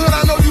from the hood,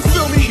 I know you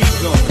feel me.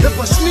 If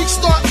a sneak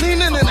start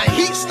leaning and the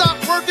heat stop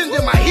working,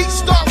 then my heat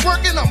start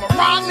working. I'ma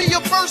rob me a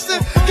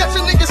person, catch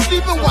a nigga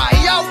sleeping while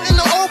he out in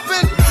the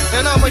open,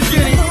 and I'ma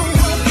get him.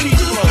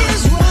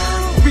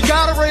 We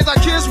gotta raise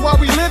our kids while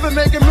we live and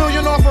make $1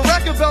 million off a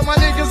record belt. My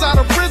niggas out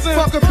of prison,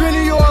 fuck a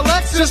Benny or a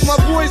Lexus. My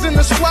boys in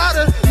the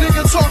squatter,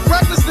 nigga talk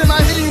reckless, then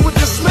I hit him with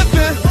the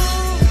smithing.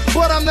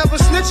 But I'm never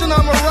snitching,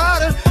 I'm a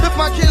rider. If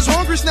my kid's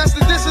hungry, snatch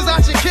the dishes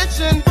out your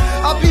kitchen.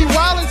 I'll be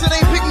wildin' till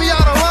they pick me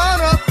out of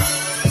lineup.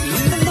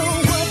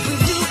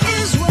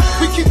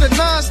 We keep the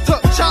nines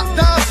tucked, chop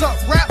dimes up,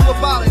 rap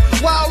about it.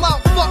 Wild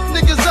out, fuck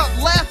niggas up,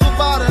 laugh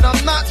about it.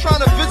 I'm not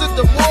trying to visit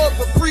the morgue,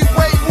 but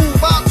freeway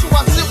move out till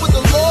I sit with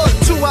the Lord.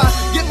 Till I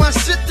get my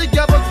shit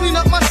together, clean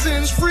up my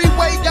sins.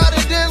 Freeway got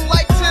it in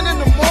like 10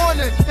 in the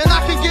morning. And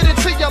I can get it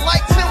to you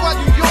like 10 while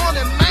you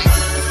yawning, man.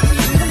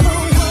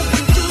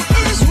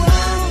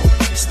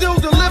 Still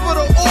deliver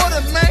the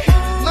order, man.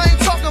 I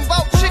ain't talking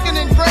about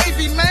chicken and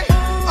gravy, man.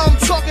 I'm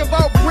talking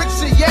about bricks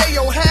and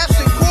yayo, halves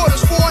and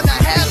quarters, 4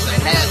 1/2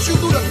 and halves. You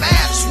do the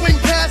math, swing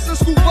past and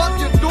scoop up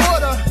your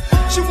daughter.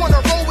 She wanna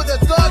roll with a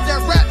thug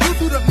that rap. You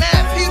do the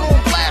math, he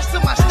on blast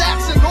till my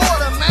stacks in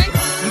order, man.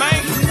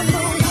 Man,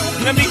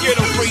 let me get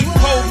 'em free.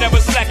 Cold never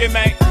slacking,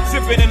 man.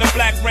 Sipping in the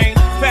black rain,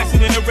 faster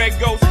than the red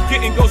ghost.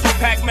 Getting ghosts with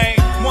Pac-Man.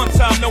 One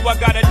time, know I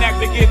got a knack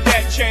to get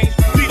that change.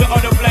 Leader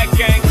of the black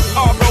gang,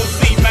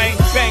 R.O.C. man.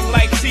 Bang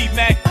like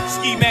T-Mac,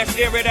 ski mask,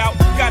 air it out.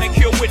 Gotta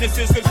kill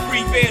witnesses cause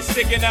free bears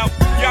sticking out.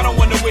 Y'all don't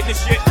wanna witness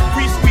shit.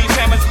 Free squeeze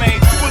hammers, man.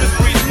 Bullets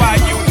breeze by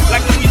you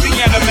like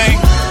Louisiana, man.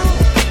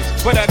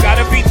 But I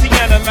gotta be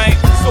Tiana, man.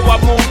 So I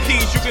move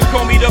keys, you can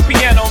call me the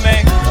piano,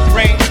 man.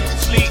 Rain,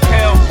 sleet,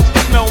 hell,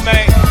 snow,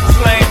 man.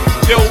 Slang,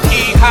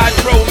 dope-E,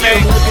 hydro,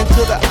 man. Look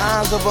into the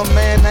eyes of a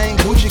man named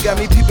Gucci. Got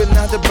me peeping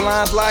out the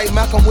blinds like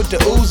Malcolm with the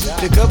Uzi.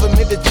 The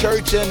government, the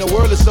church, and the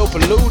world is so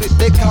polluted.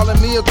 They calling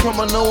me a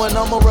criminal and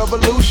I'm a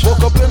revolution.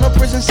 Woke up in a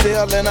prison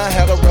cell and I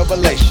had a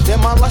revelation. Then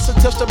my life's a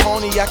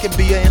testimony, I can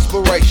be an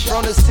inspiration.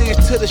 From the city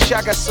to the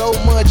shop, got so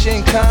much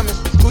in common.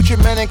 Gucci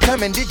man ain't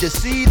coming, did you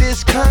see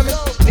this coming?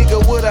 Nigga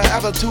with an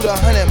altitude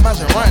 100 miles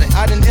and running.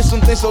 I done did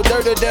some things so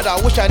dirty that I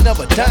wish I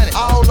never done it.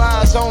 All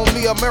eyes on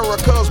me,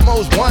 America's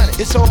most wanted.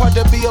 It's so hard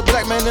to be a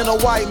black man in a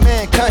white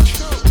man country.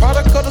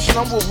 Product of the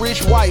slum with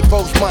rich white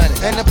folks money.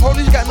 And the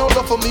police got no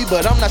love for me,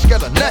 but I'm not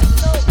scared of nothing.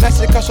 That's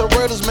it, cause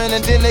raiders, man,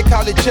 and then they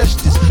call it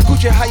justice.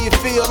 Gucci, how you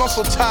feel? I'm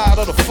so tired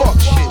of the fuck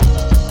shit.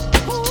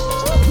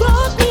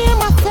 Look me in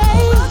my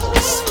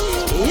face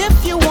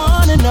if you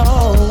wanna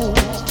know.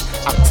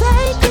 I'll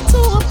take you to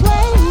a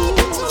place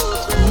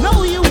you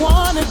know you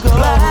wanna go.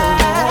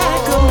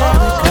 Black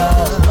America,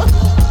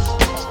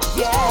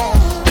 yeah,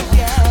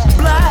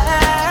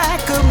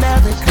 Black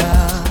America.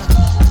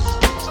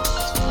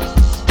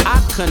 I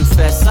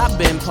confess I've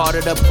been part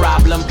of the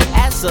problem.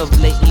 As of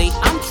lately,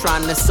 I'm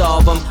trying to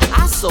solve them.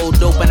 I so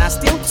dope and I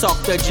still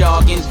talk the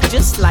jargon.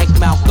 Just like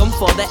Malcolm,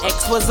 for the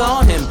X was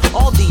on him.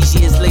 All these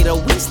years later,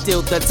 we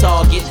still the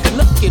target.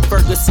 Look at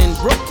Ferguson,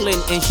 Brooklyn,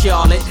 and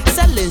Charlotte.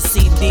 Selling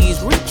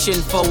CDs,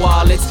 reaching for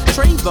wallets.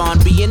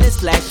 Trayvon being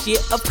his last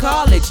year of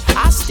college.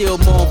 I still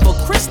mourn for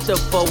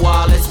Christopher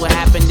Wallace. What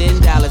happened in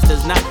Dallas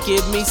does not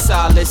give me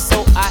solace.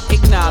 So I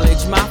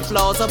acknowledge my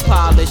flaws are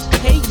polished.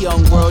 Hey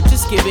young world,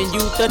 just giving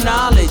you the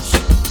knowledge.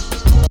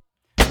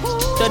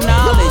 The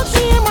knowledge.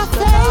 Look me in my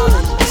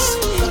face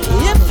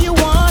if you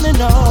wanna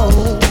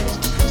know.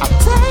 I'll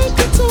take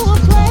you to a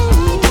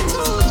place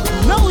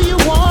you know you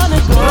wanna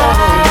go.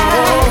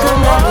 Black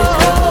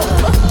America,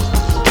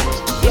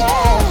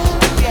 yeah,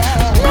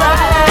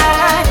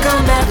 Black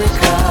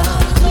America.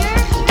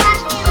 You're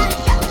rocking with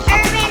the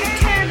Urban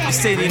Turbine.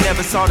 city,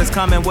 never saw this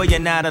coming, well, you're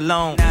not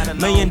alone. $1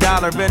 million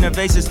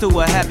renovations to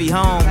a happy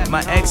home.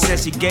 My ex said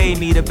she gave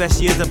me the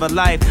best years of her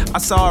life. I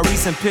saw a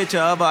recent picture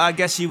of her, I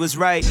guess she was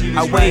right.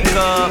 I wake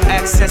up,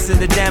 access to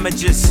the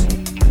damages.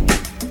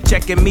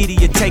 Checking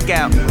media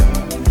takeout.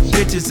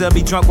 Pictures of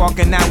me drunk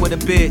walking out with a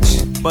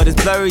bitch, but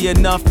it's blurry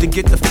enough to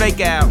get the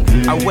fake out.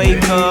 I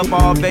wake up,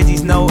 all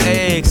veggies, no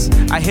eggs.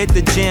 I hit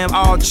the gym,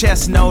 all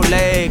chest, no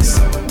legs.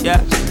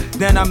 Yeah,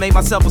 then I make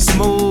myself a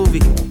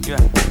smoothie. Yeah,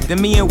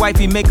 then me and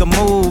wifey make a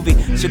movie.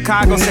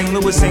 Chicago, St.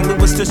 Louis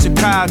to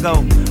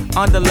Chicago.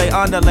 Underlay,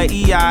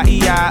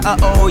 E-I.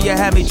 Uh-oh, you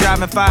had me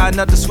driving far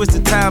enough to switch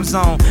the time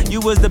zone. You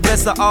was the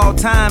best of all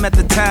time at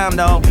the time,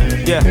 though.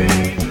 Yeah,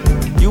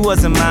 you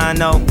wasn't mine,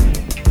 though.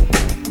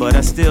 But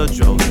I still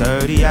drove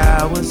 30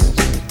 hours.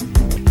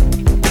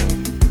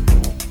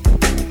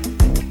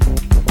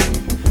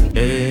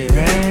 Yeah,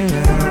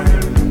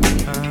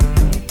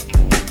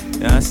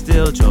 I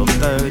still drove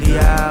 30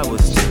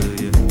 hours to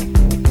you.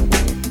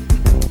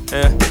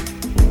 Yeah.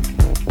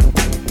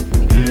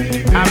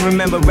 I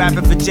remember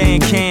rapping for Jay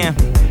and Cam.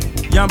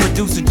 Young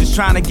producer just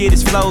trying to get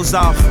his flows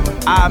off.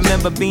 I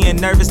remember being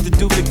nervous to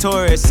do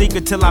Victoria's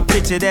Secret till I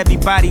pictured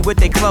everybody with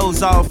their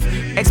clothes off.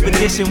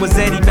 Expedition was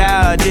Eddie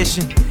Bauer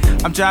edition.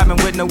 I'm driving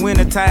with no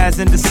winter tires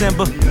in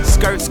December.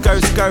 Skirt,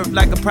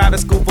 like a private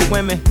school for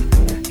women.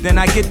 Then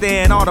I get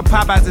there and all the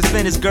Popeyes is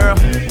finished, girl.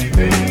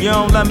 You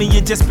don't love me,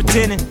 you're just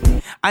pretending.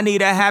 I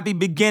need a happy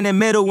beginning,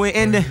 middle, and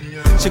ending.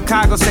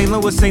 Chicago, St.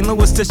 Louis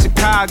to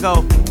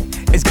Chicago.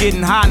 It's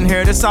getting hot in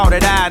here, that's all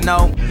that I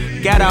know.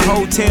 Got a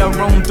hotel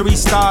room, 3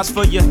 stars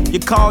for you. You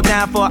call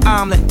down for an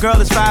omelet.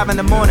 Girl, it's 5 in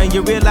the morning.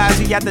 You realize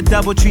you got the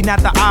DoubleTree, not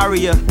the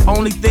Aria.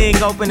 Only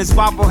thing open is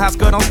Waffle House,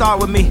 girl, don't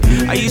start with me.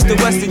 I used to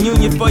Western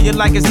Union for you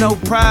like it's no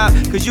pride.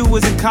 Cause you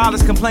was in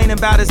college complaining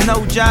about it's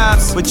no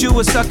jobs. But you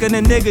was sucking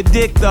a nigga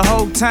dick the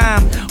whole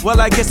time.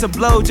 Well, I guess a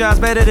blowjob's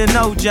better than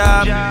no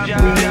job.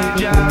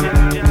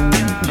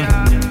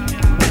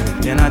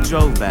 Then I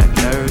drove back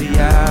 30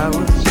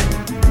 hours.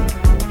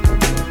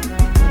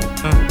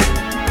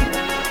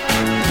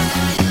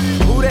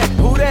 Who that?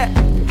 Who that?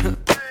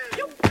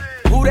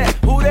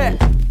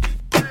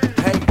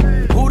 Hey,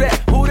 who that?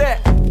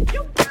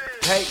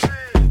 Hey.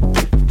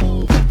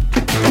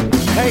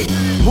 Hey,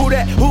 who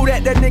that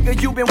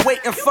nigga you been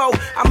waiting for?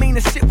 I mean,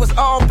 the shit was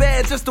all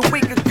bad just a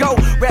week ago.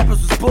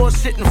 Rappers was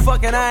bullshitting,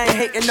 fucking, I ain't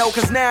hating no.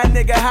 Cause now a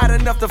nigga hot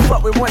enough to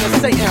fuck with one of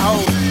Satan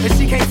hoes. And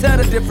she can't tell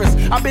the difference.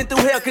 I've been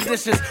through hell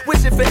conditions,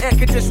 wishing for air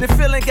conditioning,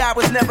 feeling God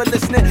was never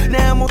listening.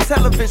 Now I'm on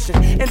television,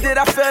 and did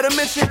I fail to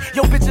mention?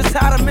 Yo, bitch is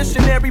tired of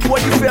missionary, boy,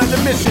 you failed the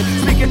mission.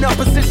 Speaking of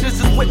positions,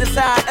 just witness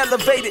how I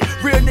elevated.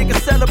 Real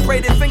niggas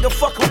celebrated, finger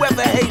fuck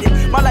whoever hated.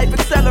 My life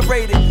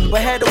accelerated,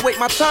 but had to wait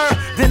my turn,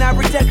 then I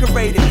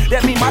redecorated.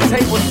 That mean my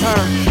tables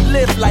turn.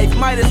 Live life,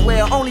 might as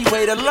well, only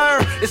way to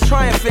learn is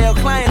try and fail.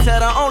 Clientele,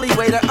 the only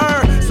way to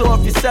earn. So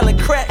if you're selling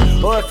crack,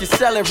 or if you're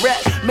selling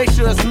rap, make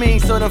sure it's mean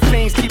so the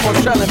fiends keep on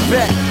trailing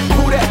back.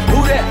 Who that,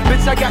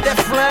 bitch, I got that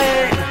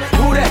flame.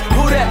 Who that,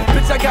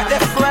 bitch, I got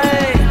that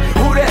flame.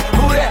 Who that,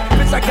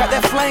 bitch, I got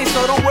that flame.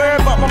 So don't worry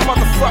about my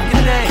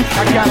motherfucking name.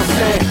 I gotta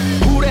say,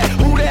 who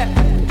that,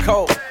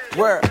 cold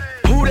word.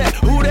 Who that,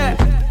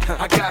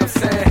 I gotta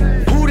say,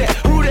 who that,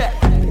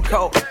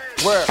 cold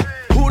word.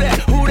 Who that,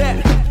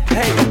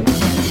 hey.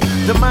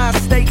 The mind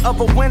state of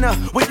a winner.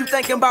 When you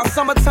thinking about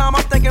summertime,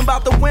 I'm thinking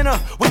about the winter.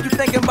 When you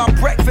thinking about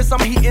breakfast,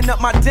 I'm heating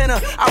up my dinner.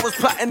 I was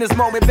plotting this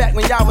moment back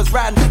when y'all was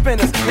riding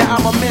spinners. Now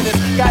I'm a menace,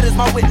 God is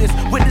my witness.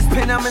 With this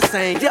pen, I'm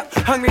insane. Yep,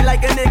 hungry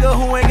like a nigga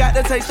who ain't got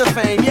the taste of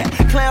fame. Yeah,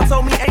 Clown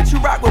told me, ain't you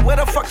rock, but where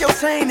the fuck your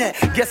chain at?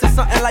 Guess it's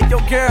something like your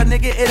girl,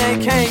 nigga, it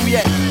ain't came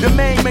yet. The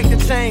main make the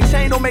chain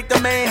don't make the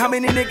main. How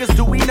many niggas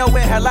do we know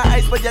with hella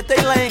ice, but yet they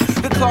lame?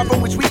 The cloth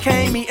from which we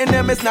came, me and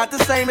them is not the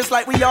same. It's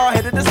like we all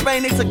headed to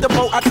Spain. They took the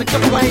boat, I took the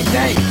plane.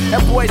 Dang,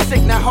 that boy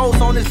sick, now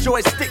hoes on his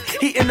joystick.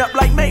 Heating up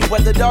like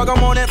Mayweather, dog,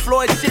 I'm on that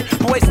Floyd shit.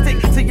 Boy,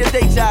 stick to your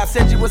day job,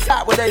 said you was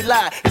hot where they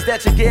lie. Is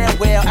that your gal?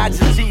 Well, I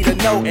just G to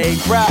know a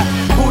bride.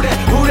 Who that,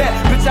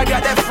 bitch, I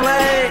got that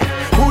flame.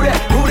 Who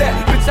that,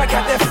 bitch, I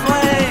got that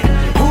flame.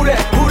 Who that,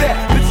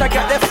 bitch, I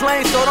got that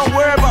flame. So don't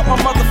worry about my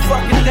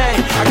motherfucking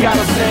name. I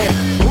gotta say,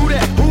 who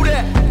that,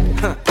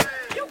 huh.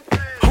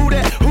 Who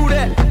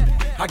that,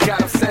 I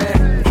gotta say,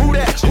 who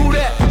that,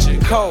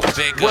 cold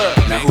word.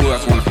 Now who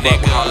else wanna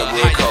fuck with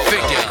Hollywood Cole?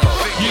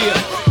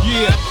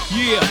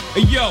 Yeah,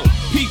 hey yo,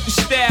 peep the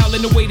style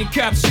and the way the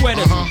cops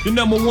sweaters. The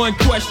number one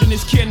question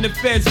is, can the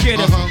feds get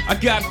us? I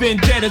got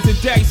vendettas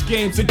and dice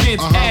games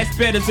against ass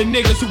betters and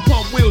niggas who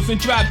pump wheels and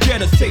drive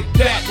jettas. Take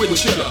that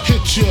with ya.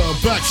 Hit ya,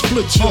 back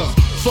split ya.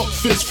 Fuck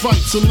fist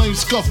fights and lame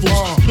scuffles.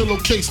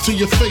 Pillowcase to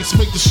your face,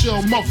 make the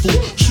shell muffle.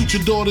 Shoot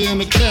your daughter in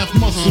the calf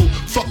muscle.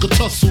 Fuck a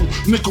tussle,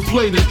 nickel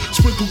plated.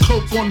 Sprinkle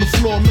coke on the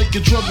floor, make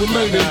it drug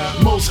related.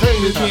 Most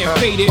hated. Can't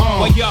fade it.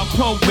 While y'all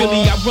punk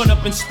Willie, I run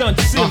up and stunt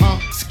silly.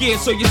 Scared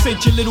so you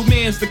sent your little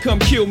mans to come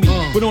kill me.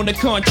 But on the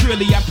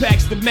contrary, I Strap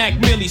packs to Mac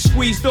Millie,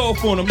 squeezed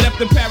off on them. Left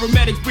the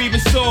paramedics breathing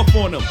soft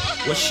on them.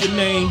 What's your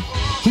name?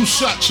 Who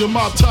shot your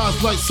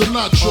Martins like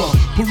Sinatra?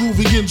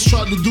 Peruvians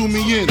tried to do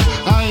me in.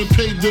 I ain't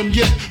paid them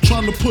yet.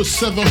 Trying to push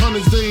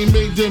 700s, they ain't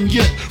made them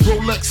yet.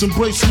 Rolex and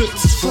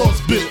bracelets is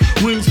frostbit.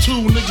 Rings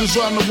too, niggas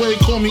riding away,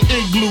 call me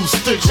igloo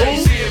stick.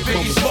 Jay-Z and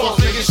Biggie Smalls,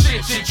 nigga,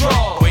 shit you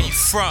draw. Where you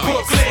from?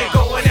 Brooklyn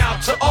going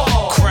out to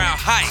all. Crown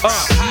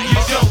Heights.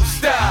 You don't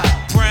stop.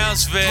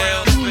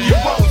 Brownsville. You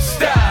won't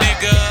stop.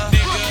 Nigga.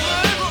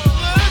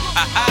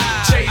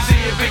 Jay-Z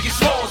and Biggie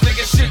Smalls,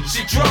 nigga, shit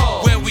you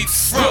draw. Where we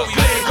from?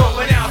 Brooklyn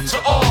going out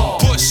to all.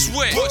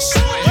 Bushwick. You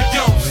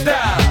don't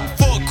stop.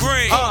 Fort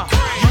Greene.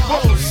 You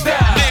won't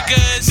stop.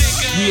 Niggas.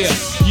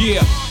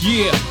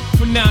 Yeah.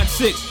 For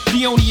 9-6,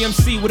 the only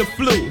MC with a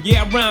flu.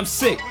 Yeah, I rhyme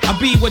sick. I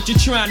be what you're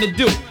trying to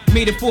do.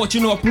 Made a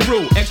fortune off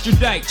Peru.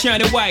 Extradite,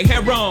 China white,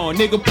 hair on.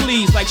 Nigga,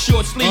 please, like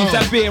short sleeves,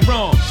 I bear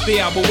wrong. Stay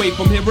out away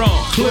from here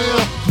on.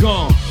 Clear.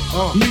 Gone.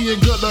 Me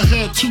and Gunna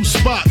had 2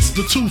 spots.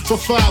 The 2 for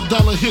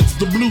 $5 hits,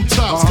 the blue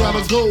tops.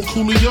 Gotta go,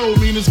 Coolio,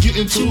 mean it's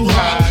getting too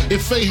hot.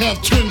 If they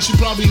have twins, she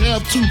probably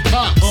have 2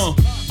 pops.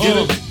 Get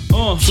it?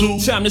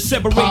 Time to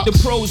separate the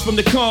pros from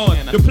the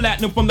cons, the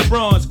platinum from the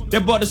bronze,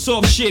 that butter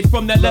soft shit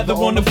from that leather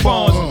on the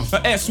fawns, a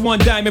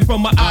S1 diamond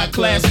from my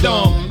I-class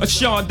dome, a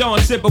Sean Dawn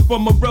sipper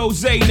from a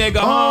rosé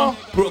nigga,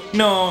 Brook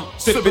non,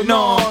 sippin'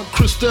 on.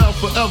 Cristal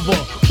forever,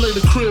 play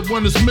the crib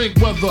when it's make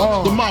weather.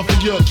 The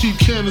mafia keep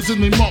cannons in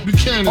they Mark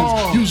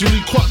Buchanans.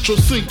 Usually Quattro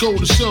Cinco,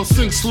 the shell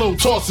sink slow,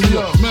 tossing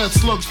ya. Mad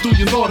slugs through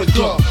your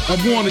Nautica,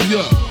 I'm warning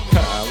ya.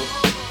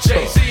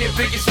 Jay-Z and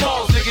Biggie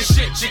Smalls, nigga,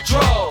 shit you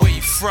draw. Where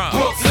you from?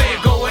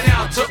 Brooklyn going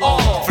out to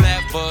all.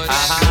 Flatbush.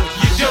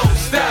 You don't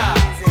stop.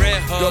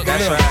 Red Hook.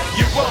 That's right.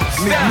 You won't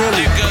stop.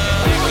 Nigga.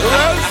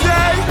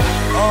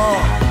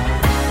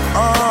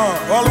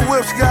 All the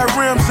whips got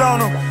rims on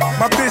them.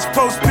 My bitch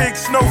post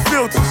pics, no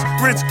filters.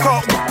 Rich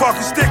Carlton,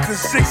 parking stickers,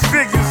 6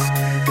 figures.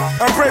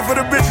 I pray for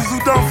the bitches who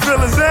don't feel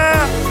us,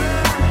 yeah.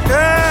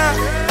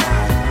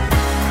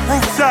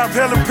 Rooftop,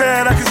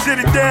 helipad, I can sit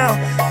it down.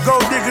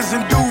 Gold diggers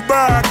in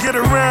Dubai, I get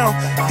around.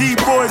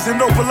 D-boys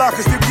and Opalaka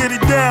still get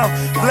it down.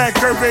 Black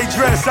curvy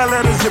dress, I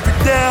let her zip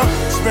it down.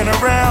 Spin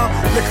around,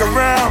 lick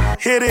around,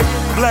 hit it.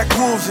 Black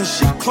wolves in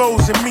sheep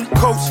clothes and mink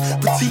coats.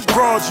 Petite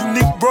broads,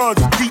 unique broads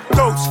with deep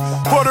throats.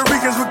 Puerto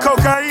Ricans with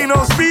cocaine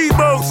on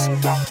speedboats.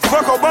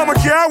 Fuck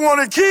Obamacare, I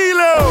want a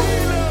kilo.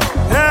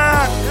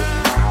 Yeah.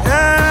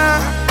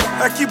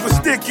 I keep a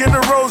stick in the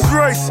Rolls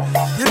Royce.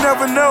 You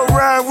never know,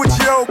 ride with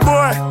your old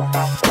boy.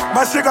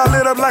 My shit got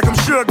lit up like I'm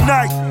Suge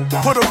Knight.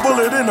 Put a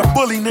bullet in a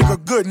bully nigga,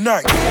 good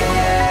night.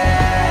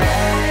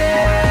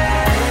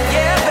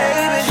 Yeah,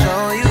 baby,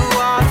 show you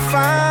all the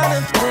finer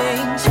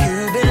things.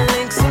 Cuban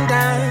links and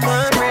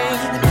diamond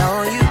rings. I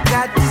know you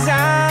got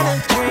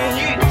designer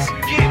dreams.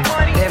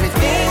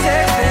 Everything's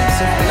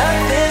expensive,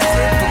 nothing's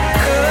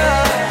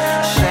typical.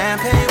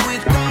 Champagne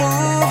with the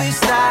movie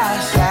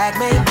stars. Flag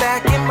made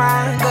back in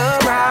my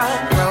garage.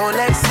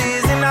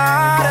 Rolexes and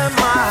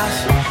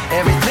Audemars.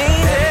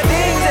 Everything's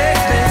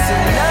expensive,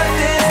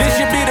 nothing's This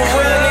should be the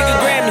real nigga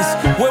Grammys,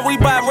 where we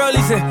buy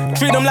rollies and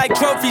treat them like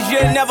trophies.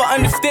 You'll never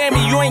understand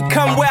me, you ain't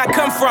come where I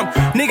come from.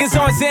 Niggas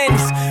on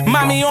Xannies,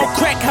 mommy on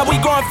crack, how we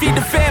gon' feed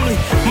the family?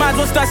 Might as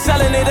well start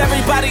selling it,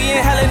 everybody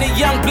inhaling it.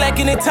 Young, black,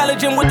 and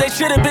intelligent, what they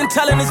should've been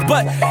telling us.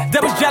 But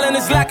that was gelling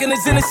us, locking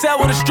us in a cell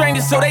with a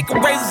stranger so they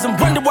could raise us and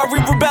wonder why we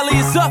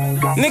rebellious up.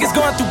 Niggas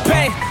going through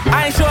pain,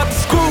 I ain't show up to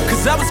school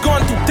cause I was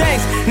going through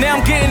things. Now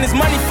I'm getting this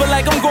money, feel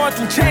like I'm going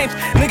through change.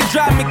 Niggas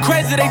drive me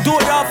crazy, they do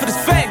it all for this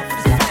fame.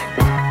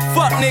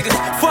 Fuck niggas,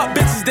 fuck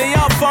bitches, they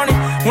all phony.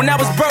 When I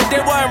was broke,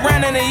 they wasn't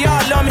around and they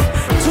all love me.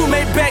 2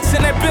 Maybachs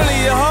in that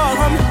Billy, a hard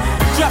homie.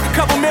 Dropped a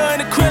couple mil in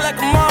the crib like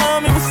a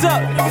mom, homie. What's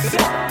up?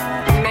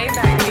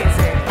 Maybach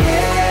music.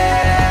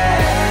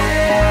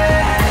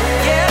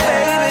 Yeah,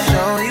 baby,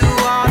 show you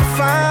all the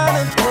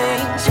finer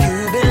things.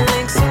 Cuban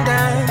links and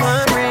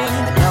diamond rings.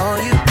 I know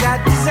you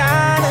got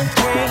designer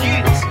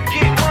dreams.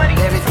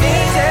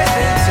 Everything's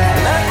expensive,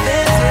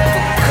 nothing's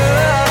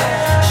typical.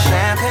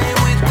 Champagne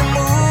with the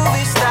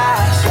movie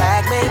stars.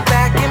 Flag made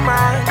back in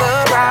my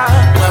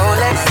garage.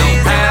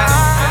 Rolexes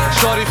and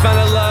Shorty fell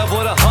in love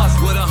with a hustle.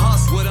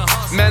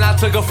 Man, I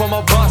took her from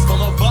a bus.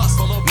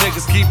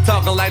 Niggas keep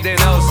talking like they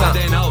know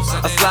something.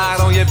 I slide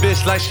on your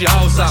bitch like she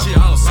owes something.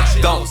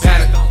 Don't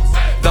panic,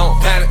 don't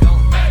panic.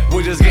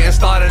 We just getting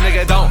started,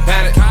 nigga, don't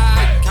panic.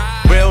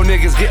 Real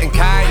niggas getting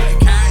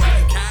kited.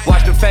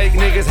 Watch the fake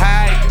niggas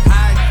hide.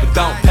 But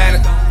don't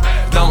panic,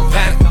 don't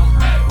panic.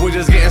 We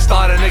just getting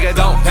started, nigga,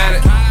 don't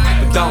panic.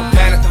 But don't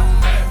panic,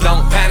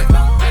 don't panic.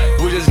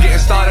 We just getting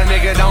started,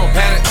 nigga, don't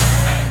panic.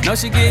 Know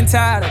she getting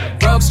tired of the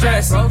broke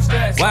stress.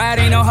 Why it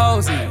ain't no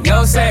hoes in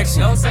your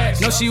section?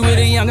 Know she with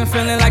a young and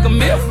feeling like a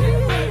myth.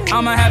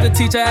 I'ma have to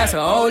teach her ass a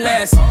old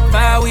lesson.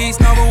 5 weeks,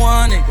 number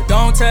 1, nigga,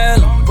 don't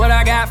tell him. But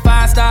I got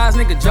 5 stars,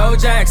 nigga, Joe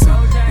Jackson.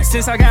 And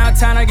since I got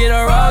time to get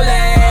a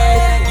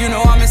Rolex, you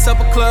know I'm in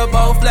supper club,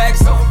 both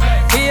flex.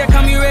 Here,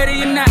 come you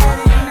ready or not?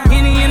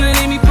 Henny in the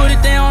let me put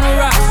it down on the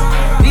rocks.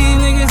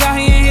 These niggas out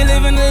here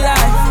living the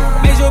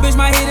life. Major bitch,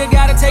 my hitter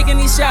gotta take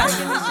any shots.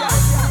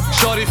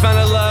 Shorty fell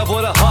in love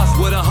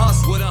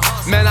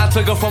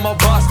took her from a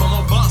bus.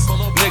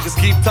 Niggas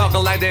keep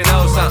talking like they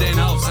know something.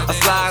 I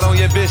slide on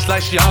your bitch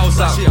like she hoes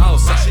something.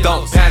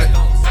 Don't panic,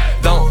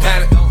 don't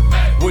panic.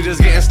 We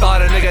just getting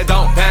started, nigga,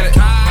 don't panic.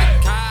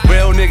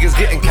 Real niggas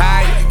getting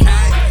kite.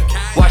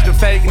 Watch the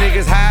fake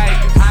niggas hide.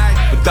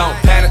 But don't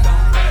panic,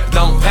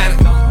 don't panic.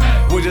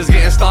 We just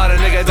getting started,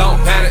 nigga, don't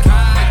panic.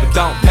 But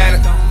don't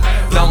panic,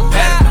 don't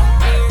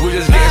panic. We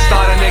just getting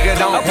started, nigga,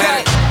 don't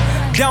panic.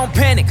 Don't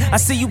panic, I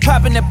see you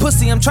popping that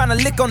pussy. I'm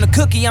tryna lick on the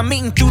cookie, I'm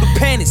eating through the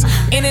panties.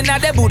 In and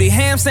out that booty,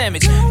 ham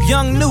sandwich.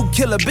 Young new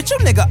killer, bitch, you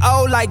nigga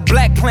old like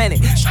Black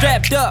Planet.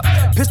 Strapped up,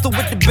 pistol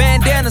with the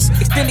bandanas.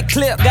 Extended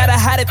clip, gotta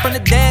hide it from the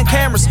damn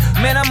cameras.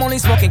 Man, I'm only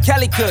smoking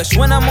Cali Kush.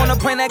 When I'm on a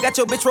plane, I got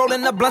your bitch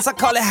rolling the blunts, I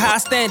call it high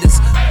standards.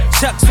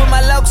 Chucks with my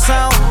low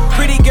song.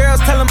 Pretty girls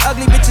tell them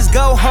ugly bitches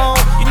go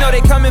home. You know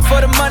they coming for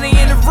the money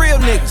and the real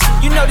niggas.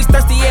 You know these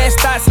thirsty ass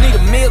thoughts need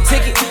a meal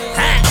ticket.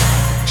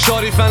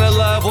 Shorty fell in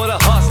love with a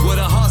hustle.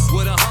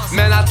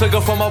 Man, I took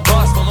her from a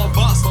bus.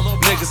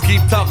 Niggas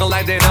keep talking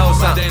like they know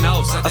something.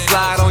 I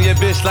slide on your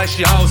bitch like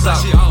she hoes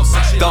something.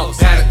 Don't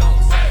panic,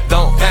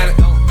 don't panic.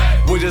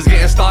 We just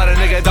getting started,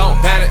 nigga, don't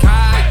panic.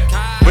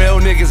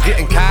 Real niggas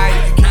getting kite.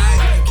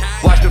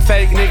 Watch the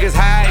fake niggas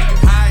hide.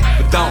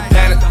 But don't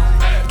panic,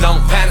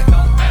 don't panic.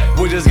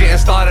 We just getting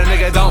started,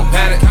 nigga, don't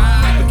panic.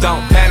 But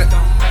don't panic,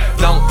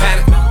 don't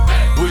panic.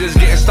 We just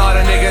getting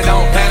started, nigga,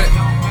 don't panic.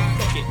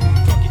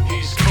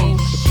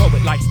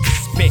 Poet likes to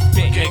spit,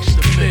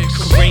 gangsta mix.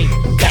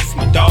 Kareem, that's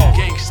my dog.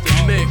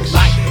 Gangsta mix.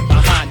 Life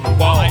behind the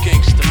walls.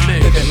 Gangsta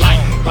mix. Living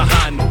life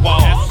behind the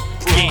walls.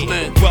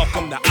 Brooklyn. Yeah.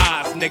 Welcome to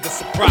Oz, nigga.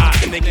 Surprise,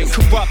 nigga.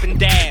 Corrupt and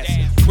dash.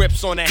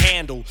 Grips on the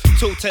handle.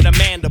 Two to the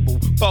mandible.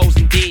 Foes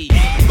and D's.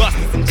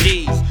 Busters and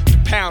G's.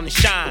 Pound and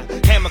shine.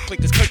 Hammer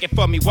clickers clicking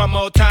for me one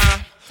more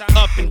time.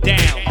 Up and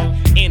down,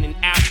 in and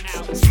out,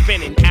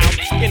 spinning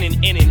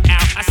in and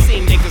out. I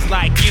seen niggas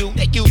like you,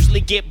 they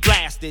usually get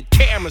blasted.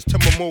 Cameras to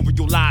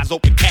memorialize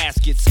open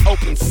caskets,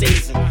 open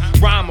season,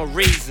 rhyme or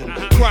reason.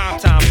 Crime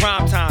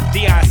time,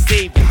 D.I.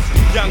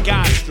 Stevens, Young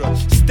Astra,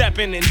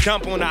 stepping and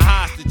dump on the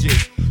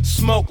hostages.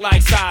 Smoke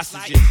like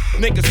sausages,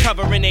 niggas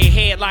covering their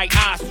head like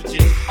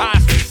ostriches.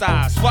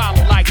 Ostracized,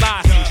 swallow like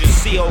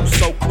lozenges. CO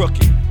so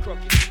crooked,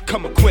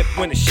 come equipped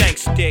when the shank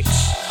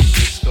sticks.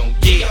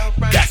 Yeah,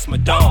 that's my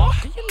dog.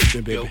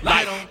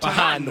 Life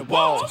behind the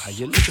walls.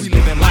 We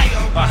living life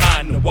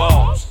behind the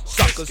walls.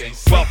 Suckers,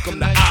 welcome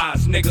to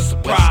Oz, niggas.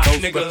 Surprise,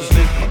 niggas.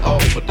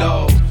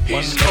 Overdose.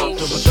 East Coast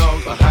to my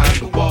dogs behind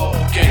the wall.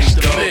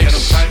 Gangsta mix. And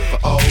I'm tight for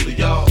all of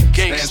y'all.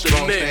 Stand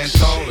strong, stand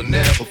tall, and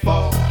never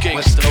fall.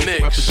 Gangsta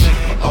mix. Represent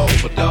for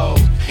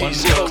overdose.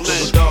 East Coast to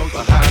my dogs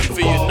behind the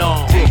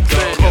wall.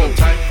 And I'm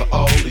tight for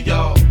all of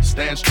y'all.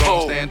 Stand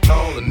strong, stand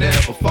tall, and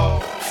never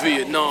fall.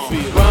 Vietnam.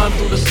 Rhyme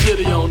through the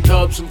city on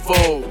dubs and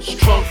Vogues.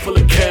 Trunk full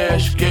of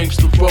cash,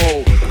 gangsta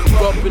roll.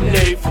 Corrupt and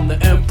A from the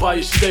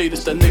Empire State.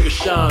 It's that nigga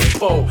Sean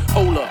Poe.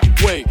 Hold up,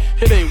 wait,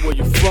 it ain't where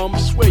you from.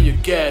 It's where you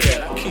get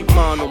at. I keep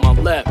mine on my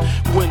lap.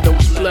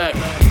 Windows black,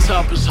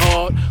 top is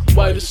hard,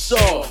 white is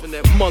soft. And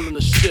that mullin'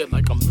 the shit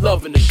like I'm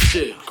loving the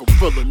shit.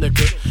 Gorilla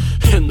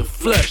nigga, in the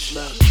flesh.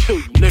 Now kill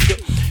you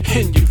nigga,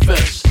 in your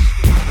vest.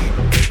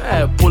 I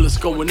have bullets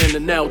going in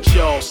and out,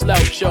 y'all.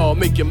 Slouch, y'all,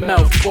 make your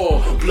mouth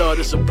pour. Blood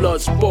is a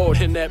blood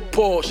sport in that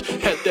Porsche.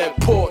 At that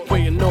port,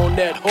 waiting on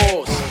that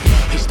horse.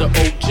 It's the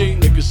OG,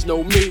 niggas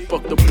know me,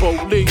 fuck the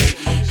police.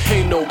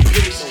 Ain't no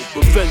peace,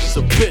 revenge is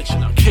a bitch,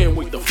 and I can't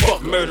wait to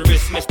fuck.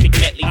 Murderous Mystic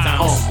Medley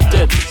times.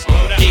 Deadly.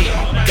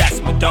 Yeah,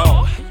 that's my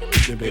dog.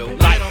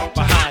 Life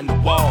behind the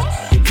walls.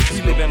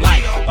 We living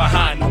life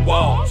behind the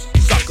walls.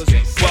 Suckers,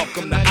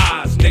 welcome to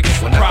Oz,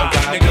 niggas. When I arrived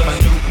at my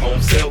new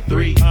home, cell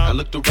 3, I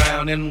looked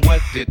around and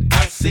what did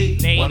I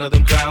see? One of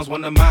them clowns,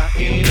 one of my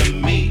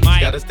enemies.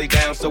 Gotta stay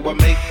down so I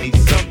make me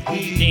some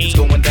heat. It's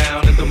going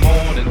down in the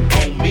morning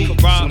on me.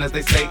 Soon as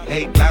they say,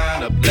 hey,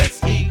 line up,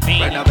 let's eat.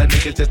 Right now that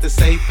nigga just as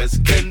safe as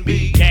can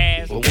be.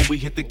 But when we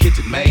hit the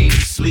kitchen, man, you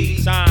sleep.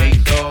 Hey,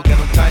 dog, and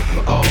I'm tight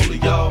for all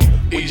of y'all.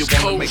 When you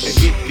wanna make a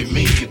hit, give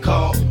me a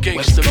call.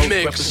 Gangsta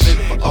mix. Represent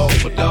for all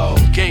the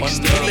dogs.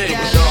 Gangsta mix.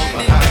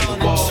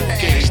 Behind the wall.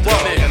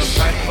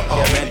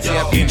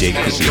 DJ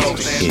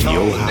Cookies in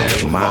your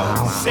house, my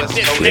house.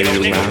 Spread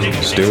it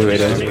around, stir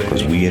it up,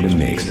 cause we in the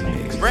mix.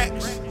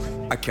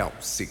 I count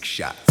 6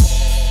 shots.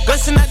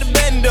 Bustin' out the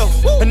bando,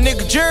 a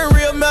nigga jury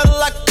real metal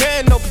like a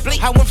piano.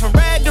 I went from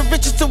rag to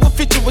riches to a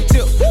feature with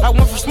tip. I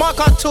went from smart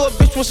car to a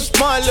bitch with some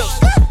smart lips.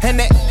 And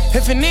that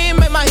if it need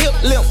make my hip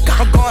limp.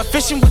 I'm going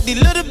fishing with these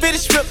little bitty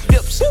strip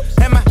dips.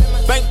 And my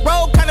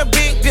bankroll kinda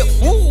big dip.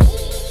 Woo.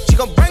 She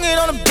gon' bring it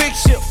on a big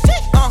ship.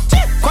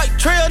 Quite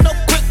trail, no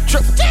quick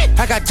trip.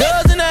 I got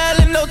drugs in the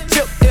alley, no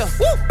tip. Yeah.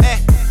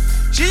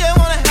 She just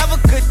wanna have a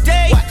good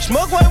day.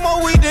 Smoke way more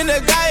weed than the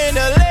guy in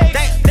LA.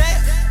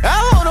 I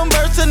hold them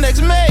birds till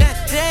next May.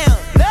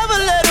 Never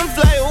let them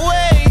fly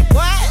away.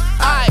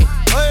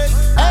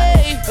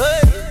 Hey,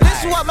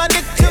 this is what my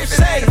nigga Tip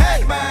say.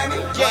 Hey,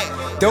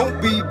 yeah. Don't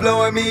be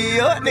blowing me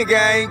up, nigga,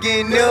 I ain't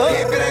getting up.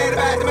 If it ain't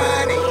about the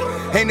money,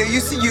 Ain't no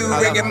use to you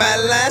ringing my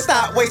line,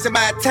 stop wasting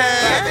my time.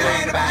 If it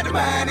ain't about the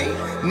money,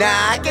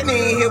 nah, I can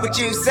even hear what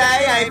you say.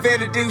 I ain't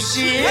finna do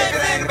shit. If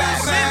it ain't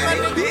about the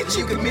money, bitch,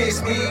 you can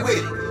miss me with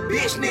it.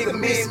 Bitch, nigga,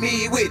 miss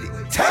me with it.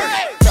 Turn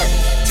it,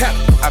 turn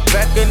it. I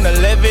pack an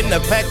 11, I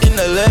pack an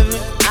 11.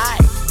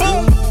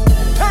 Boom,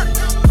 turn it.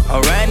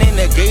 I ran in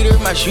the gator,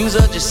 my shoes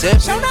are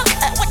Giuseppe.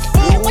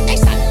 What they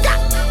say?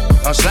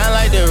 I'm slime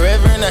like the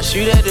Reverend, I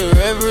shoot at the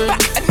Reverend.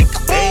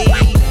 Hey,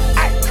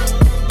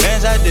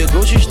 bands out the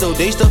grocery store,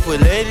 they stuff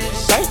with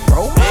ladies.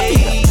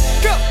 Hey,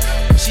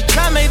 she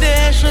try make the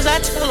extras, I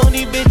tell on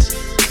these bitches.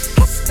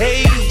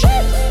 Hey,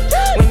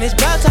 when it's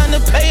about time to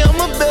pay,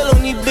 I'ma bill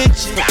on these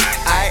bitches.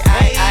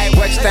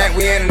 What you think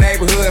we in the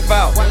neighborhood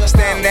for?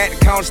 Standing at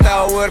the corner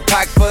store with a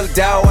pocket full of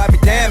dough. I be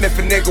damned if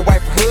a nigga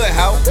wipe a hood,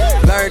 ho.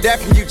 Learned that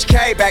from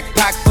UGK, back a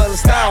pocket full of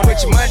stone. With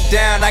your money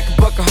down like a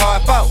buck of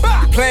hard folk.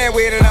 You playing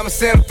with it, I'ma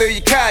send them through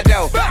your car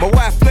door. My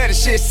wife flooded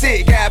shit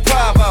sick, got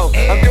Pavo.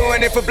 I'm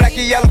doing it for black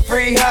and yellow,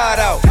 free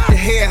hardo. The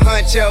head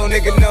honcho,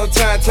 nigga, no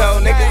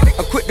tonto, nigga.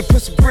 I'm quick to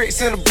put some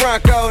bricks in the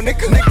Bronco,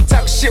 nigga. Nigga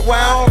talk shit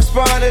while I don't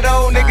respond at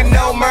all, nigga.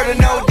 No murder,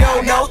 no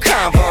dough, no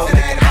combo,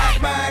 nigga.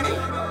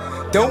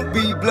 Don't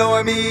be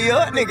blowing me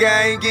up, nigga,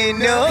 I ain't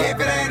getting up. If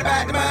it ain't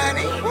about the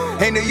money,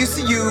 ain't no use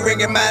to you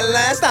ringing my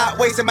line, stop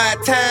wasting my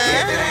time.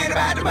 If it ain't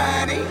about the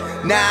money,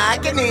 nah, I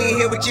can even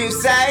hear what you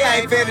say, I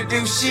ain't finna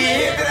do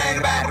shit. If it ain't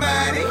about the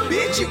money,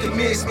 bitch, you can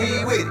miss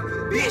me with it.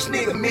 Bitch,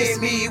 nigga, miss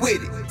me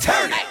with it.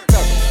 Turn it,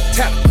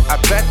 turn it.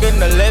 I pack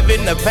an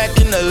 11, I pack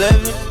an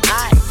 11.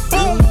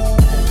 Boom,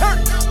 turn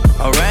it.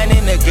 I ran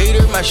in the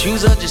gator, my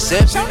shoes are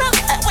Giuseppe.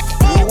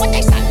 What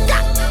they say?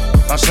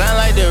 I'm slime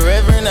like the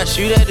Reverend, I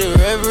shoot at the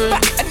Reverend.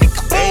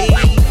 Hey,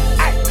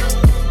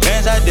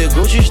 bands out the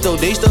grocery store,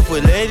 they stuff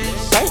with ladies.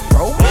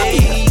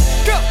 Hey,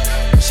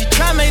 she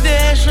try make the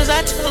extras,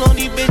 I tell on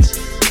these bitches.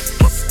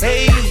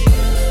 Hey,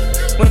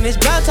 when it's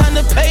about time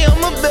to pay,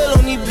 I'ma bill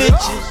on these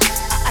bitches.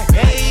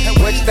 Hey,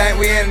 what you think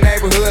we in the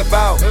neighborhood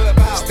for?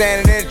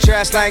 Standing in the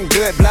trash like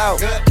good blow.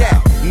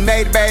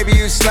 Made the baby,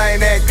 you slang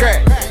that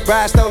crack.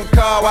 Brian stole the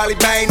car while he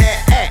bang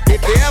that act.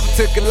 If you ever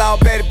took a law,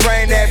 better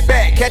bring that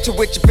back. Catch it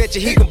with your bitch,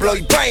 he gon' blow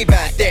your brain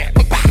back there.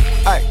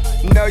 Ay,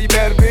 know you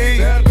better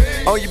be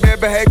on your bad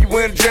behavior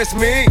when address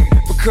me.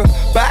 Because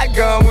by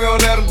gun, we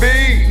don't let them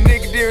be.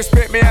 Nigga,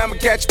 disrespect me, I'ma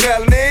catch a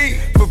felony.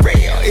 For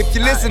real, if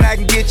you listen, I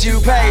can get you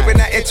paid. But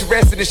not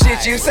interested in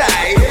shit you say.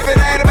 If it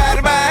ain't about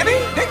the money,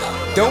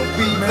 don't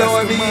be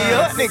blowing me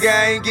up, nigga,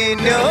 I ain't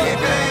getting up. If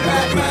it ain't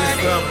about the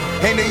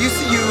money, ain't no use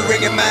to you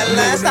ringing my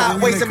line,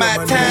 stop wasting my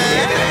time. If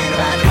it ain't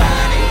about the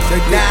money,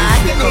 nah, I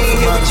can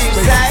even hear what you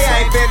say, I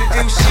ain't better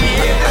do shit.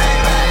 If it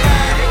ain't about the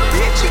money,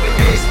 bitch, you can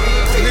miss me.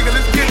 Nigga,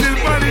 let's get this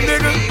money,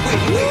 nigga.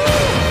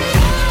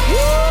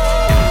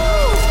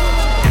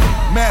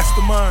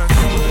 Masterminds,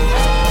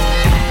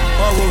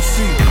 ROC,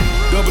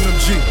 Double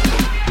MG.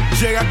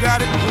 Jay, I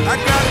got it, I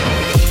got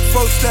it.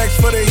 4 stacks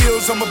for the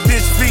heels on my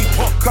bitch feet.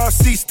 Car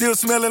seat still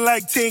smelling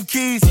like 10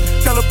 keys.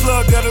 Tell a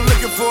plug that I'm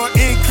looking for an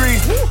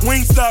increase.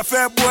 Wingstop,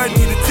 fat boy,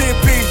 need a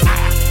 10-piece.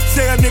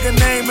 Say a nigga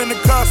name in the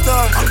car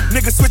star.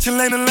 Nigga switching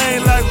lane to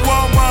lane like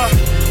Walmart.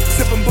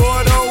 Sipping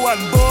Bordeaux, out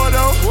in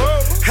Bordeaux.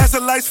 Has the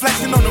lights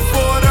flashing on the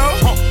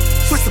Bordeaux.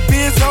 Switch the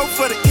Benzo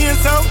for the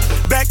Enzo.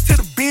 Back to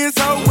the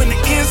Benzo when the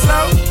end's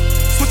low.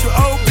 Switch your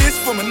old bitch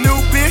from a new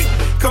bitch.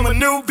 Come a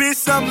new bitch,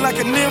 something like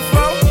an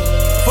info.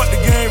 Fuck the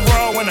game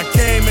raw when I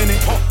came in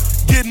it.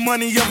 Getting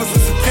money ever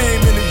since I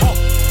came in it.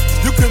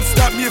 You couldn't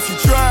stop me if you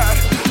tried.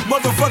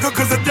 Motherfucker,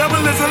 cause the devil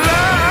is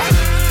alive.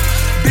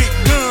 Big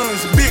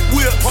guns, big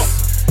whips.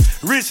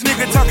 Rich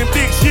nigga talking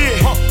big shit.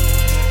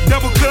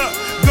 Double cup,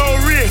 gold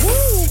wrist.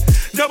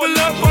 Double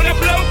up on that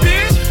blow,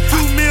 bitch.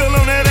 2 mil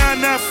on that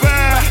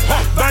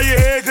I-95. Bow your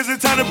head cause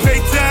it's time to pay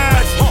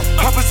tax.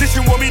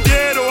 Opposition want me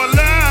dead or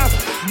alive.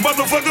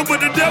 Motherfucker, but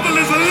the devil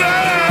is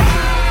alive.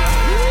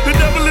 The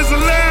devil is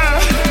alive.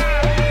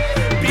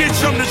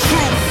 Bitch, I'm the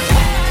truth.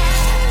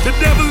 The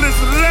devil is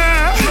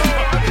alive.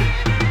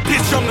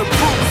 Bitch, I'm the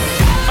proof.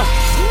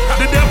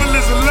 The devil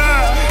is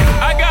alive.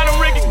 I got him,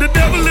 Ricky. The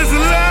devil is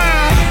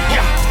alive.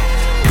 Yeah.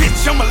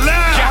 Bitch, I'm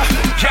alive.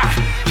 Yeah.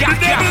 The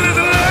devil is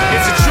alive.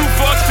 It's a true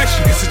false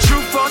fiction. It's a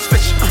true false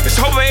fiction. It's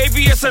over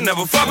ABS. I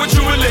never fuck with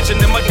your religion.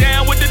 Am I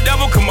down with the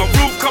devil? Come my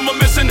roof, come a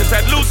missing. It's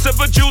that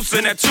Lucifer juice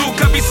and that 2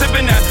 cup be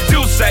sipping that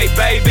Douce,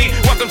 baby.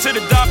 Welcome to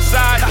the dark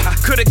side.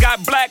 Coulda got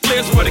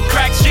blacklist for the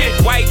crack shit.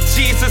 White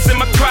Jesus in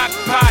my crock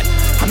pot.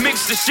 I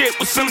mixed the shit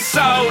with some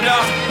soda.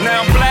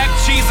 Now I'm black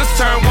Jesus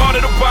turned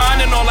water to wine,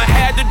 and all I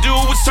had to do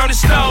was turn the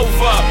stove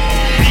up.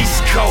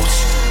 East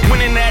Coast,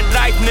 winning that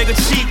life, nigga,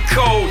 cheat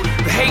code.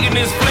 The hating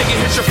is flaking,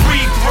 hit your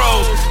free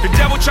throws. The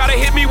devil try to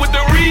hit me with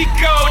the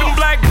Rico, them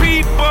black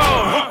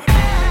people.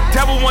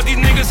 Devil want these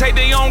niggas hate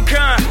their own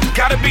kind.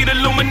 Gotta be the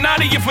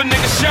Illuminati if a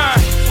nigga shine.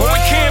 Or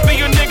it can't be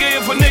a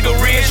nigga if a nigga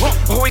rich.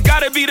 Or it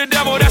gotta be the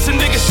devil, that's a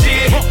nigga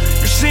shit.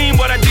 You seen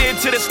what I did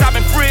to the stop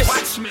and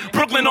frisk.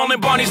 Brooklyn on the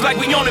Barneys like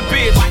we on the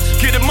bitch.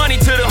 Get the money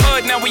to the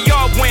hood, now we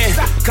all win.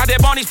 Got that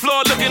Barney's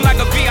floor looking like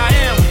a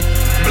VIM.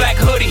 Black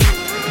hoodie,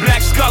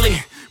 black Scully.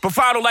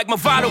 Bravado like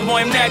Movado,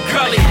 boy, I'm that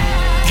gully.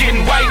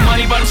 Getting white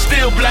money, but I'm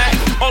still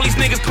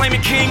niggas claiming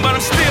king, but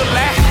I'm still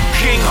that.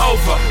 King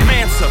Hova,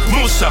 Mansa,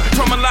 Musa,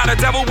 from a lot of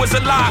devil was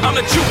a lie, I'm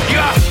the truth,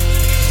 yeah.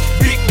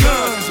 Big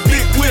guns,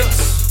 big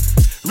whips,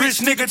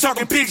 rich nigga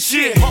talking big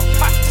shit.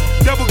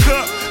 Double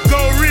cup,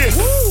 gold wrist,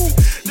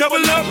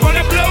 double up on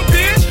that blow,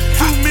 bitch.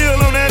 2 mil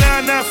on that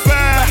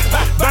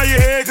I-95, bow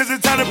your head cause it's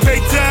time to pay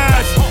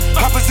tithes.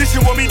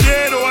 Opposition want me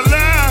dead or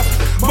alive,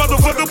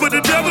 motherfucker, but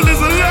the devil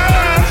is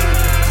alive.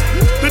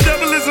 The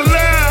devil is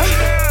alive,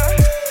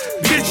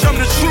 bitch, I'm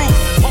the truth.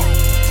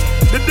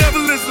 The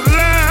devil is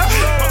alive,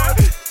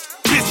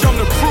 bitch, I'm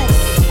the proof.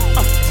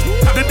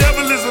 The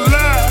devil is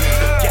alive,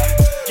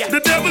 the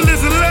devil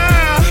is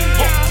alive,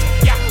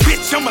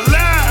 bitch, I'm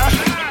alive.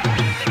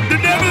 The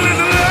devil is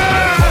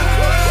alive.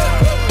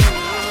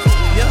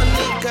 Young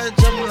nigga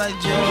jumping like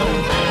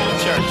Jordan.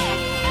 Church.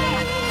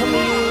 I'm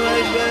gonna get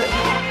right back.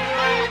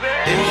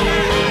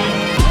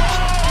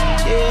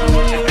 Yeah, I'm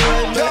gonna get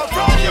right back.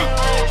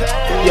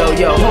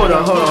 Yo, hold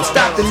on,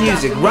 stop the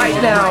music right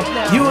now.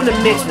 You in the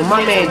mix with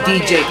my man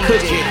DJ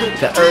Cookie,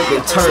 the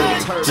Urban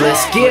Turban.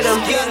 Let's get him.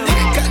 Young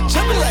nigga got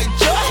jumping like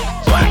Jordan.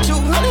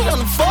 200 on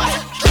the 4. I'ma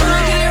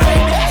get it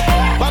right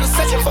back. Bought a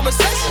section for my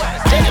session.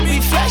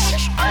 JB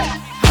Flash.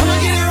 I'ma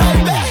get it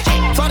right back.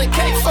 Found a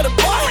cake for the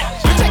bar.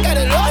 Bitch, I got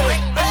it all.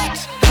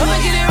 I'ma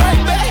get it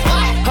right back.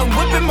 I'm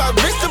whipping my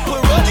wrist to put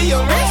roll to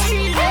your wrist.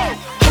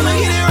 I'ma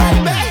get it right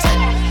back.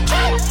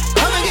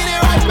 I'ma get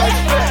it right back.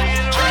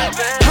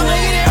 I'ma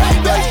get it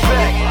right back.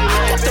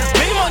 I got the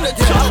beam on the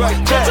top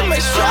just to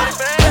make sure.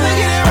 I'ma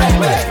get it right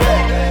back.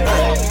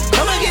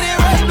 I'ma get it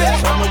right back.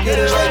 I'ma get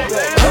it right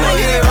back. I'ma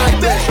get it right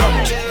back.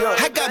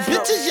 I got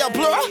bitches, y'all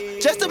plural,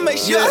 just to make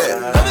sure.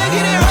 I'ma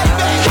get it right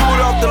back. Shoot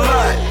off the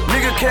line,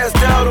 nigga cast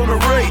out on the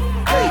rate.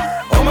 Hey,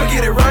 I'ma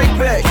get it right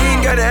back. He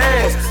ain't got to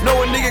ask,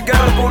 know a nigga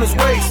got up on his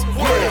waist.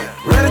 Yeah,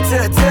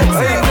 rat-a-tat-tat.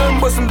 Ain't nothing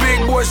but some big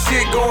boy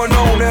shit going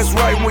on. That's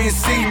right when you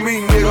see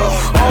me, nigga.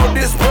 All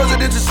this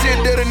presidential shit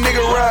that a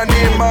nigga riding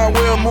in, might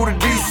well move to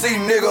DC,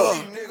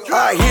 nigga.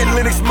 I hit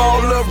Lennox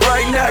Small up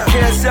right now,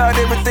 cash out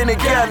everything they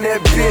got in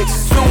that bitch.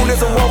 Soon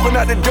as I'm walking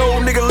out the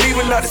door, nigga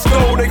leaving out the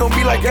store, they gon'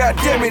 be like, God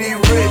damn it, he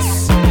rich.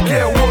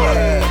 Yeah, what?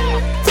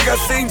 Think I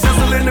seen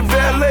Jizzle in the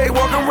valet,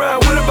 walking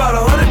around with about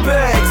 100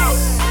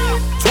 bags.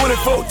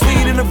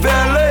 2014 in the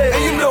valet,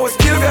 and you know it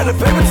still got the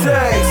paper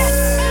tags.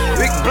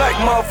 Big black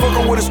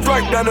motherfucker with a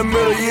stripe down the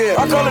middle,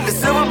 yeah. I call it the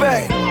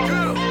silverback.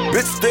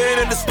 Bitch staring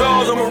at the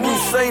stars on my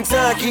roof, same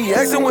time, keep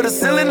asking where the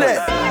ceiling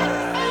at.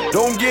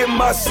 Don't get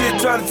my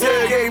shit trying to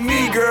tailgate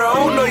me, girl. I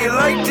don't know you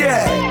like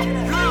that.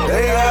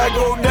 Hey, I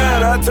go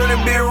down, I turn it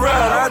big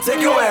around, I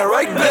take your ass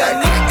right back. Yeah,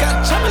 nigga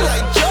got jumping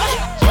like Joy.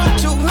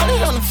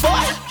 200 on the 4.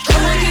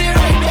 I'ma get it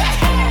right back.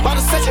 Bought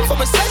a section for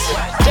my session.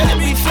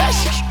 JB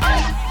Flash.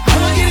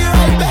 I'ma get it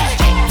right back.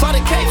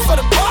 Found a cake for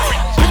the bar.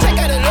 Bitch, I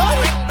got it all.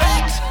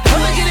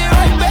 I'ma get it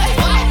right back.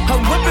 I'm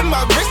whipping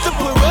my wrist to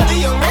put roll to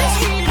your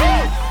wrist.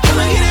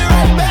 I'ma get it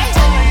right back.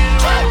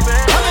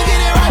 I'ma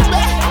get it right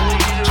back.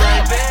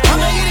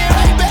 I'ma get it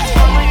right back.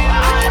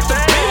 I got the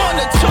beam on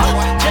the top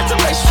just to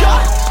make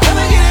sure.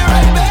 I'ma get it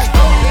right back.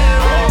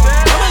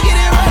 I'ma get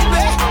it right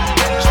back.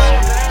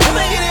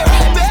 I'ma get it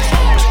right back.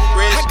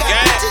 I got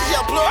bitches,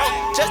 y'all plural,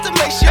 just to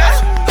make sure.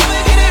 I'ma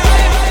get it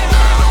right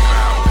back.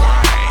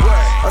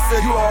 I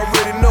said you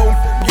already know,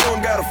 you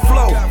don't got a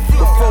flow.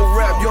 Before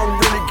rap, you don't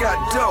really got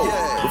dough.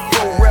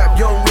 Before rap,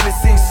 you don't really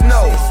see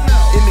snow.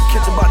 In the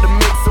kitchen, about to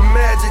make some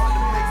magic.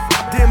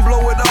 Then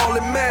blow it all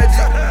in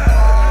magic.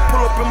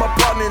 Pull up in my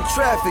partner in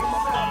traffic.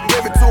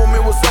 Gave it to him,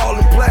 it was all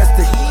in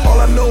plastic. All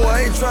I know,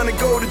 I ain't trying to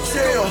go to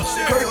jail.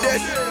 Heard that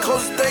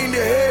closest thing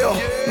to hell.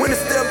 When the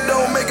step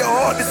don't make it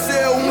hard to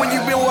sell. When you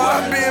been where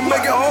I been,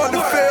 make it hard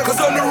to fail. Cause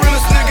I'm the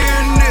realest nigga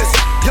in this.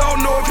 Y'all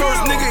know if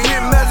first nigga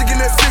hit magic in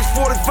that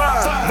 645.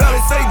 Now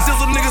they say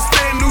Jizzle niggas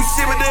stand new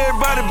shit, but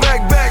everybody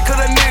back, cause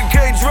that nigga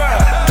can't drive.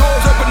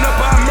 Doors open up,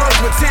 I emerge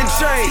with 10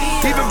 chains.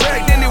 Even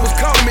back then, it was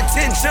calling me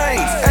 10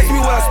 chains. Ask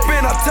me what I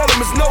spend, I tell them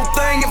it's no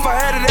thing. If I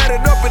had it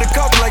added up, it'd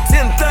cost me like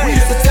 10 things. We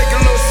used to take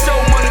a little show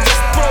money,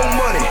 just throw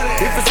money.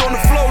 If it's on the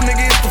flow,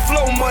 nigga, it's the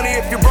flow money.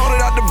 If you brought it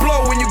out the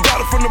blow, when you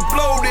got it from the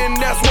blow, then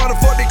that's why the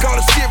fuck they call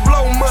the shit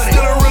blow money.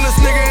 Still the realest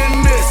nigga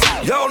in this,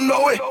 y'all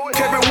know it.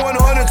 Kept it 100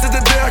 to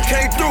the day I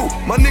came through.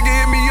 My nigga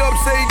hit me up,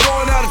 say he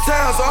going out of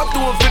town, so I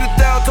threw him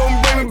 50,000, told him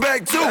bring me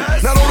back too.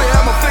 Not only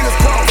had my fingers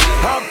crossed,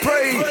 I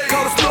prayed,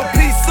 called this little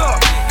piece up,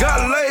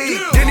 got laid.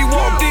 Then he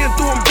walked in,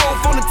 threw them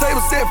both on the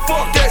table, said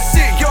fuck that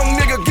shit, young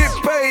nigga get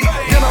paid.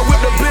 Then I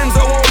whipped the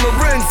Benzo on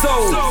Lorenzo.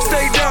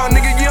 Stay down,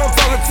 nigga, yeah, I'm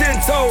talking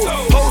 10 toes.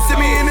 Posted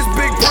me in this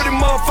big pretty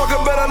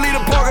motherfucker, bet I leave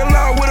the parking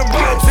lot with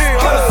about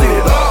 10 hoes.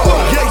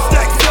 Yeah, he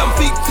stacked 7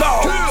 feet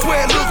tall,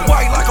 swear it looks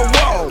white like a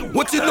wall.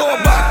 What you know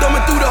about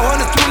thumbing through the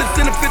 100s, 20s,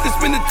 and the 50s,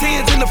 spin the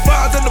 10s and the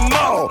 5s at the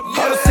mall?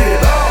 I done seen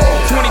it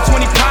all.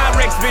 2020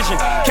 Pyrex vision,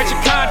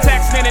 catching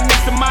contacts standing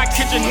next to my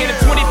kitchen. Hitting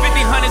 20, 50,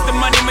 100s, the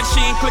money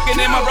machine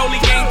clicking in my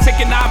rolling game,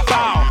 ticking, I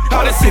ball.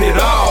 I done seen it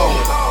all.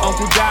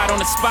 Uncle died on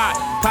the spot.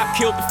 Pop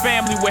killed the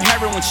family with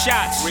heroin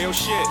shots. Real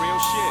shit.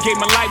 Gave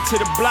my life to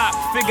the block.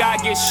 Figure I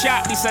get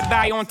shot, at least I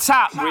die on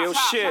top. Real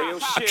shit.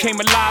 I came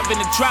alive in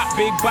the drop.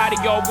 Big body,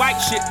 all white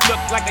shit.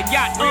 Looked like a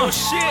yacht. Real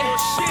shit.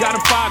 Got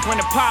him $5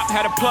 grand a pop.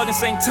 Had a plug in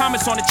St.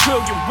 Thomas on a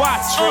trillion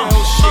watts.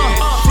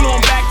 Flew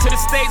him back to the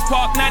States.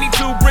 Parked 92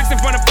 bricks in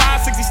front of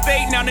 560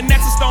 State. Now the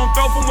next a stone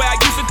throw from where I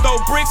used to throw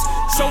bricks.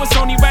 So it's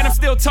only right I'm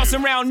still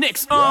tossing around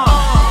nicks.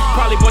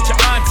 Probably bought your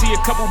auntie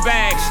a couple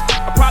bags.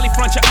 I probably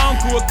front your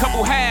uncle a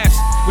couple halves.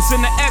 Was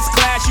in the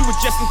S-class, you was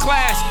just in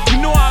class.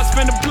 You knew I was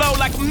finna blow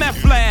like a meth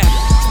lab.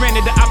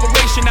 Expanded the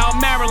operation out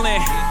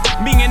Maryland.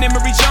 Me and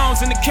Emery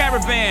Jones in the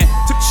caravan.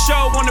 Took the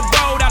show on the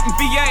road out in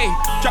VA.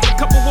 Dropped a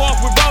couple off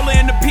with Roller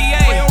in the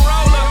PA.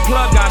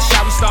 Plug got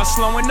shot, we start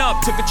slowing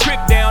up. Took a trip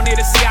down there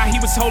to see how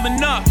he was holding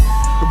up.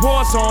 The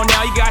war's on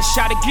now, he got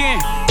shot again.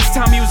 This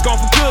time he was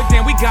gone for good,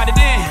 then we got it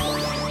in.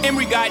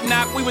 Emery got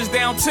knocked, we was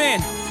down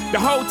 10. The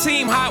whole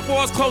team, hot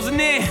wars closing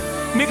in.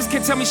 Niggas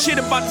can't tell me shit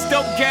about this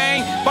dope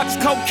gang, about this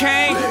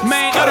cocaine,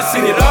 man. I done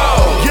seen it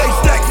all. Yeah, he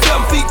stacked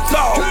 7 feet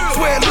tall.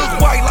 Swear it looks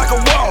white like a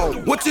wall.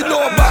 What you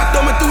know about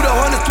thumbing through the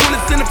 100s,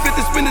 20s, and the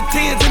 50s, spin the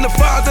 10s, and the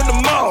 5s at the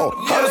mall?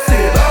 I done seen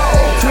it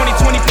all.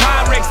 2020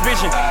 Pyrex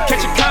vision.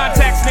 Catching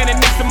contacts standing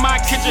next to my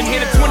kitchen.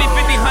 Hit a 20,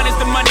 50, 100s,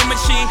 the money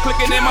machine.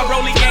 Clicking in my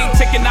rollie